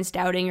parents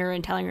doubting her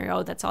and telling her,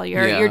 "Oh, that's all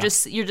you're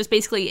just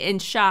basically in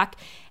shock."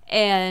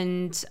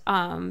 And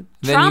traumatized.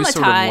 Then you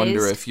sort of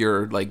wonder if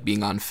you're like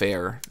being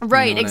unfair,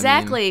 right? You know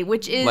exactly, I mean?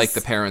 Which is like the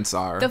parents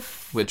are,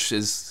 which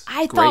is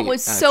I great, thought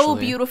was actually. so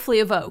beautifully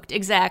evoked.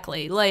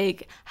 Exactly,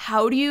 like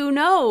how do you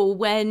know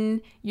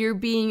when you're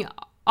being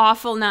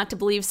awful not to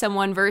believe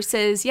someone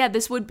versus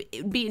this would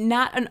be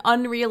not an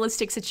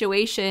unrealistic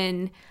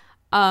situation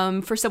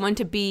for someone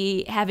to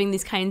be having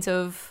these kinds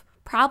of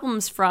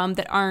problems from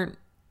that aren't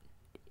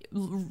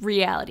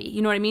reality.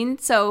 You know what I mean?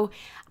 So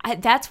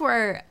that's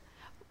where.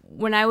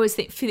 When I was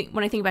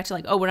when I think back to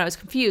like, when I was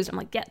confused, I'm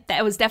like, yeah,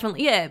 that was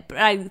definitely it. But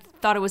I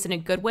thought it was in a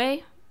good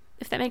way,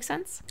 if that makes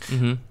sense.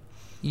 Mm-hmm.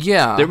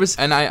 Yeah, there was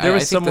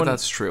think someone,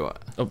 that's true.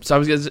 So I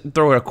was going to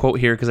throw out a quote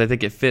here because I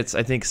think it fits.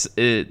 I think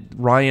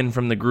Ryan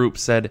from the group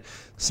said,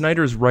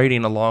 Snyder's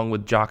writing along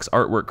with Jock's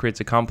artwork creates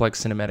a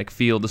complex cinematic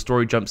feel. The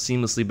story jumps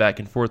seamlessly back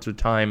and forth through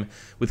time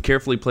with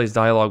carefully placed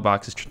dialogue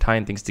boxes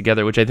tying things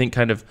together, which I think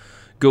kind of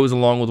goes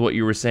along with what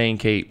you were saying,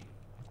 Kate.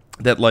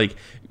 That like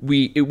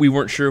we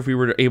weren't sure if we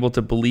were able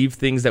to believe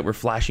things that were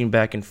flashing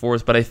back and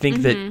forth, but I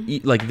think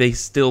that like they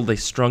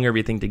strung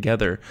everything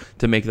together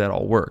to make that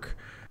all work.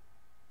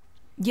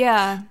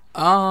 Yeah.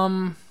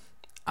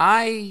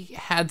 I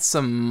had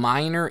some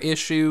minor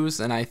issues,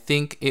 and I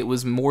think it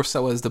was more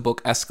so as the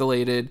book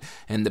escalated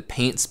and the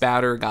paint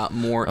spatter got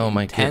more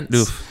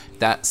intense.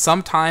 That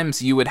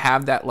sometimes you would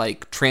have that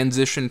like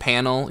transition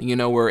panel, you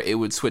know, where it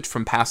would switch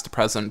from past to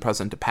present,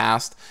 present to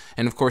past.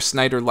 And of course,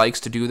 Snyder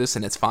likes to do this,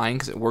 and it's fine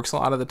because it works a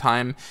lot of the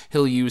time.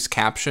 He'll use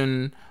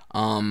caption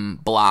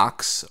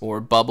blocks or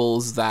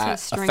bubbles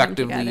that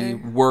effectively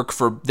work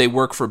for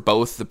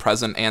both the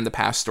present and the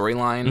past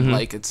storyline.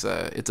 Like it's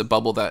a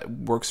bubble that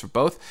works for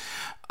both.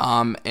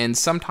 And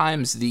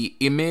sometimes the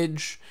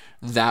image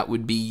that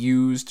would be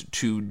used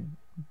to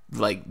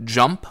like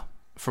jump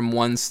from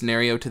one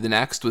scenario to the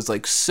next was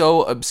like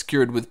so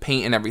obscured with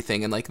paint and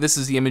everything, and like this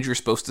is the image you're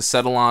supposed to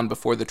settle on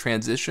before the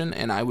transition,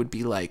 and I would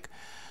be like,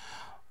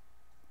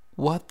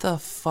 what the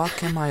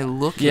fuck am I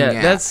looking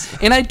at?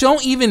 And I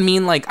don't even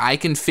mean like I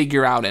can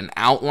figure out an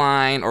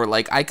outline or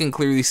like I can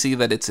clearly see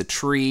that it's a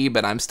tree,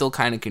 but I'm still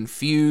kind of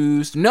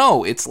confused.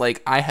 No, it's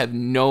like I have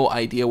no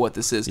idea what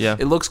this is.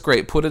 It looks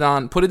great. Put it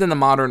in the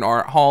Modern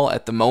Art Hall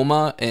at the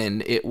MoMA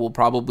and it will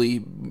probably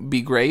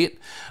be great,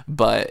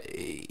 but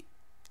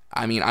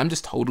I mean, I'm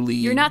just totally.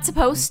 You're not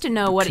supposed to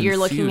know what you're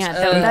looking at,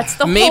 though. That's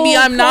the maybe whole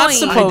I'm not point.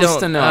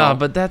 supposed to know,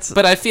 but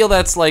I feel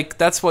that's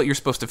what you're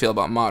supposed to feel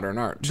about modern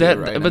art, too,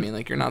 right? But I mean,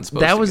 like you're not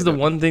supposed. That was the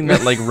one thing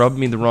that like rubbed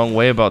me the wrong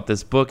way about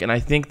this book, and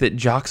I think that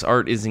Jock's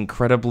art is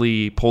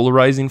incredibly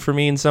polarizing for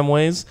me in some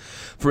ways.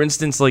 For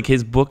instance, like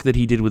his book that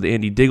he did with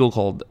Andy Diggle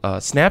called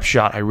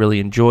Snapshot, I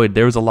really enjoyed.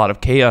 There was a lot of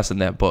chaos in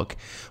that book,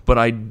 but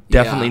I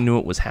definitely knew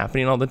it was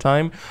happening all the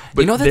time.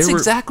 But you know, that's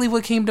exactly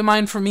what came to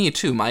mind for me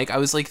too, Mike. I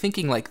was like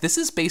thinking, like this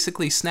is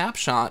basically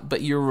Snapshot,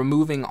 but you're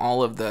removing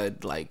all of the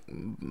like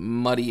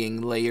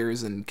muddying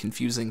layers and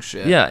confusing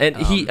shit. Yeah,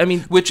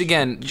 and which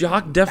again,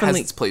 Jock definitely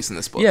has its place in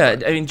this book. Yeah,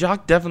 I mean,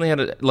 Jock definitely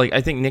had I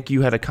think Nick,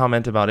 you had a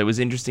comment about it. It was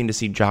interesting to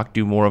see Jock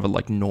do more of a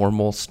like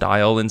normal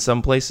style in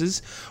some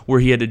places where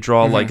he had to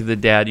draw like the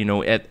dad, you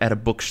know, at a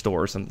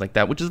bookstore or something like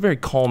that, which is a very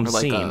calm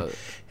scene.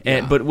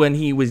 But when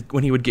he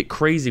would get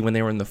crazy when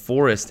they were in the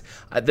forest,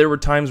 there were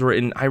times where,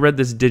 and I read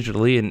this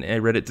digitally and I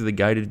read it through the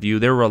guided view,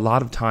 there were a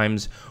lot of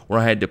times where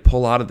I had to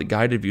pull out of the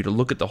guided view to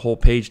look at the whole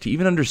page to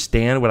even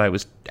understand what I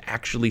was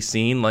actually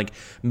seeing. Like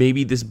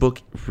maybe this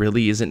book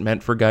really isn't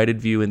meant for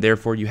guided view and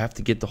therefore you have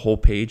to get the whole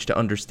page to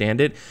understand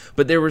it.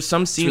 But there were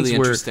some scenes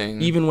where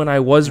even when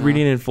I was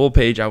reading in full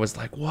page, I was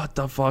like, what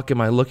the fuck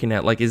am I looking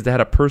at? Like, is that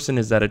a person?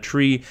 Is that a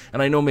tree?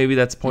 And I know maybe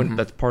that's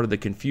that's part of the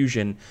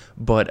confusion,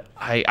 but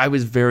I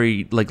was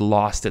very like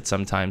lost at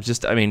sometimes,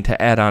 just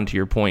to add on to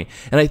your point.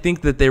 And I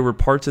think that there were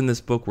parts in this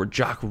book where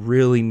Jock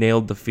really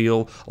nailed the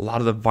feel, a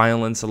lot of the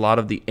violence, a lot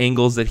of the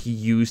angles that he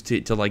used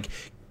to like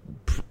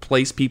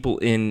place people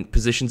in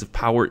positions of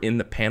power in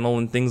the panel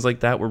and things like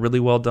that were really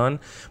well done.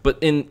 But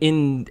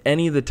in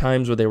any of the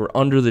times where they were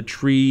under the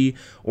tree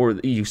or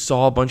you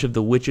saw a bunch of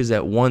the witches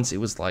at once, it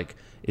was like,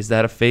 is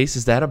that a face?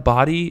 Is that a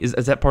body? Is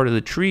that part of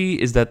the tree?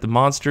 Is that the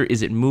monster?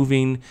 Is it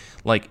moving?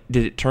 Like,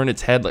 did it turn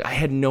its head? Like, I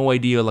had no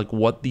idea like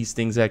what these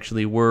things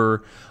actually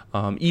were.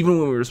 even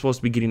when we were supposed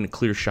to be getting a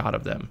clear shot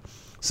of them.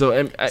 So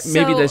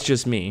maybe that's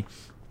just me.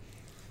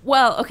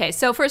 Well, okay.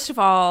 So first of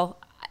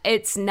all,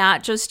 it's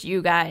not just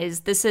you guys.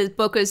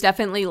 Book is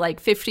definitely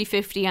like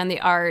 50-50 on the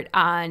art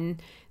on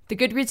the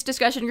Goodreads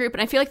discussion group.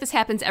 And I feel like this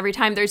happens every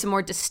time there's a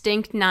more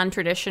distinct,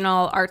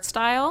 non-traditional art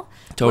style.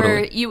 Totally.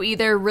 Where you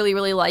either really,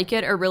 really like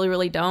it or really,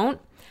 really don't.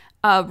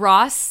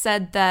 Ross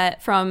said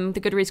that from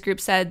the Goodreads group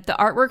said, the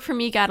artwork for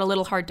me got a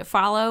little hard to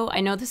follow. I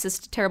know this is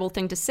a terrible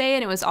thing to say,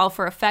 and it was all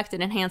for effect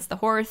and enhance the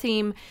horror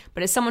theme,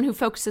 but as someone who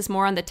focuses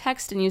more on the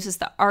text and uses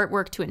the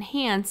artwork to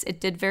enhance, it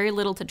did very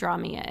little to draw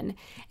me in.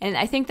 And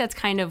I think that's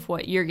kind of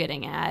what you're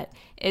getting at,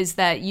 is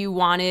that you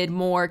wanted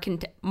more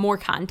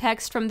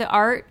context from the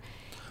art.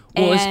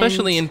 Well,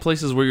 especially in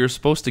places where you're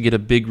supposed to get a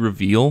big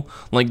reveal.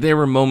 Like, there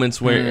were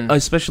moments where,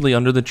 especially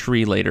under the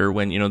tree later,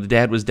 when, the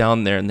dad was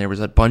down there and there was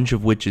a bunch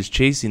of witches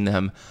chasing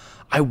them,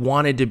 I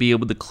wanted to be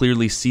able to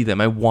clearly see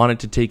them. I wanted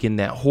to take in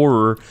that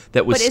horror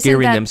that was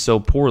scaring them so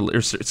poorly,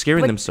 or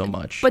scaring them so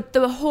much. But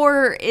the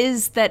horror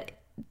is that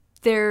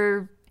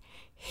they're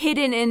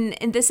hidden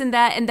in this and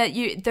that, and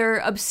that they're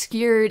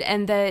obscured,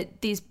 and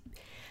that these...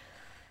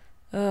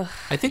 I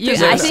think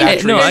there's a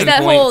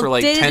saturation point for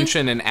like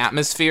tension and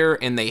atmosphere,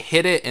 and they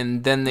hit it,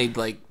 and then they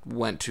like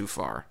went too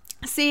far.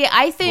 See,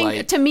 I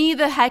think to me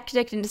the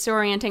hectic and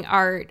disorienting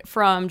art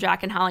from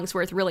Jock and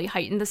Hollingsworth really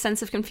heightened the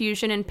sense of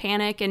confusion and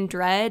panic and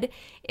dread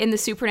in the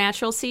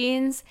supernatural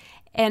scenes.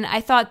 And I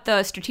thought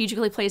the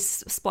strategically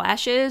placed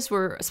splashes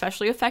were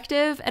especially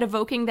effective at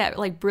evoking that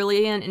like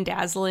brilliant and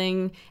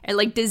dazzling and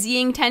like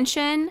dizzying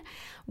tension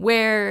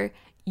where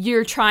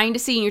you're trying to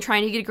see and you're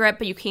trying to get a grip,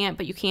 but you can't.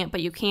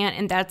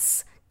 And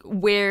that's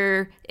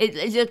where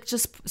it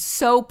just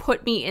so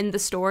put me in the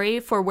story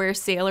for where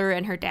Sailor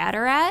and her dad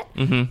are at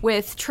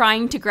with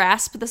trying to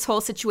grasp this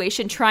whole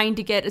situation, trying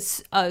to get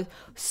a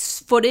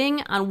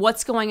footing on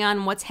what's going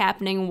on, what's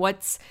happening,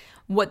 what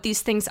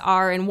these things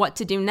are and what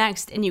to do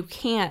next. And you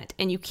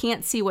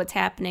can't see what's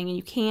happening, and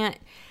you can't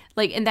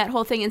and that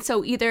whole thing. And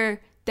so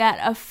either that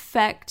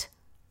effect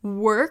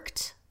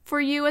worked for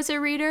you as a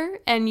reader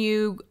and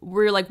you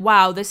were like,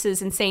 wow, this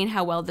is insane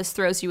how well this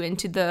throws you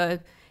into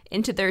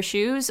their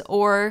shoes,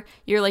 or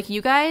you're like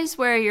you guys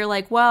where you're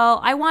like,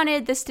 well, I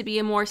wanted this to be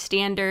a more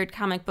standard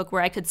comic book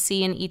where I could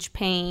see in each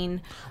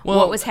pane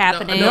what was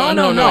happening.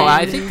 No.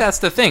 I think that's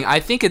the thing. I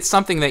think it's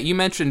something that you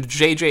mentioned,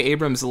 J.J.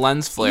 Abrams'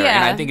 lens flare,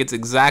 and I think it's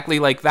exactly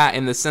like that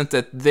in the sense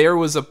that there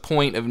was a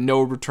point of no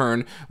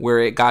return where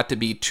it got to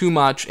be too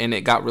much and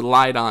it got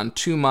relied on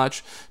too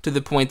much to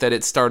the point that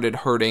it started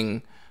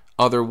hurting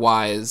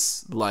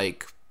otherwise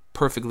like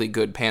perfectly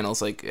good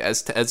panels, like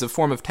as a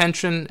form of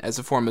tension, as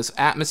a form of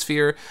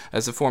atmosphere,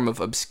 as a form of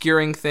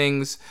obscuring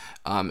things,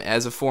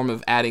 as a form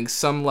of adding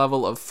some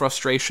level of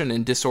frustration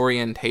and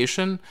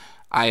disorientation.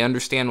 I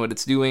understand what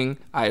it's doing.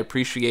 I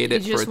appreciate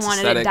it for its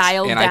aesthetics,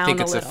 and I think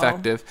it's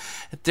effective.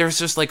 There's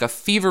just like a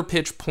fever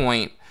pitch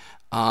point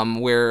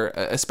where,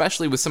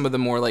 especially with some of the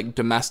more like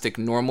domestic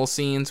normal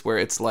scenes, where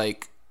it's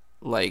like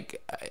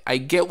I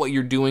get what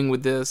you're doing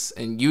with this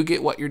and you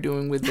get what you're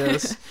doing with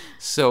this,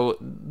 so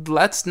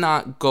let's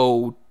not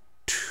go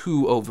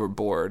too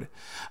overboard.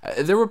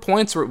 There were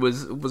points where it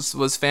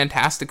was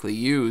fantastically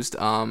used.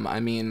 But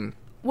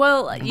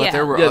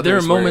there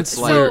were moments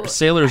where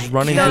Sailor's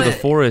running through the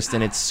forest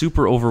and it's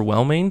super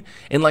overwhelming,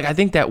 and like I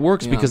think that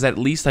works because at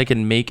least I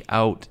can make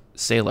out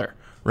Sailor.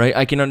 Right,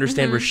 I can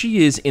understand where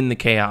she is in the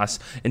chaos,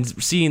 and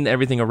seeing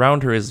everything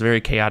around her is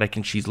very chaotic,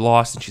 and she's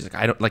lost, and she's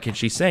like, and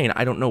she's saying,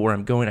 I don't know where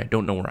I'm going, I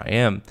don't know where I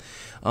am.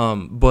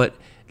 But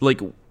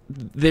like,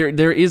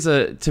 there is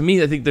to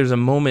me, I think there's a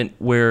moment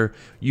where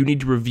you need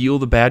to reveal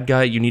the bad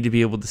guy. You need to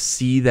be able to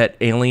see that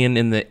alien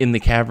in the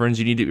caverns.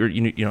 You need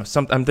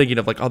to, I'm thinking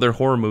of like other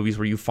horror movies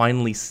where you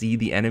finally see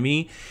the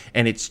enemy,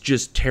 and it's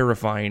just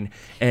terrifying.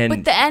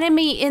 But the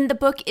enemy in the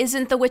book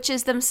isn't the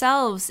witches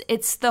themselves.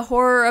 It's the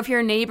horror of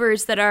your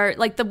neighbors that are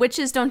like, the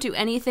witches don't do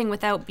anything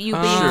without you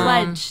being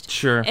pledged.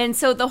 Sure. And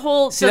so the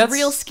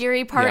real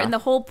scary part and the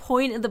whole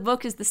point of the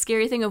book is the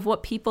scary thing of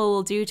what people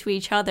will do to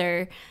each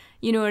other.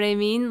 You know what I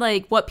mean?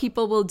 Like, what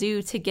people will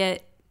do to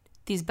get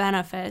these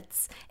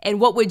benefits. And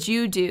what would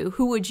you do?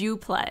 Who would you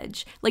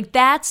pledge? Like,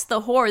 that's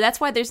the horror. That's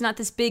why there's not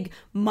this big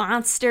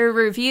monster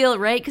reveal,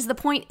 right? Because the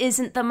point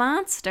isn't the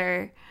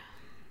monster.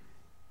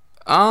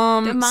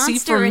 The monster see,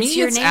 for me, is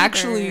your it's neighbor.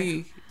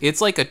 Actually, it's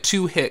like a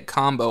two-hit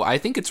combo. I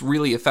think it's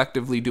really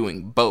effectively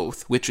doing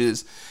both, which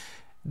is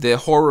the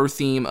horror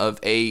theme of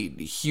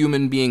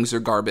human beings are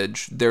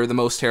garbage. They're the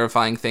most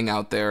terrifying thing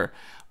out there.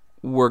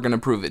 We're going to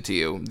prove it to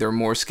you. They're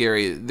more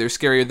scary. They're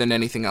scarier than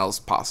anything else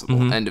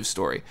possible. End of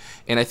story.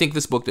 And I think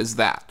this book does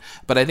that.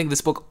 But I think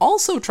this book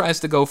also tries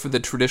to go for the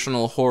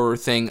traditional horror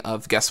thing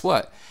of, guess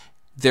what?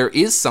 there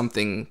is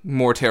something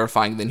more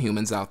terrifying than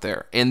humans out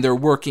there, and they're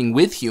working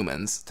with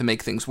humans to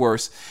make things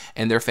worse,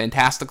 and they're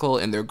fantastical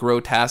and they're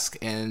grotesque,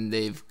 and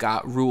they've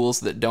got rules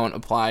that don't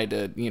apply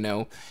to, you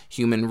know,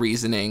 human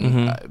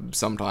reasoning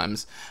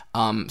sometimes.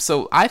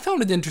 So I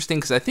found it interesting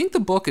because I think the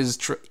book is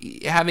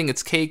having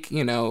its cake,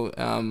 you know,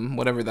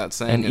 whatever that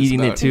saying and is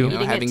eating about, it too. you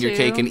know, having your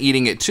cake and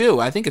eating it too.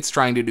 I think it's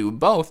trying to do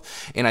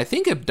both, and I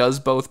think it does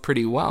both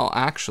pretty well,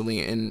 actually,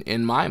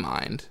 in my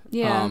mind.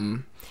 Yeah.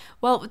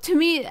 Well, to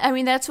me, I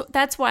mean, that's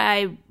why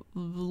I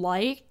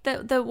liked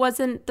that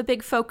wasn't the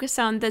big focus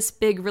on this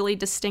big, really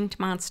distinct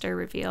monster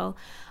reveal.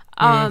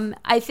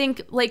 I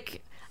think,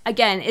 like,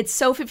 again, it's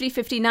so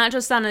 50-50, not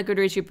just on a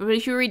Goodreads group, but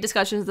if you read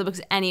discussions of the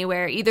books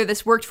anywhere, either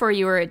this worked for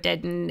you or it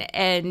didn't,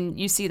 and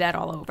you see that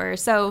all over.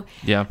 So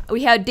yeah,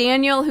 we had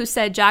Daniel, who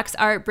said Jock's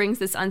art brings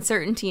this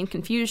uncertainty and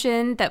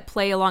confusion that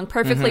play along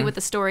perfectly with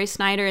the story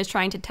Snyder is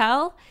trying to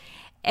tell.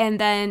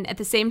 And then at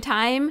the same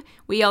time,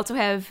 we also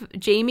have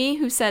Jamie,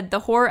 who said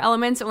the horror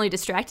elements only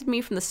distracted me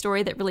from the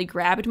story that really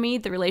grabbed me,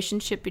 the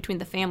relationship between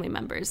the family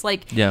members.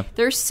 Like,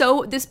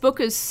 this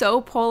book is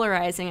so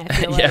polarizing, I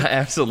feel like. Yeah,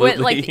 absolutely. But,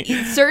 like,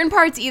 certain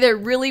parts either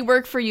really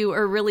work for you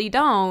or really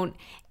don't.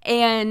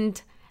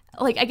 And,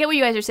 like, I get what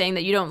you guys are saying,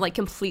 that you don't, like,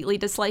 completely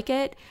dislike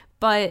it.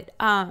 But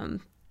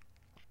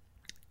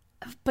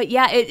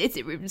yeah,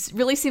 it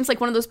really seems like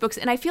one of those books.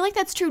 And I feel like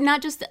that's true,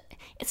 not just...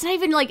 It's not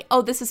even like,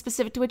 oh, this is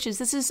specific to witches.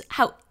 This is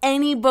how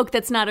any book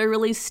that's not a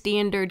really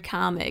standard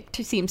comic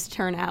seems to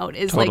turn out.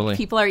 Is totally. Like,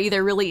 people are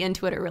either really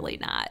into it or really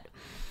not.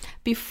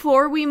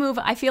 Before we move,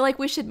 I feel like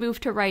we should move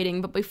to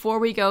writing. But before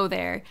we go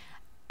there,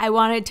 I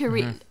wanted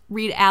to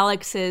read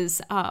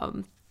Alex's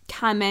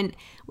comment,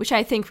 which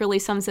I think really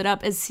sums it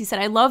up. As he said,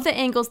 I love the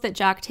angles that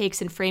Jock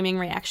takes in framing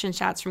reaction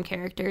shots from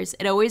characters.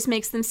 It always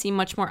makes them seem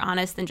much more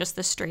honest than just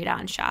the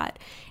straight-on shot.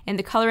 And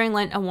the coloring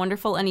lent a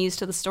wonderful unease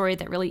to the story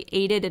that really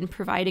aided in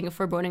providing a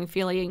foreboding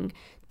feeling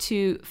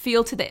to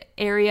the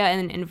area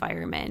and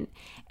environment.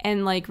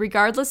 And, like,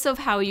 regardless of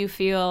how you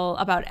feel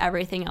about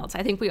everything else,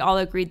 I think we all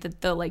agreed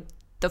that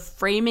the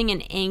framing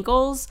and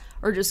angles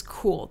are just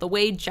cool. The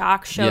way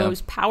Jock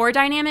shows power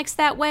dynamics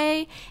that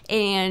way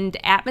and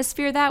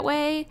atmosphere that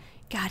way,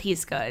 God,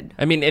 he's good.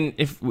 I mean, and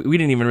if we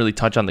didn't even really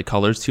touch on the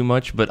colors too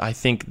much, but I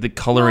think the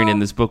coloring in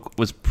this book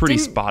was pretty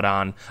spot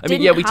on. I mean,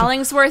 didn't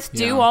Hollingsworth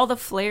do all the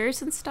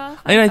flares and stuff?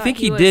 I think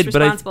he did,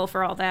 but responsible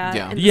for all that.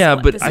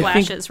 But the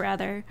slashes,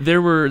 rather.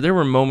 There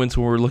were moments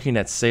where we're looking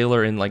at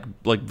Sailor in like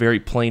very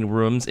plain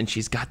rooms, and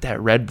she's got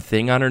that red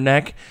thing on her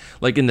neck,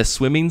 like in the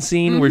swimming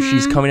scene where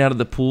she's coming out of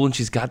the pool and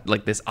she's got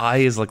like this eye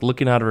is like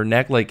looking out of her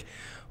neck, like.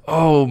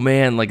 Oh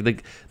man,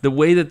 like the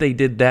way that they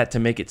did that to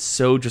make it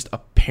so just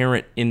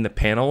apparent in the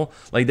panel,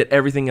 like that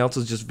everything else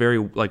was just very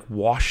like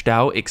washed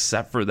out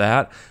except for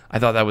that. I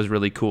thought that was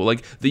really cool.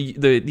 Like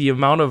the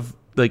amount of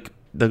like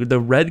the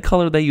red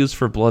color they used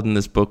for blood in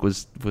this book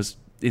was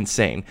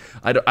insane.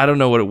 I don't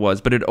know what it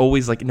was, but it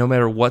always, like, no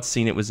matter what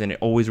scene it was in, it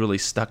always really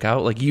stuck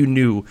out. Like you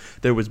knew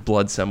there was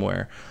blood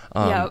somewhere.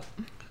 I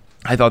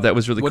thought that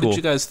was really cool. What did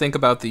you guys think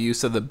about the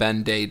use of the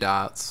Ben-Day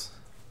dots?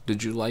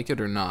 Did you like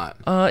it or not?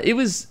 It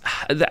was,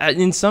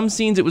 in some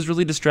scenes it was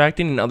really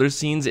distracting. In other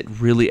scenes it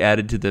really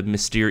added to the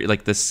mystery,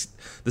 like the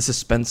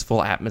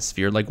suspenseful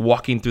atmosphere. Like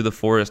walking through the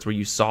forest where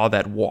you saw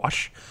that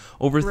wash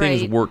over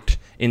things worked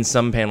in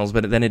some panels,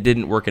 but then it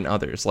didn't work in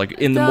others. Like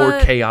in the more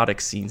chaotic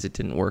scenes it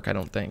didn't work, I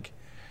don't think.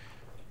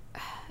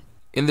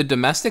 In the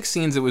domestic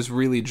scenes, it was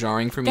really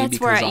jarring for me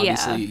because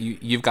obviously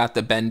you've got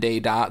the Ben-Day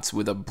dots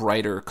with a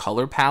brighter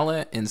color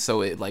palette, and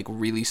so it like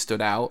really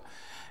stood out.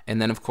 And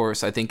then, of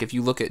course, I think if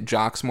you look at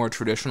Jock's more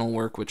traditional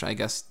work, which I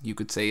guess you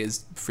could say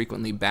is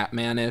frequently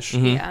Batman-ish,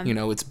 you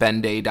know, it's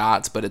Ben-Day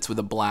dots, but it's with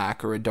a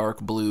black or a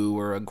dark blue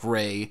or a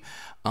gray.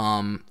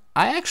 I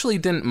actually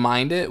didn't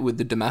mind it with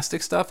the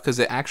domestic stuff because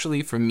it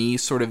actually, for me,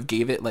 sort of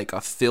gave it like a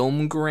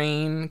film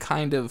grain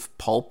kind of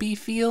pulpy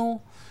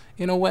feel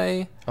in a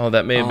way. Oh,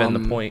 that may have been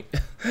the point.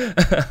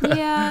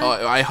 Yeah.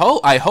 I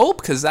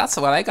hope, because that's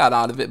what I got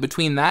out of it.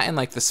 Between that and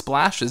like the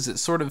splashes, it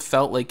sort of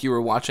felt like you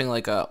were watching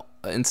like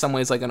in some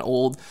ways like an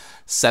old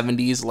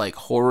 70s like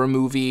horror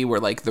movie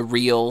where like the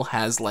reel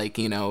has like,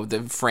 you know,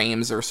 the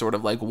frames are sort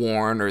of like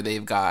worn or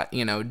they've got,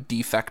 you know,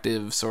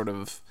 defective sort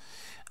of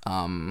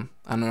I don't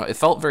know, it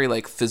felt very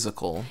like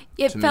physical.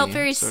 It felt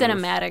very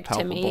cinematic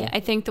to me. I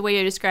think the way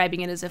you're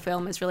describing it as a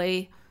film is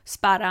really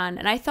spot on,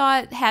 and I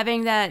thought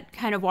having that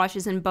kind of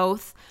washes in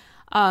both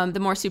the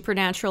more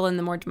supernatural and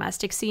the more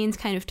domestic scenes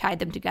kind of tied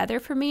them together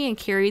for me and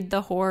carried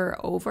the horror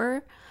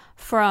over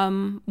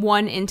from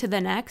one into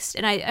the next.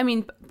 And I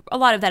mean, a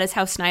lot of that is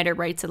how Snyder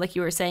writes it. Like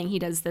you were saying, he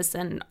does this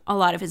in a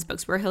lot of his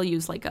books where he'll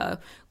use like a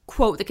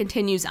quote that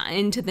continues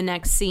into the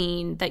next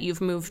scene that you've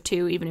moved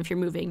to, even if you're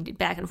moving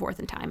back and forth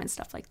in time and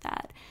stuff like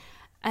that.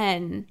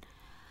 And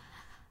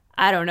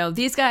I don't know,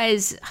 these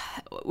guys,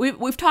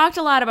 we've talked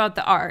a lot about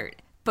the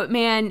art, but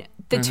man,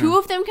 the two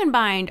of them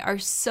combined are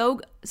so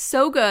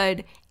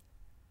good.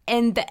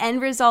 And the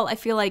end result, I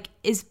feel like,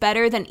 is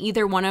better than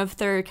either one of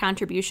their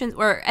contributions.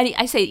 Or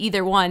I say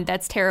either one,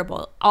 that's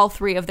terrible. All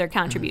three of their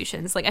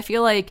contributions. Like, I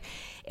feel like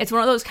it's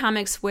one of those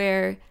comics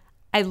where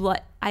I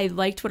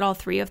liked what all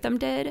three of them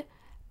did,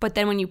 but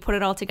then when you put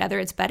it all together,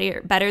 it's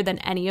better than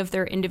any of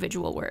their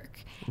individual work.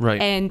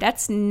 Right. And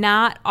that's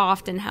not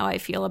often how I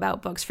feel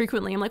about books.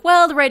 Frequently, I'm like,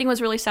 well, the writing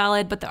was really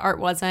solid, but the art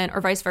wasn't, or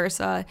vice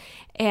versa.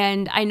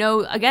 And I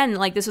know, again,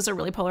 like this was a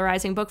really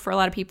polarizing book for a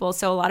lot of people.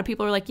 So a lot of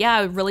people are like, yeah,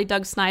 I really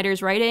dug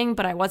Snyder's writing,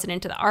 but I wasn't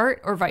into the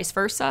art, or vice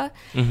versa.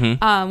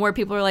 Where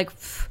people are like,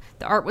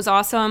 the art was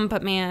awesome,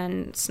 but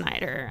man,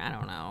 Snyder, I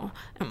don't know.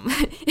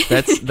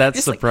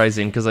 That's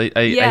surprising, because I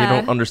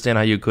don't understand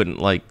how you couldn't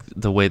like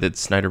the way that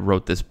Snyder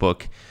wrote this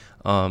book.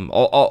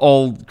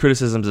 All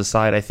criticisms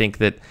aside, I think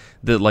that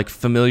the like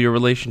familiar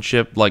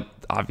relationship, like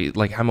obvious,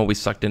 like I'm always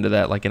sucked into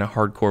that, like in a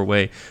hardcore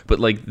way. But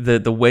like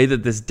the way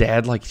that this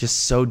dad like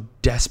just so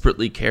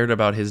desperately cared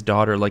about his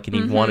daughter, like, and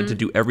he wanted to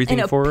do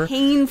everything for her in a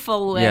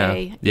painful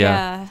way.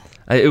 Yeah.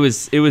 It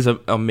was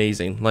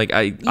amazing. Like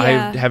I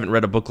haven't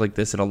read a book like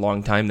this in a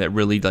long time that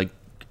really like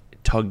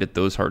tugged at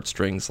those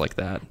heartstrings like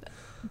that.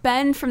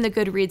 Ben from the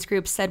Goodreads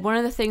group said one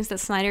of the things that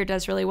Snyder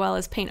does really well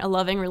is paint a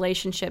loving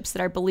relationships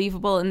that are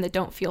believable and that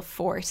don't feel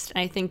forced.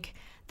 And I think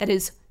that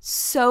is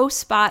so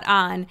spot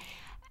on.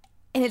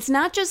 And it's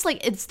not just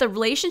like, it's the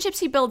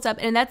relationships he builds up,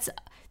 and that's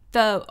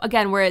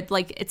where it,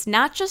 like, it's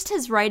not just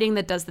his writing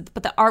that does it,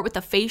 but the art with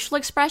the facial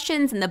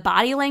expressions and the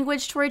body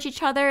language towards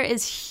each other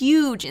is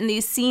huge in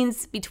these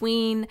scenes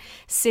between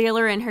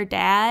Sailor and her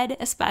dad,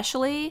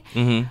 especially.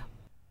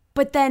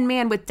 But then,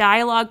 man, with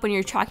dialogue, when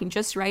you're talking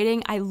just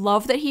writing, I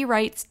love that he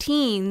writes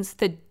teens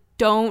that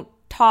don't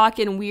talk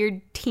in weird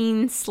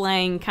teen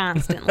slang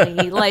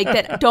constantly, like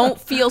that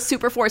don't feel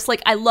super forced.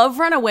 Like, I love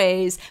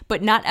Runaways,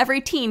 but not every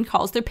teen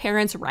calls their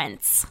parents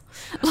rents.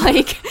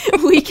 Like,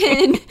 we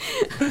can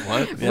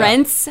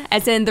rents,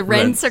 as in the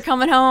rents are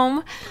coming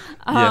home.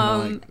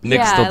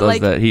 Nick still does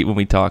that. When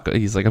we talk,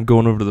 he's like, I'm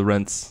going over to the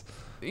rents.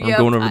 I'm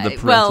going over to the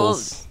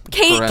parentals.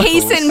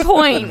 Case in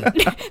point,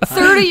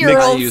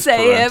 30-years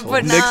say it,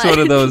 but Nick's not, one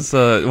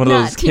of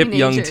those hip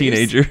young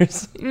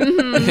teenagers.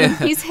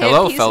 He's hip.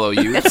 Hello, fellow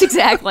youth. That's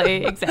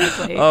exactly.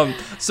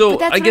 So but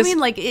that's I guess, what I mean.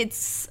 Like,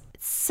 it's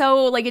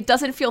so like it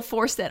doesn't feel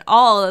forced at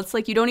all. It's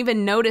like you don't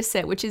even notice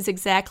it, which is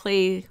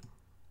exactly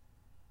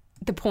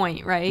the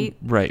point, right?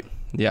 Right.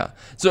 Yeah.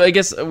 So I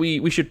guess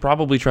we should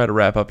probably try to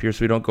wrap up here so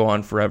we don't go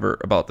on forever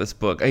about this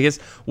book. I guess,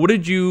 what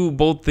did you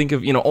both think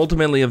of,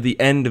 ultimately of the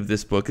end of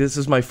this book? This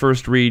is my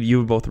first read.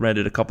 You've both read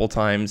it a couple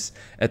times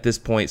at this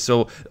point.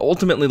 So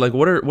ultimately, like,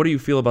 what do you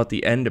feel about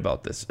the end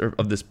about this, or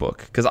of this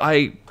book? Because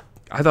I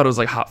thought it was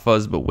like Hot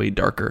Fuzz, but way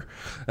darker.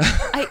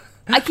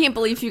 I can't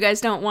believe you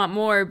guys don't want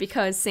more,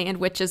 because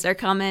sandwiches are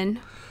coming.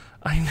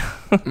 I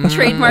know.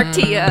 Trademark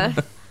Tia.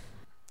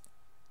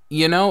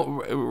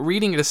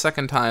 Reading it a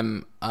second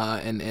time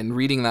and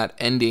reading that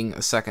ending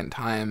a second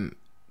time,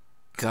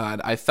 God,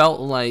 I felt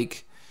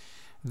like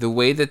the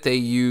way that they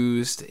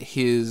used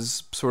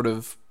his sort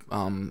of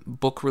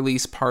book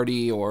release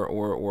party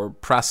or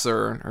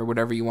presser or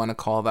whatever you want to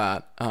call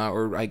that,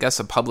 or I guess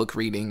a public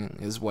reading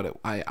is what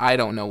I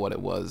don't know what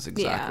it was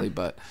exactly,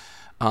 but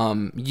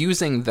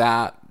using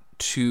that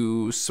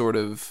to sort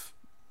of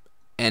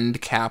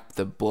end cap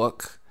the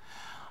book,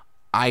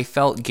 I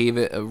felt gave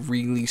it a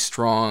really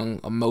strong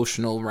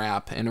emotional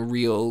wrap and a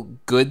real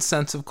good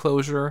sense of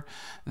closure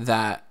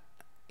that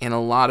in a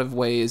lot of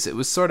ways it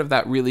was sort of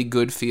that really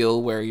good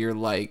feel where you're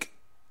like,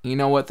 you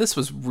know what, this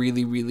was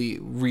really, really,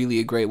 really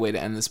a great way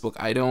to end this book.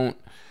 I don't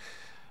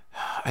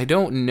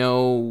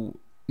know,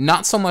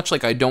 not so much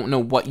like I don't know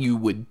what you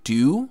would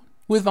do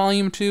with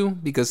Volume 2,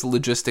 because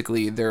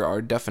logistically there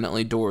are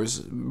definitely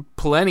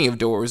plenty of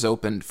doors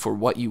open for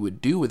what you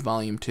would do with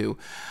Volume 2.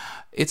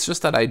 It's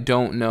just that I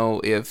don't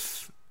know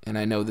if, and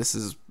I know this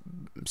is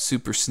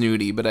super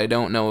snooty, but I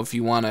don't know if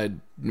you want to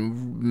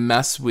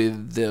mess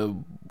with the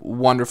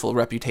wonderful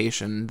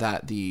reputation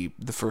that the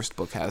first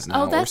book has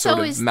now, or sort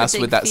of mess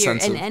with that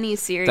sense of any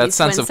series, that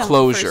sense of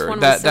closure,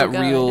 that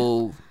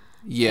real,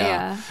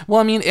 yeah. Well,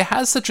 I mean, it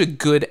has such a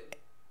good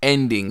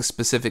ending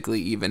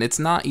specifically. Even it's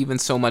not even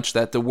so much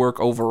that the work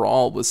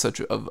overall was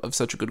of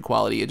such a good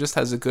quality. It just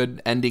has a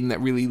good ending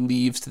that really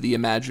leaves to the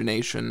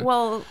imagination.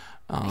 Well.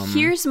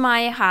 Here's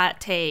my hot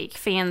take,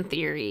 fan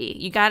theory.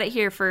 You got it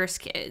here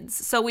first, kids.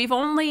 So we've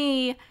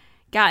only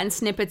gotten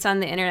snippets on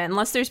the internet,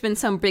 unless there's been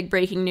some big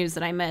breaking news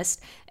that I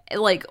missed.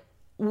 Like,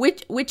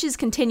 which is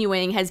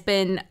continuing has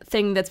been a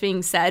thing that's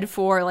being said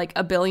for like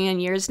a billion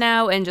years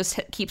now and just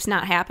keeps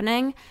not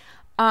happening.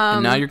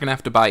 And now you're going to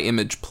have to buy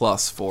Image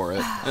Plus for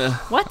it.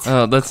 What?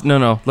 Let's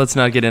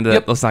not get into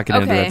that. Let's not get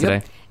into that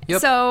today.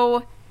 Yep.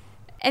 So...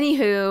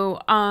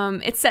 Anywho,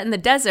 it's set in the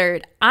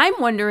desert. I'm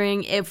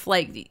wondering if,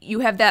 like,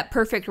 you have that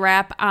perfect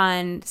wrap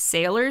on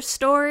Sailor's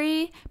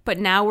story, but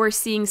now we're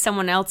seeing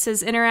someone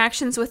else's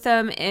interactions with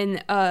them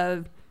in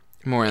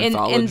more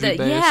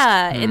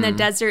anthology-based? In the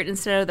desert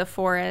instead of the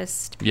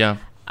forest. Yeah.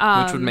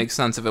 Which would make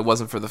sense if it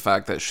wasn't for the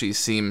fact that she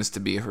seems to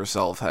be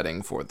herself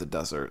heading for the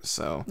desert,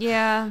 so...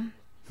 Yeah.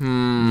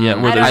 Yeah,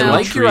 I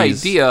like your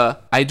idea.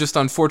 I just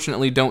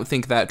unfortunately don't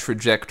think that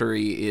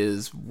trajectory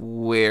is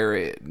where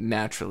it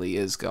naturally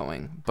is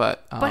going.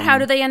 But how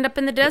do they end up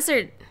in the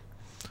desert?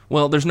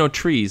 Well, there's no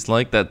trees.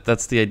 Like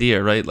that's the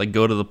idea, right? Like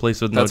go to the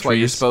place with no trees. That's why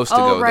you're supposed to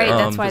go right. there.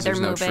 That's why they're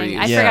moving.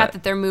 I forgot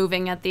that they're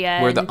moving at the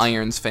end. Where the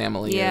Irons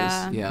family is.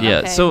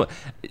 Yeah. Okay. So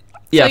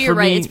you're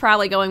right. It's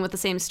probably going with the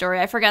same story.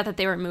 I forgot that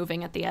they were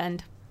moving at the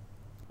end.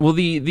 Well,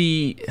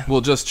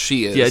 just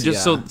she is. Yeah,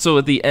 so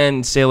at the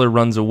end, Sailor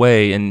runs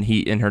away, and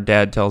her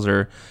dad tells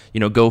her,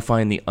 go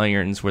find the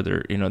Irons where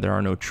there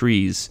are no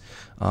trees,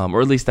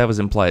 or at least that was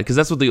implied, because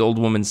that's what the old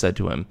woman said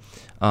to him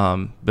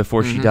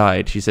before she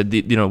died. She said,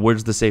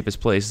 where's the safest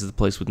place? Is the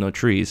place with no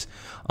trees.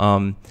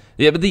 But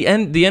the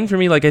end for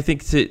me, like I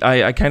think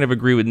I kind of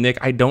agree with Nick.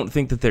 I don't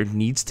think that there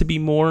needs to be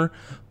more,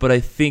 but I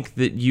think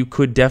that you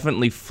could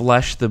definitely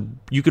flesh the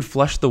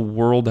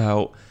world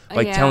out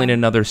by telling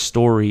another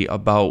story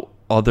about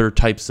other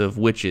types of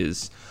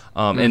witches,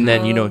 and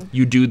then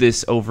you do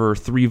this over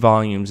 3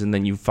 volumes, and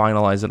then you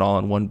finalize it all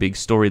in one big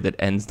story that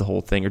ends the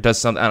whole thing, or does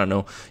something. I don't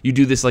know. You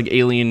do this like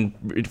Alien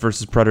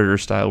versus Predator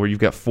style, where you've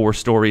got 4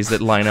 stories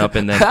that line up,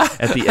 and then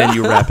at the end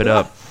you wrap it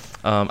up.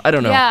 I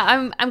don't know.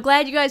 Yeah, I'm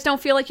glad you guys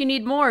don't feel like you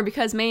need more,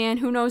 because man,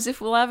 who knows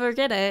if we'll ever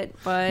get it.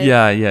 But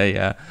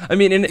yeah. I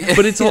mean,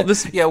 but it's all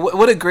this. Yeah,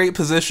 what a great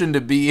position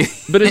to be.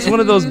 But it's one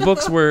of those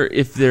books where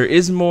if there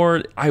is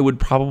more, I would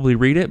probably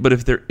read it. But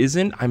if there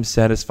isn't, I'm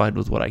satisfied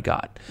with what I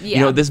got.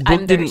 Yeah, this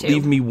book didn't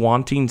leave me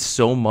wanting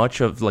so much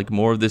of like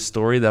more of this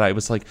story that I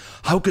was like,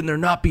 how can there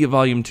not be a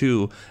volume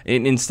 2?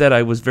 And instead,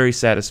 I was very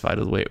satisfied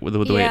with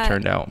the way it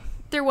turned out.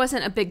 There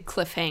wasn't a big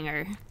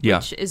cliffhanger,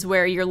 which is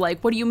where you're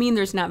like, what do you mean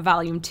there's not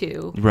volume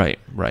 2? Right.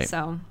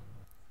 So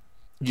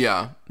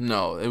yeah,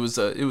 no, it was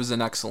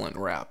an excellent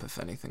wrap, if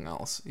anything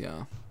else.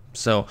 Yeah.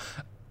 So,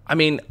 I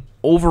mean,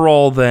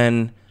 overall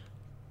then,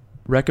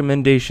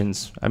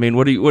 recommendations. I mean,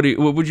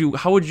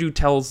 how would you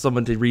tell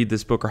someone to read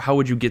this book, or how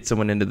would you get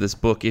someone into this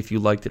book if you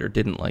liked it or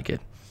didn't like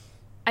it?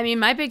 I mean,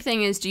 my big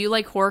thing is, do you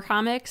like horror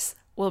comics?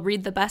 Well,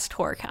 read the best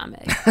horror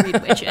comic.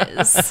 Read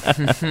Witches.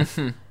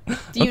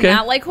 Do you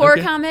not like horror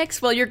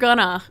comics? Well, you're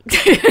gonna.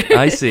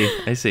 I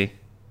see.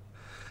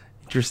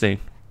 Interesting.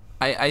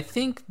 I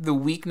think the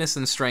weakness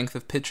and strength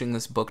of pitching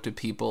this book to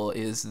people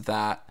is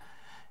that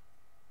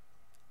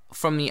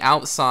from the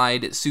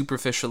outside, it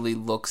superficially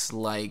looks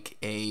like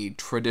a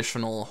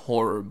traditional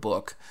horror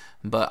book,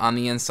 but on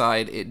the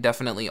inside, it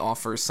definitely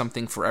offers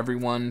something for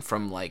everyone,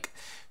 from like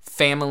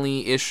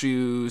family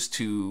issues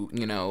to,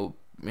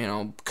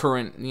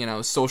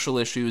 current, social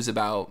issues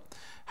about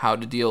how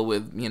to deal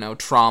with,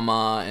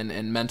 trauma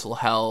and mental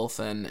health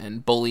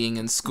and bullying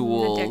in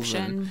schools,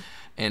 addiction.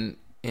 and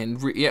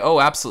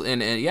absolutely,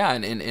 and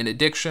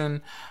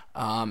addiction,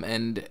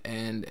 and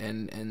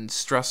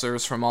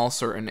stressors from all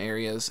certain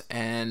areas.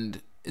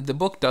 And the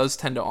book does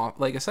tend to,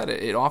 like I said,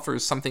 it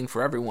offers something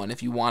for everyone.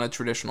 If you want a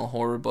traditional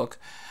horror book,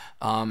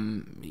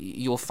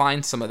 you'll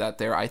find some of that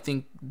there. I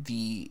think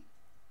the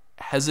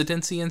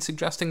hesitancy in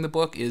suggesting the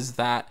book is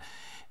that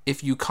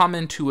if you come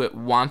into it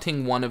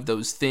wanting one of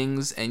those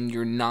things and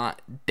you're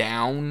not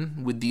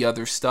down with the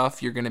other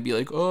stuff, you're going to be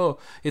like, oh,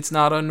 it's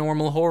not a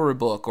normal horror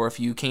book. Or if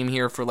you came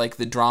here for like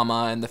the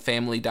drama and the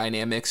family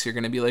dynamics, you're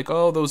going to be like,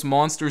 oh, those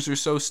monsters are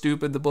so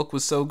stupid. The book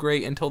was so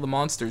great until the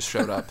monsters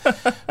showed up.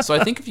 So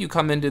I think if you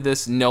come into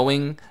this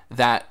knowing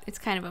that it's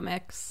kind of a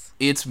mix,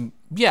 it's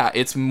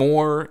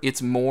more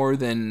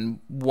than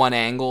one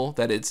angle,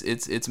 that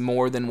it's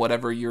more than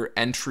whatever your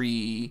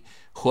entry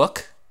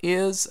hook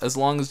is, as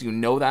long as you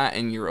know that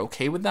and you're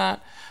okay with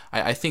that.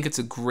 I think it's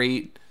a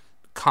great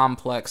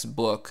complex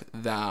book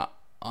that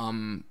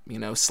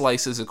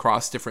slices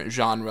across different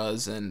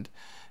genres and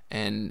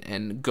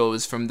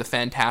goes from the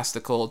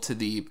fantastical to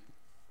the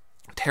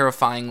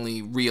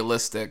terrifyingly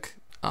realistic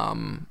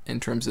in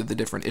terms of the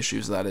different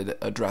issues that it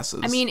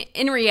addresses. I mean,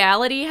 in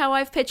reality, how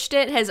I've pitched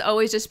it has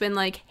always just been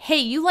like, hey,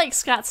 you like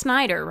Scott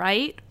Snyder,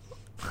 right?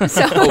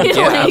 So,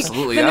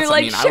 absolutely. Then that's,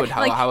 they're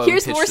like,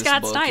 here's more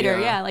Scott book, Snyder.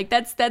 Yeah, like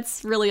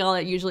that's really all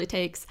it usually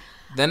takes.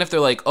 Then if they're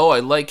like, oh, I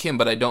like him,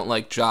 but I don't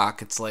like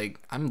Jock, it's like,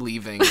 I'm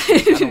leaving.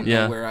 I don't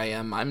know where I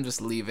am. I'm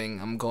just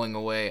leaving. I'm going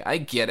away. I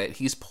get it.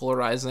 He's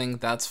polarizing.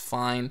 That's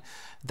fine.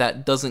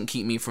 That doesn't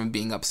keep me from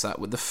being upset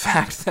with the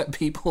fact that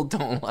people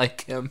don't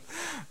like him.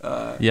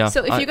 So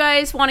if you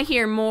guys want to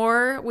hear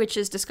more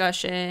Witches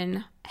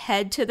discussion,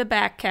 head to the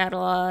back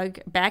catalog.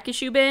 Back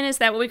issue bin, is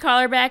that what we call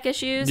our back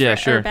issues? Yeah,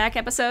 sure. Or back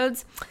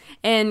episodes.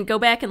 And go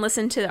back and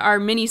listen to our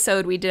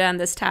mini-sode we did on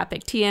this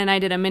topic. Tia and I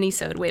did a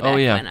mini-sode way back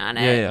when on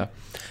it. Yeah.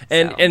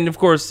 And of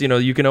course,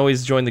 you can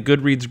always join the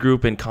Goodreads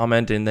group and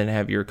comment, and then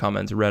have your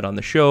comments read on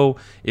the show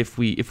if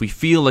we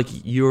feel like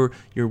your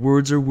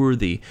words are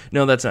worthy.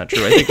 No, that's not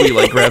true. I think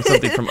we grab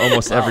something from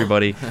almost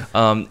everybody.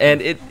 And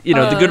the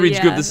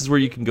Goodreads group, this is where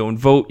you can go and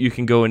vote. You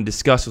can go and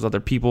discuss with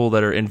other people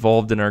that are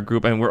involved in our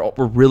group, and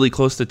we're really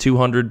close to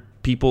 200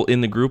 people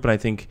in the group, and I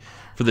think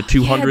for the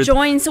 200th,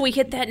 join so we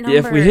hit that number.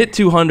 If we hit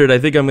 200, I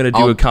think I'm going to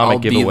do a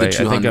comic giveaway. I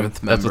think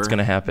that's what's going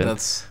to happen.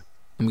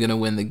 I'm going to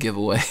win the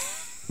giveaway.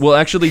 We'll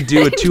actually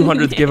do a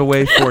 200th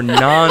giveaway for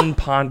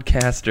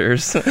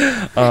non-podcasters.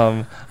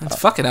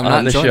 Fuck it, I'm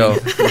not the joining.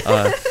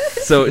 show.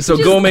 So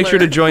go make sure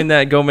to join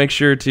that. Go make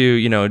sure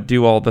to,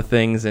 do all the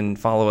things and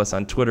follow us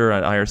on Twitter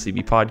at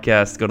IRCB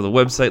Podcast. Go to the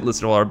website,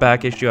 listen to all our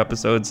back issue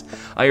episodes,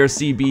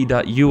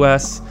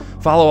 ircb.us.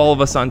 Follow all of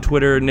us on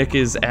Twitter. Nick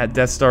is at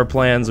Death Star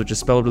Plans, which is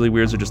spelled really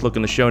weird, so just look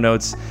in the show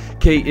notes.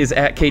 Kate is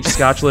at Kate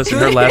Scotchless, and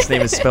her last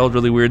name is spelled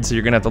really weird, so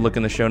you're going to have to look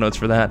in the show notes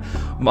for that.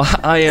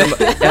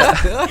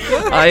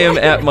 I am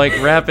at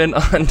Mike Rappin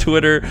on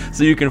Twitter,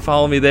 so you can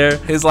follow me there.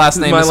 His last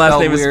name is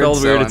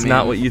spelled weird. It's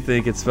not what you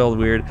think. It's spelled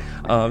weird.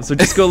 So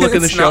just go look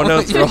in the show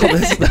notes for all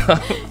this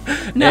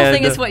stuff.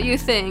 Nothing is what you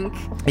think.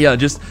 Yeah,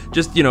 just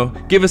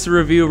give us a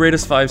review, rate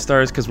us 5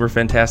 stars because we're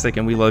fantastic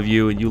and we love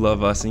you and you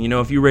love us. And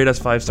if you rate us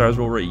 5 stars,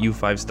 we'll rate you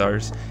 5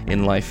 stars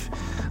in life.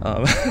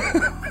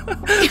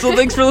 So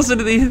thanks for listening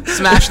to the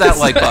smash that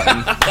like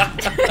button.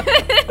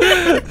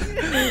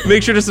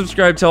 Make sure to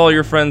subscribe to all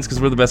your friends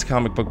because we're the best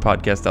comic book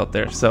podcast out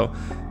there. So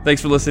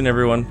thanks for listening,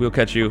 everyone. We'll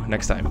catch you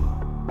next time.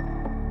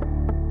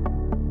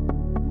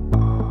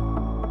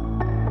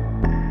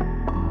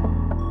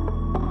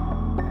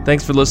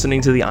 Thanks for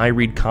listening to the I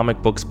Read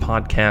Comic Books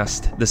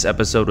podcast. This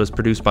episode was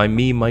produced by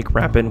me, Mike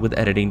Rappin, with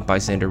editing by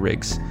Sander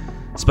Riggs.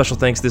 Special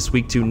thanks this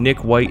week to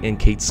Nick White and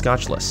Kate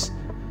Scotchless.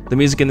 The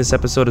music in this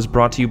episode is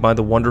brought to you by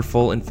the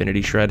wonderful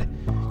Infinity Shred.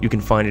 You can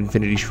find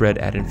Infinity Shred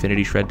at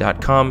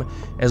infinityshred.com,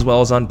 as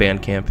well as on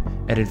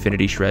Bandcamp at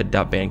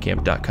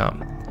infinityshred.bandcamp.com.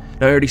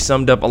 Now, I already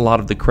summed up a lot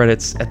of the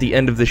credits at the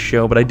end of this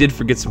show, but I did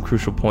forget some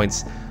crucial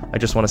points. I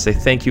just want to say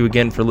thank you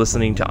again for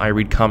listening to I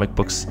Read Comic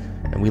Books,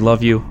 and we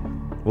love you.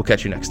 We'll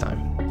catch you next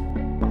time.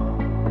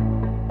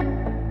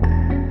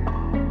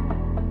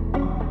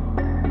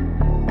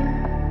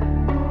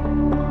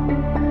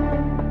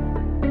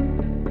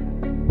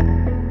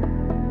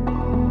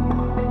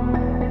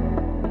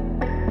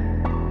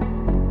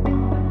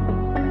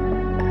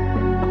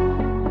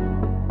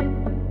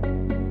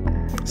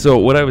 So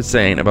what I was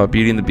saying about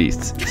Beauty and the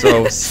Beast.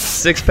 So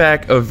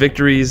 6-pack of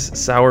Victory's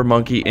Sour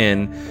Monkey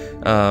Inn.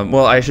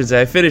 Well, I should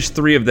say I finished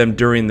 3 of them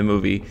during the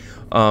movie.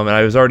 And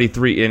I was already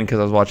 3 in because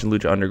I was watching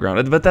Lucha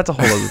Underground. But that's a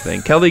whole other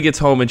thing. Kelly gets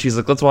home and she's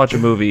like, let's watch a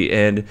movie.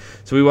 And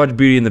so we watched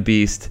Beauty and the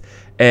Beast.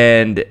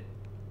 And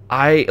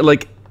I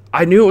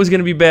knew it was going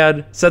to be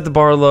bad. Set the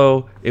bar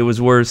low. It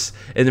was worse.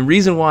 And the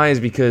reason why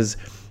is because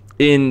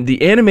in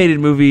the animated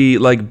movie,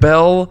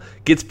 Belle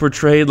gets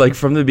portrayed,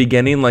 from the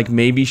beginning,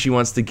 maybe she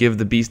wants to give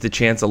the Beast a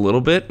chance a little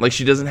bit.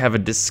 She doesn't have a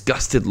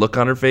disgusted look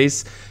on her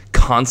face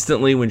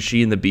constantly when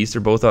she and the Beast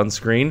are both on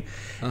screen.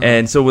 Uh-huh.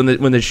 And so when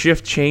the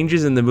shift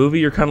changes in the movie,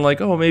 you're kind of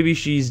like, oh, maybe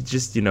she's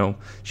just,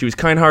 she was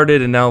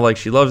kind-hearted and now,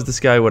 she loves this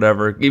guy,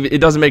 whatever.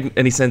 It doesn't make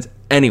any sense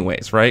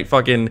anyways, right?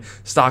 Fucking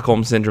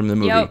Stockholm Syndrome, the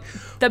movie. Yep,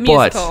 the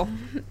musical.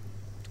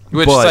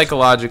 Which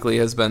psychologically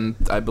has been,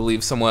 I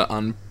believe, somewhat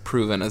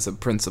unproven as a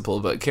principle,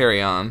 but carry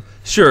on.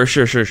 Sure.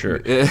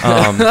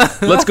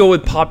 Let's go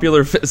with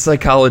popular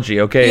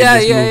psychology, okay?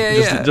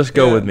 Just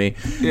go with me.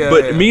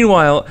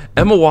 Meanwhile,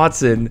 Emma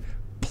Watson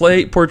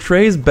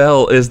portrays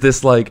Belle as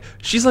this,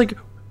 she's,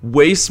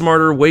 way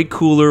smarter, way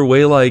cooler,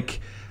 way,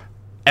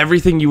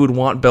 everything you would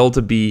want Belle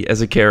to be as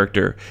a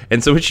character.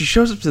 And so when she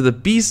shows up to the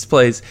Beast's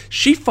place,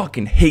 she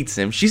fucking hates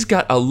him. She's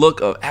got a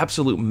look of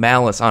absolute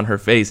malice on her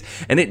face,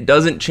 and it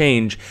doesn't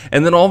change.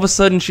 And then all of a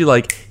sudden she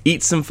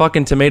eats some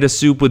fucking tomato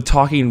soup with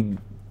talking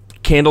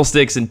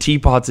candlesticks and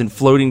teapots and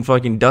floating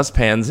fucking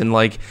dustpans, and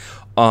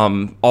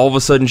all of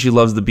a sudden she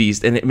loves the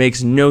Beast, and it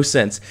makes no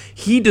sense.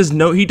 He does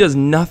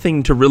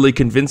nothing to really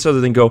convince her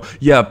other than go,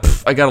 yeah,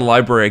 I got a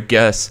library, I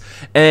guess.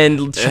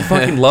 And she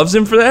fucking loves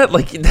him for that.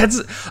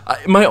 That's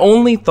my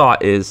only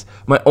thought is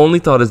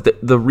that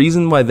the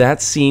reason why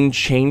that scene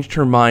changed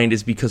her mind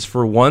is because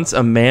for once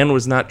a man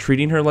was not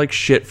treating her like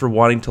shit for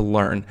wanting to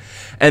learn,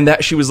 and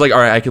that she was like, all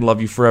right, I can love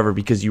you forever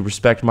because you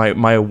respect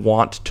my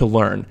want to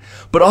learn.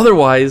 But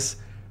otherwise,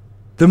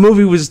 the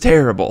movie was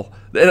terrible.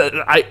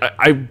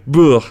 I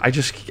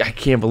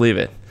can't believe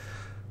it.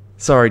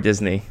 Sorry,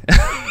 Disney.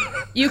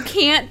 You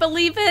can't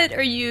believe it,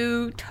 or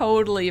you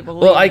totally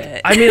believe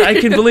it? I mean, I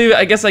can believe it.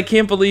 I guess I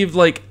can't believe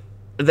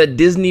that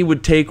Disney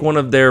would take one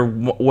of their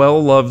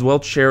well-loved,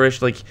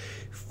 well-cherished,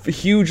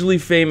 hugely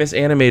famous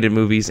animated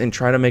movies and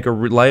try to make a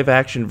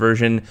live-action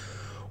version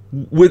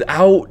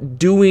without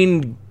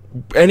doing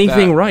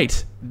anything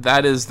right.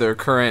 That is their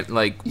current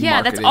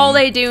that's all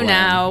they do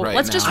now.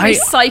 Let's just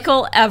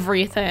recycle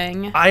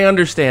everything. I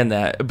understand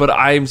that, but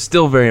I'm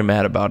still very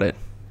mad about it.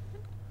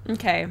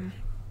 Okay,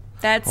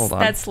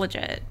 that's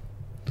legit.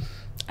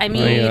 I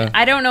mean,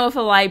 I don't know if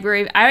a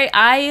library.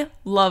 I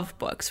love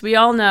books. We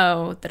all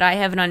know that I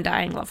have an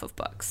undying love of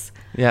books.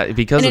 Yeah,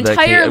 because an of that,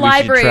 entire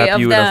library trap of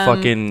you them in a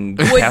fucking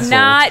would castle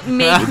not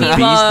make me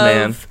love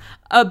man.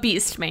 A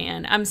beast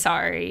man. I'm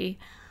sorry.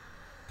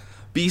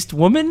 Beast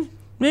woman?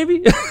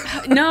 Maybe?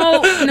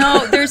 No,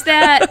 there's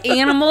that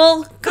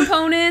animal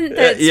component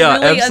that's really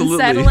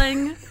absolutely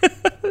unsettling.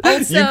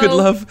 Also, you could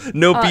love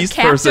no beast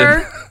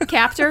person.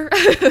 Captor.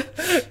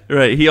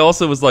 Right. He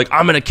also was like,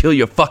 I'm going to kill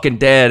your fucking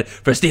dad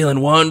for stealing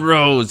one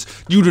rose.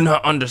 You do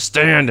not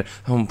understand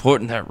how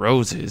important that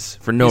rose is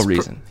for no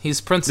reason.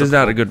 He's principled. There's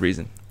not a good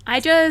reason.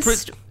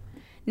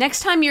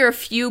 next time you're a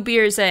few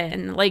beers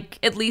in, like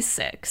at least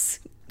 6,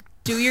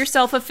 do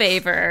yourself a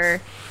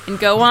favor and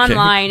go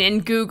online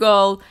and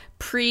Google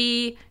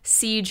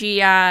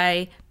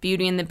pre-CGI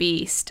Beauty and the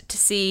Beast to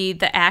see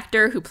the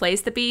actor who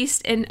plays the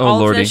Beast in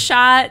all of the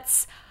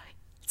shots.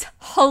 It's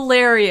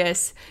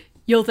hilarious.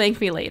 You'll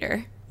thank me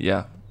later.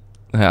 Yeah,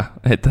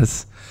 it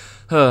does.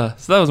 So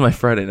that was my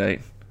Friday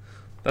night.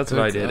 That's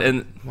what I did.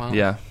 And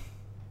yeah.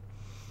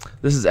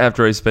 This is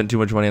after I spent too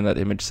much money on that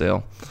image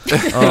sale.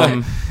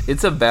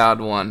 It's a bad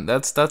one.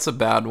 That's a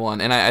bad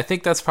one. And I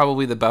think that's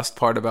probably the best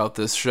part about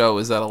this show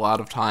is that a lot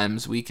of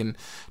times we can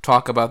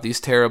talk about these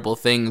terrible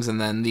things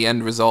and then the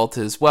end result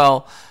is,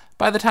 well,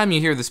 by the time you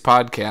hear this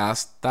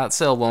podcast, that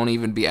sale won't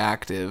even be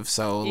active.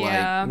 So,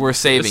 like, we're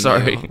saving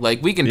you.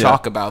 Like, we can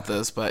talk about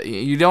this, but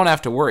you don't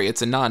have to worry.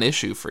 It's a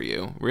non-issue for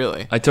you,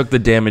 really. I took the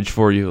damage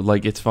for you.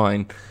 Like, it's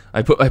fine.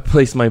 I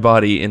placed my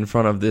body in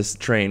front of this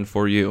train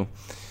for you.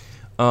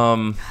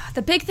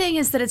 The big thing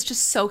is that it's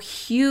just so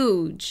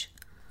huge.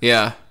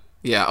 Yeah.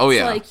 Oh,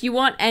 yeah. So, like, you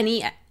want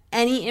any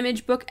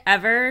image book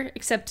ever,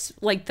 except,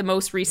 like, the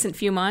most recent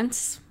few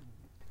months.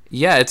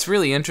 Yeah, it's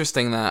really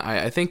interesting that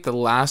I think the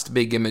last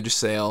big image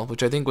sale,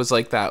 which I think was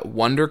like that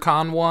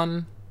WonderCon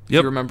one, if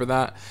you remember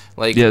that?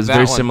 Like, yeah, it's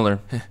very similar.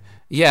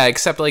 Yeah,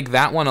 except like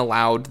that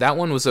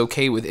one was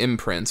okay with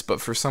imprints, but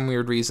for some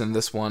weird reason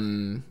this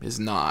one is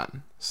not.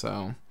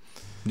 So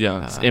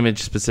yeah, it's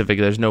image specific.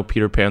 There's no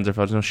Peter Panzer,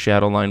 there's no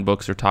Shadowline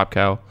books or Top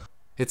Cow.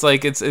 It's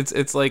like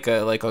it's like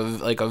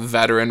a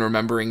veteran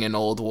remembering an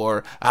old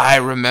war. I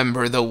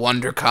remember the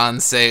WonderCon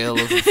sale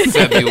of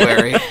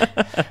February.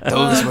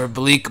 Those were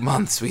bleak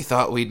months. We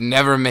thought we'd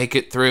never make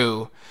it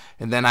through.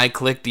 And then I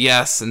clicked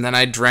yes, and then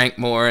I drank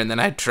more, and then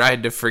I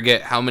tried to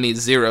forget how many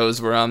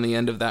zeros were on the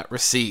end of that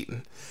receipt.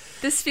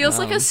 This feels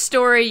like a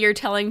story you're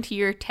telling to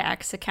your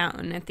tax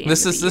accountant at the end of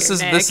the year, Nick.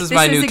 This is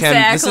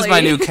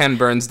my new Ken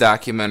Burns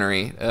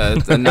documentary, a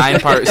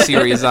 9-part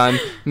series on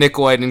Nick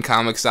White and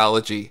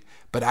Comixology.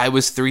 But I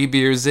was 3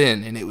 beers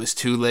in, and it was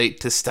too late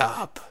to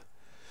stop.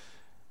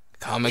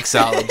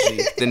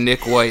 Comixology, the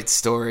Nick White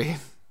story.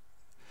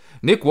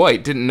 Nick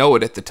White didn't know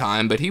it at the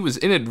time, but he was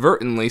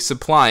inadvertently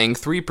supplying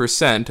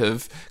 3%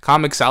 of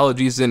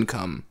Comixology's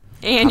income.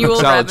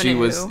 Annual revenue.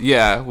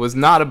 Was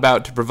not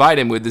about to provide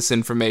him with this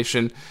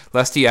information,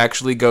 lest he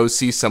actually go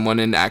see someone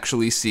and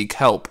actually seek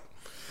help.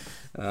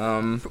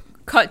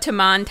 Cut to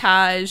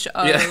montage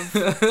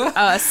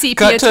of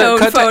sepia tone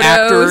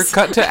photos.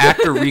 Cut to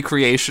actor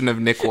recreation of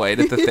Nick White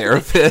at the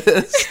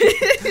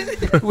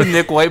therapist. With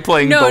Nick White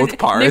playing both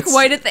parts. Nick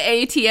White at the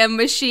ATM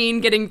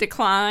machine getting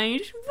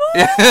declined.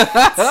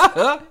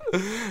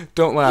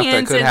 Don't laugh,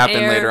 Hands that could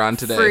happen later on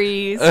today.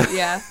 Freeze.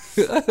 Yeah.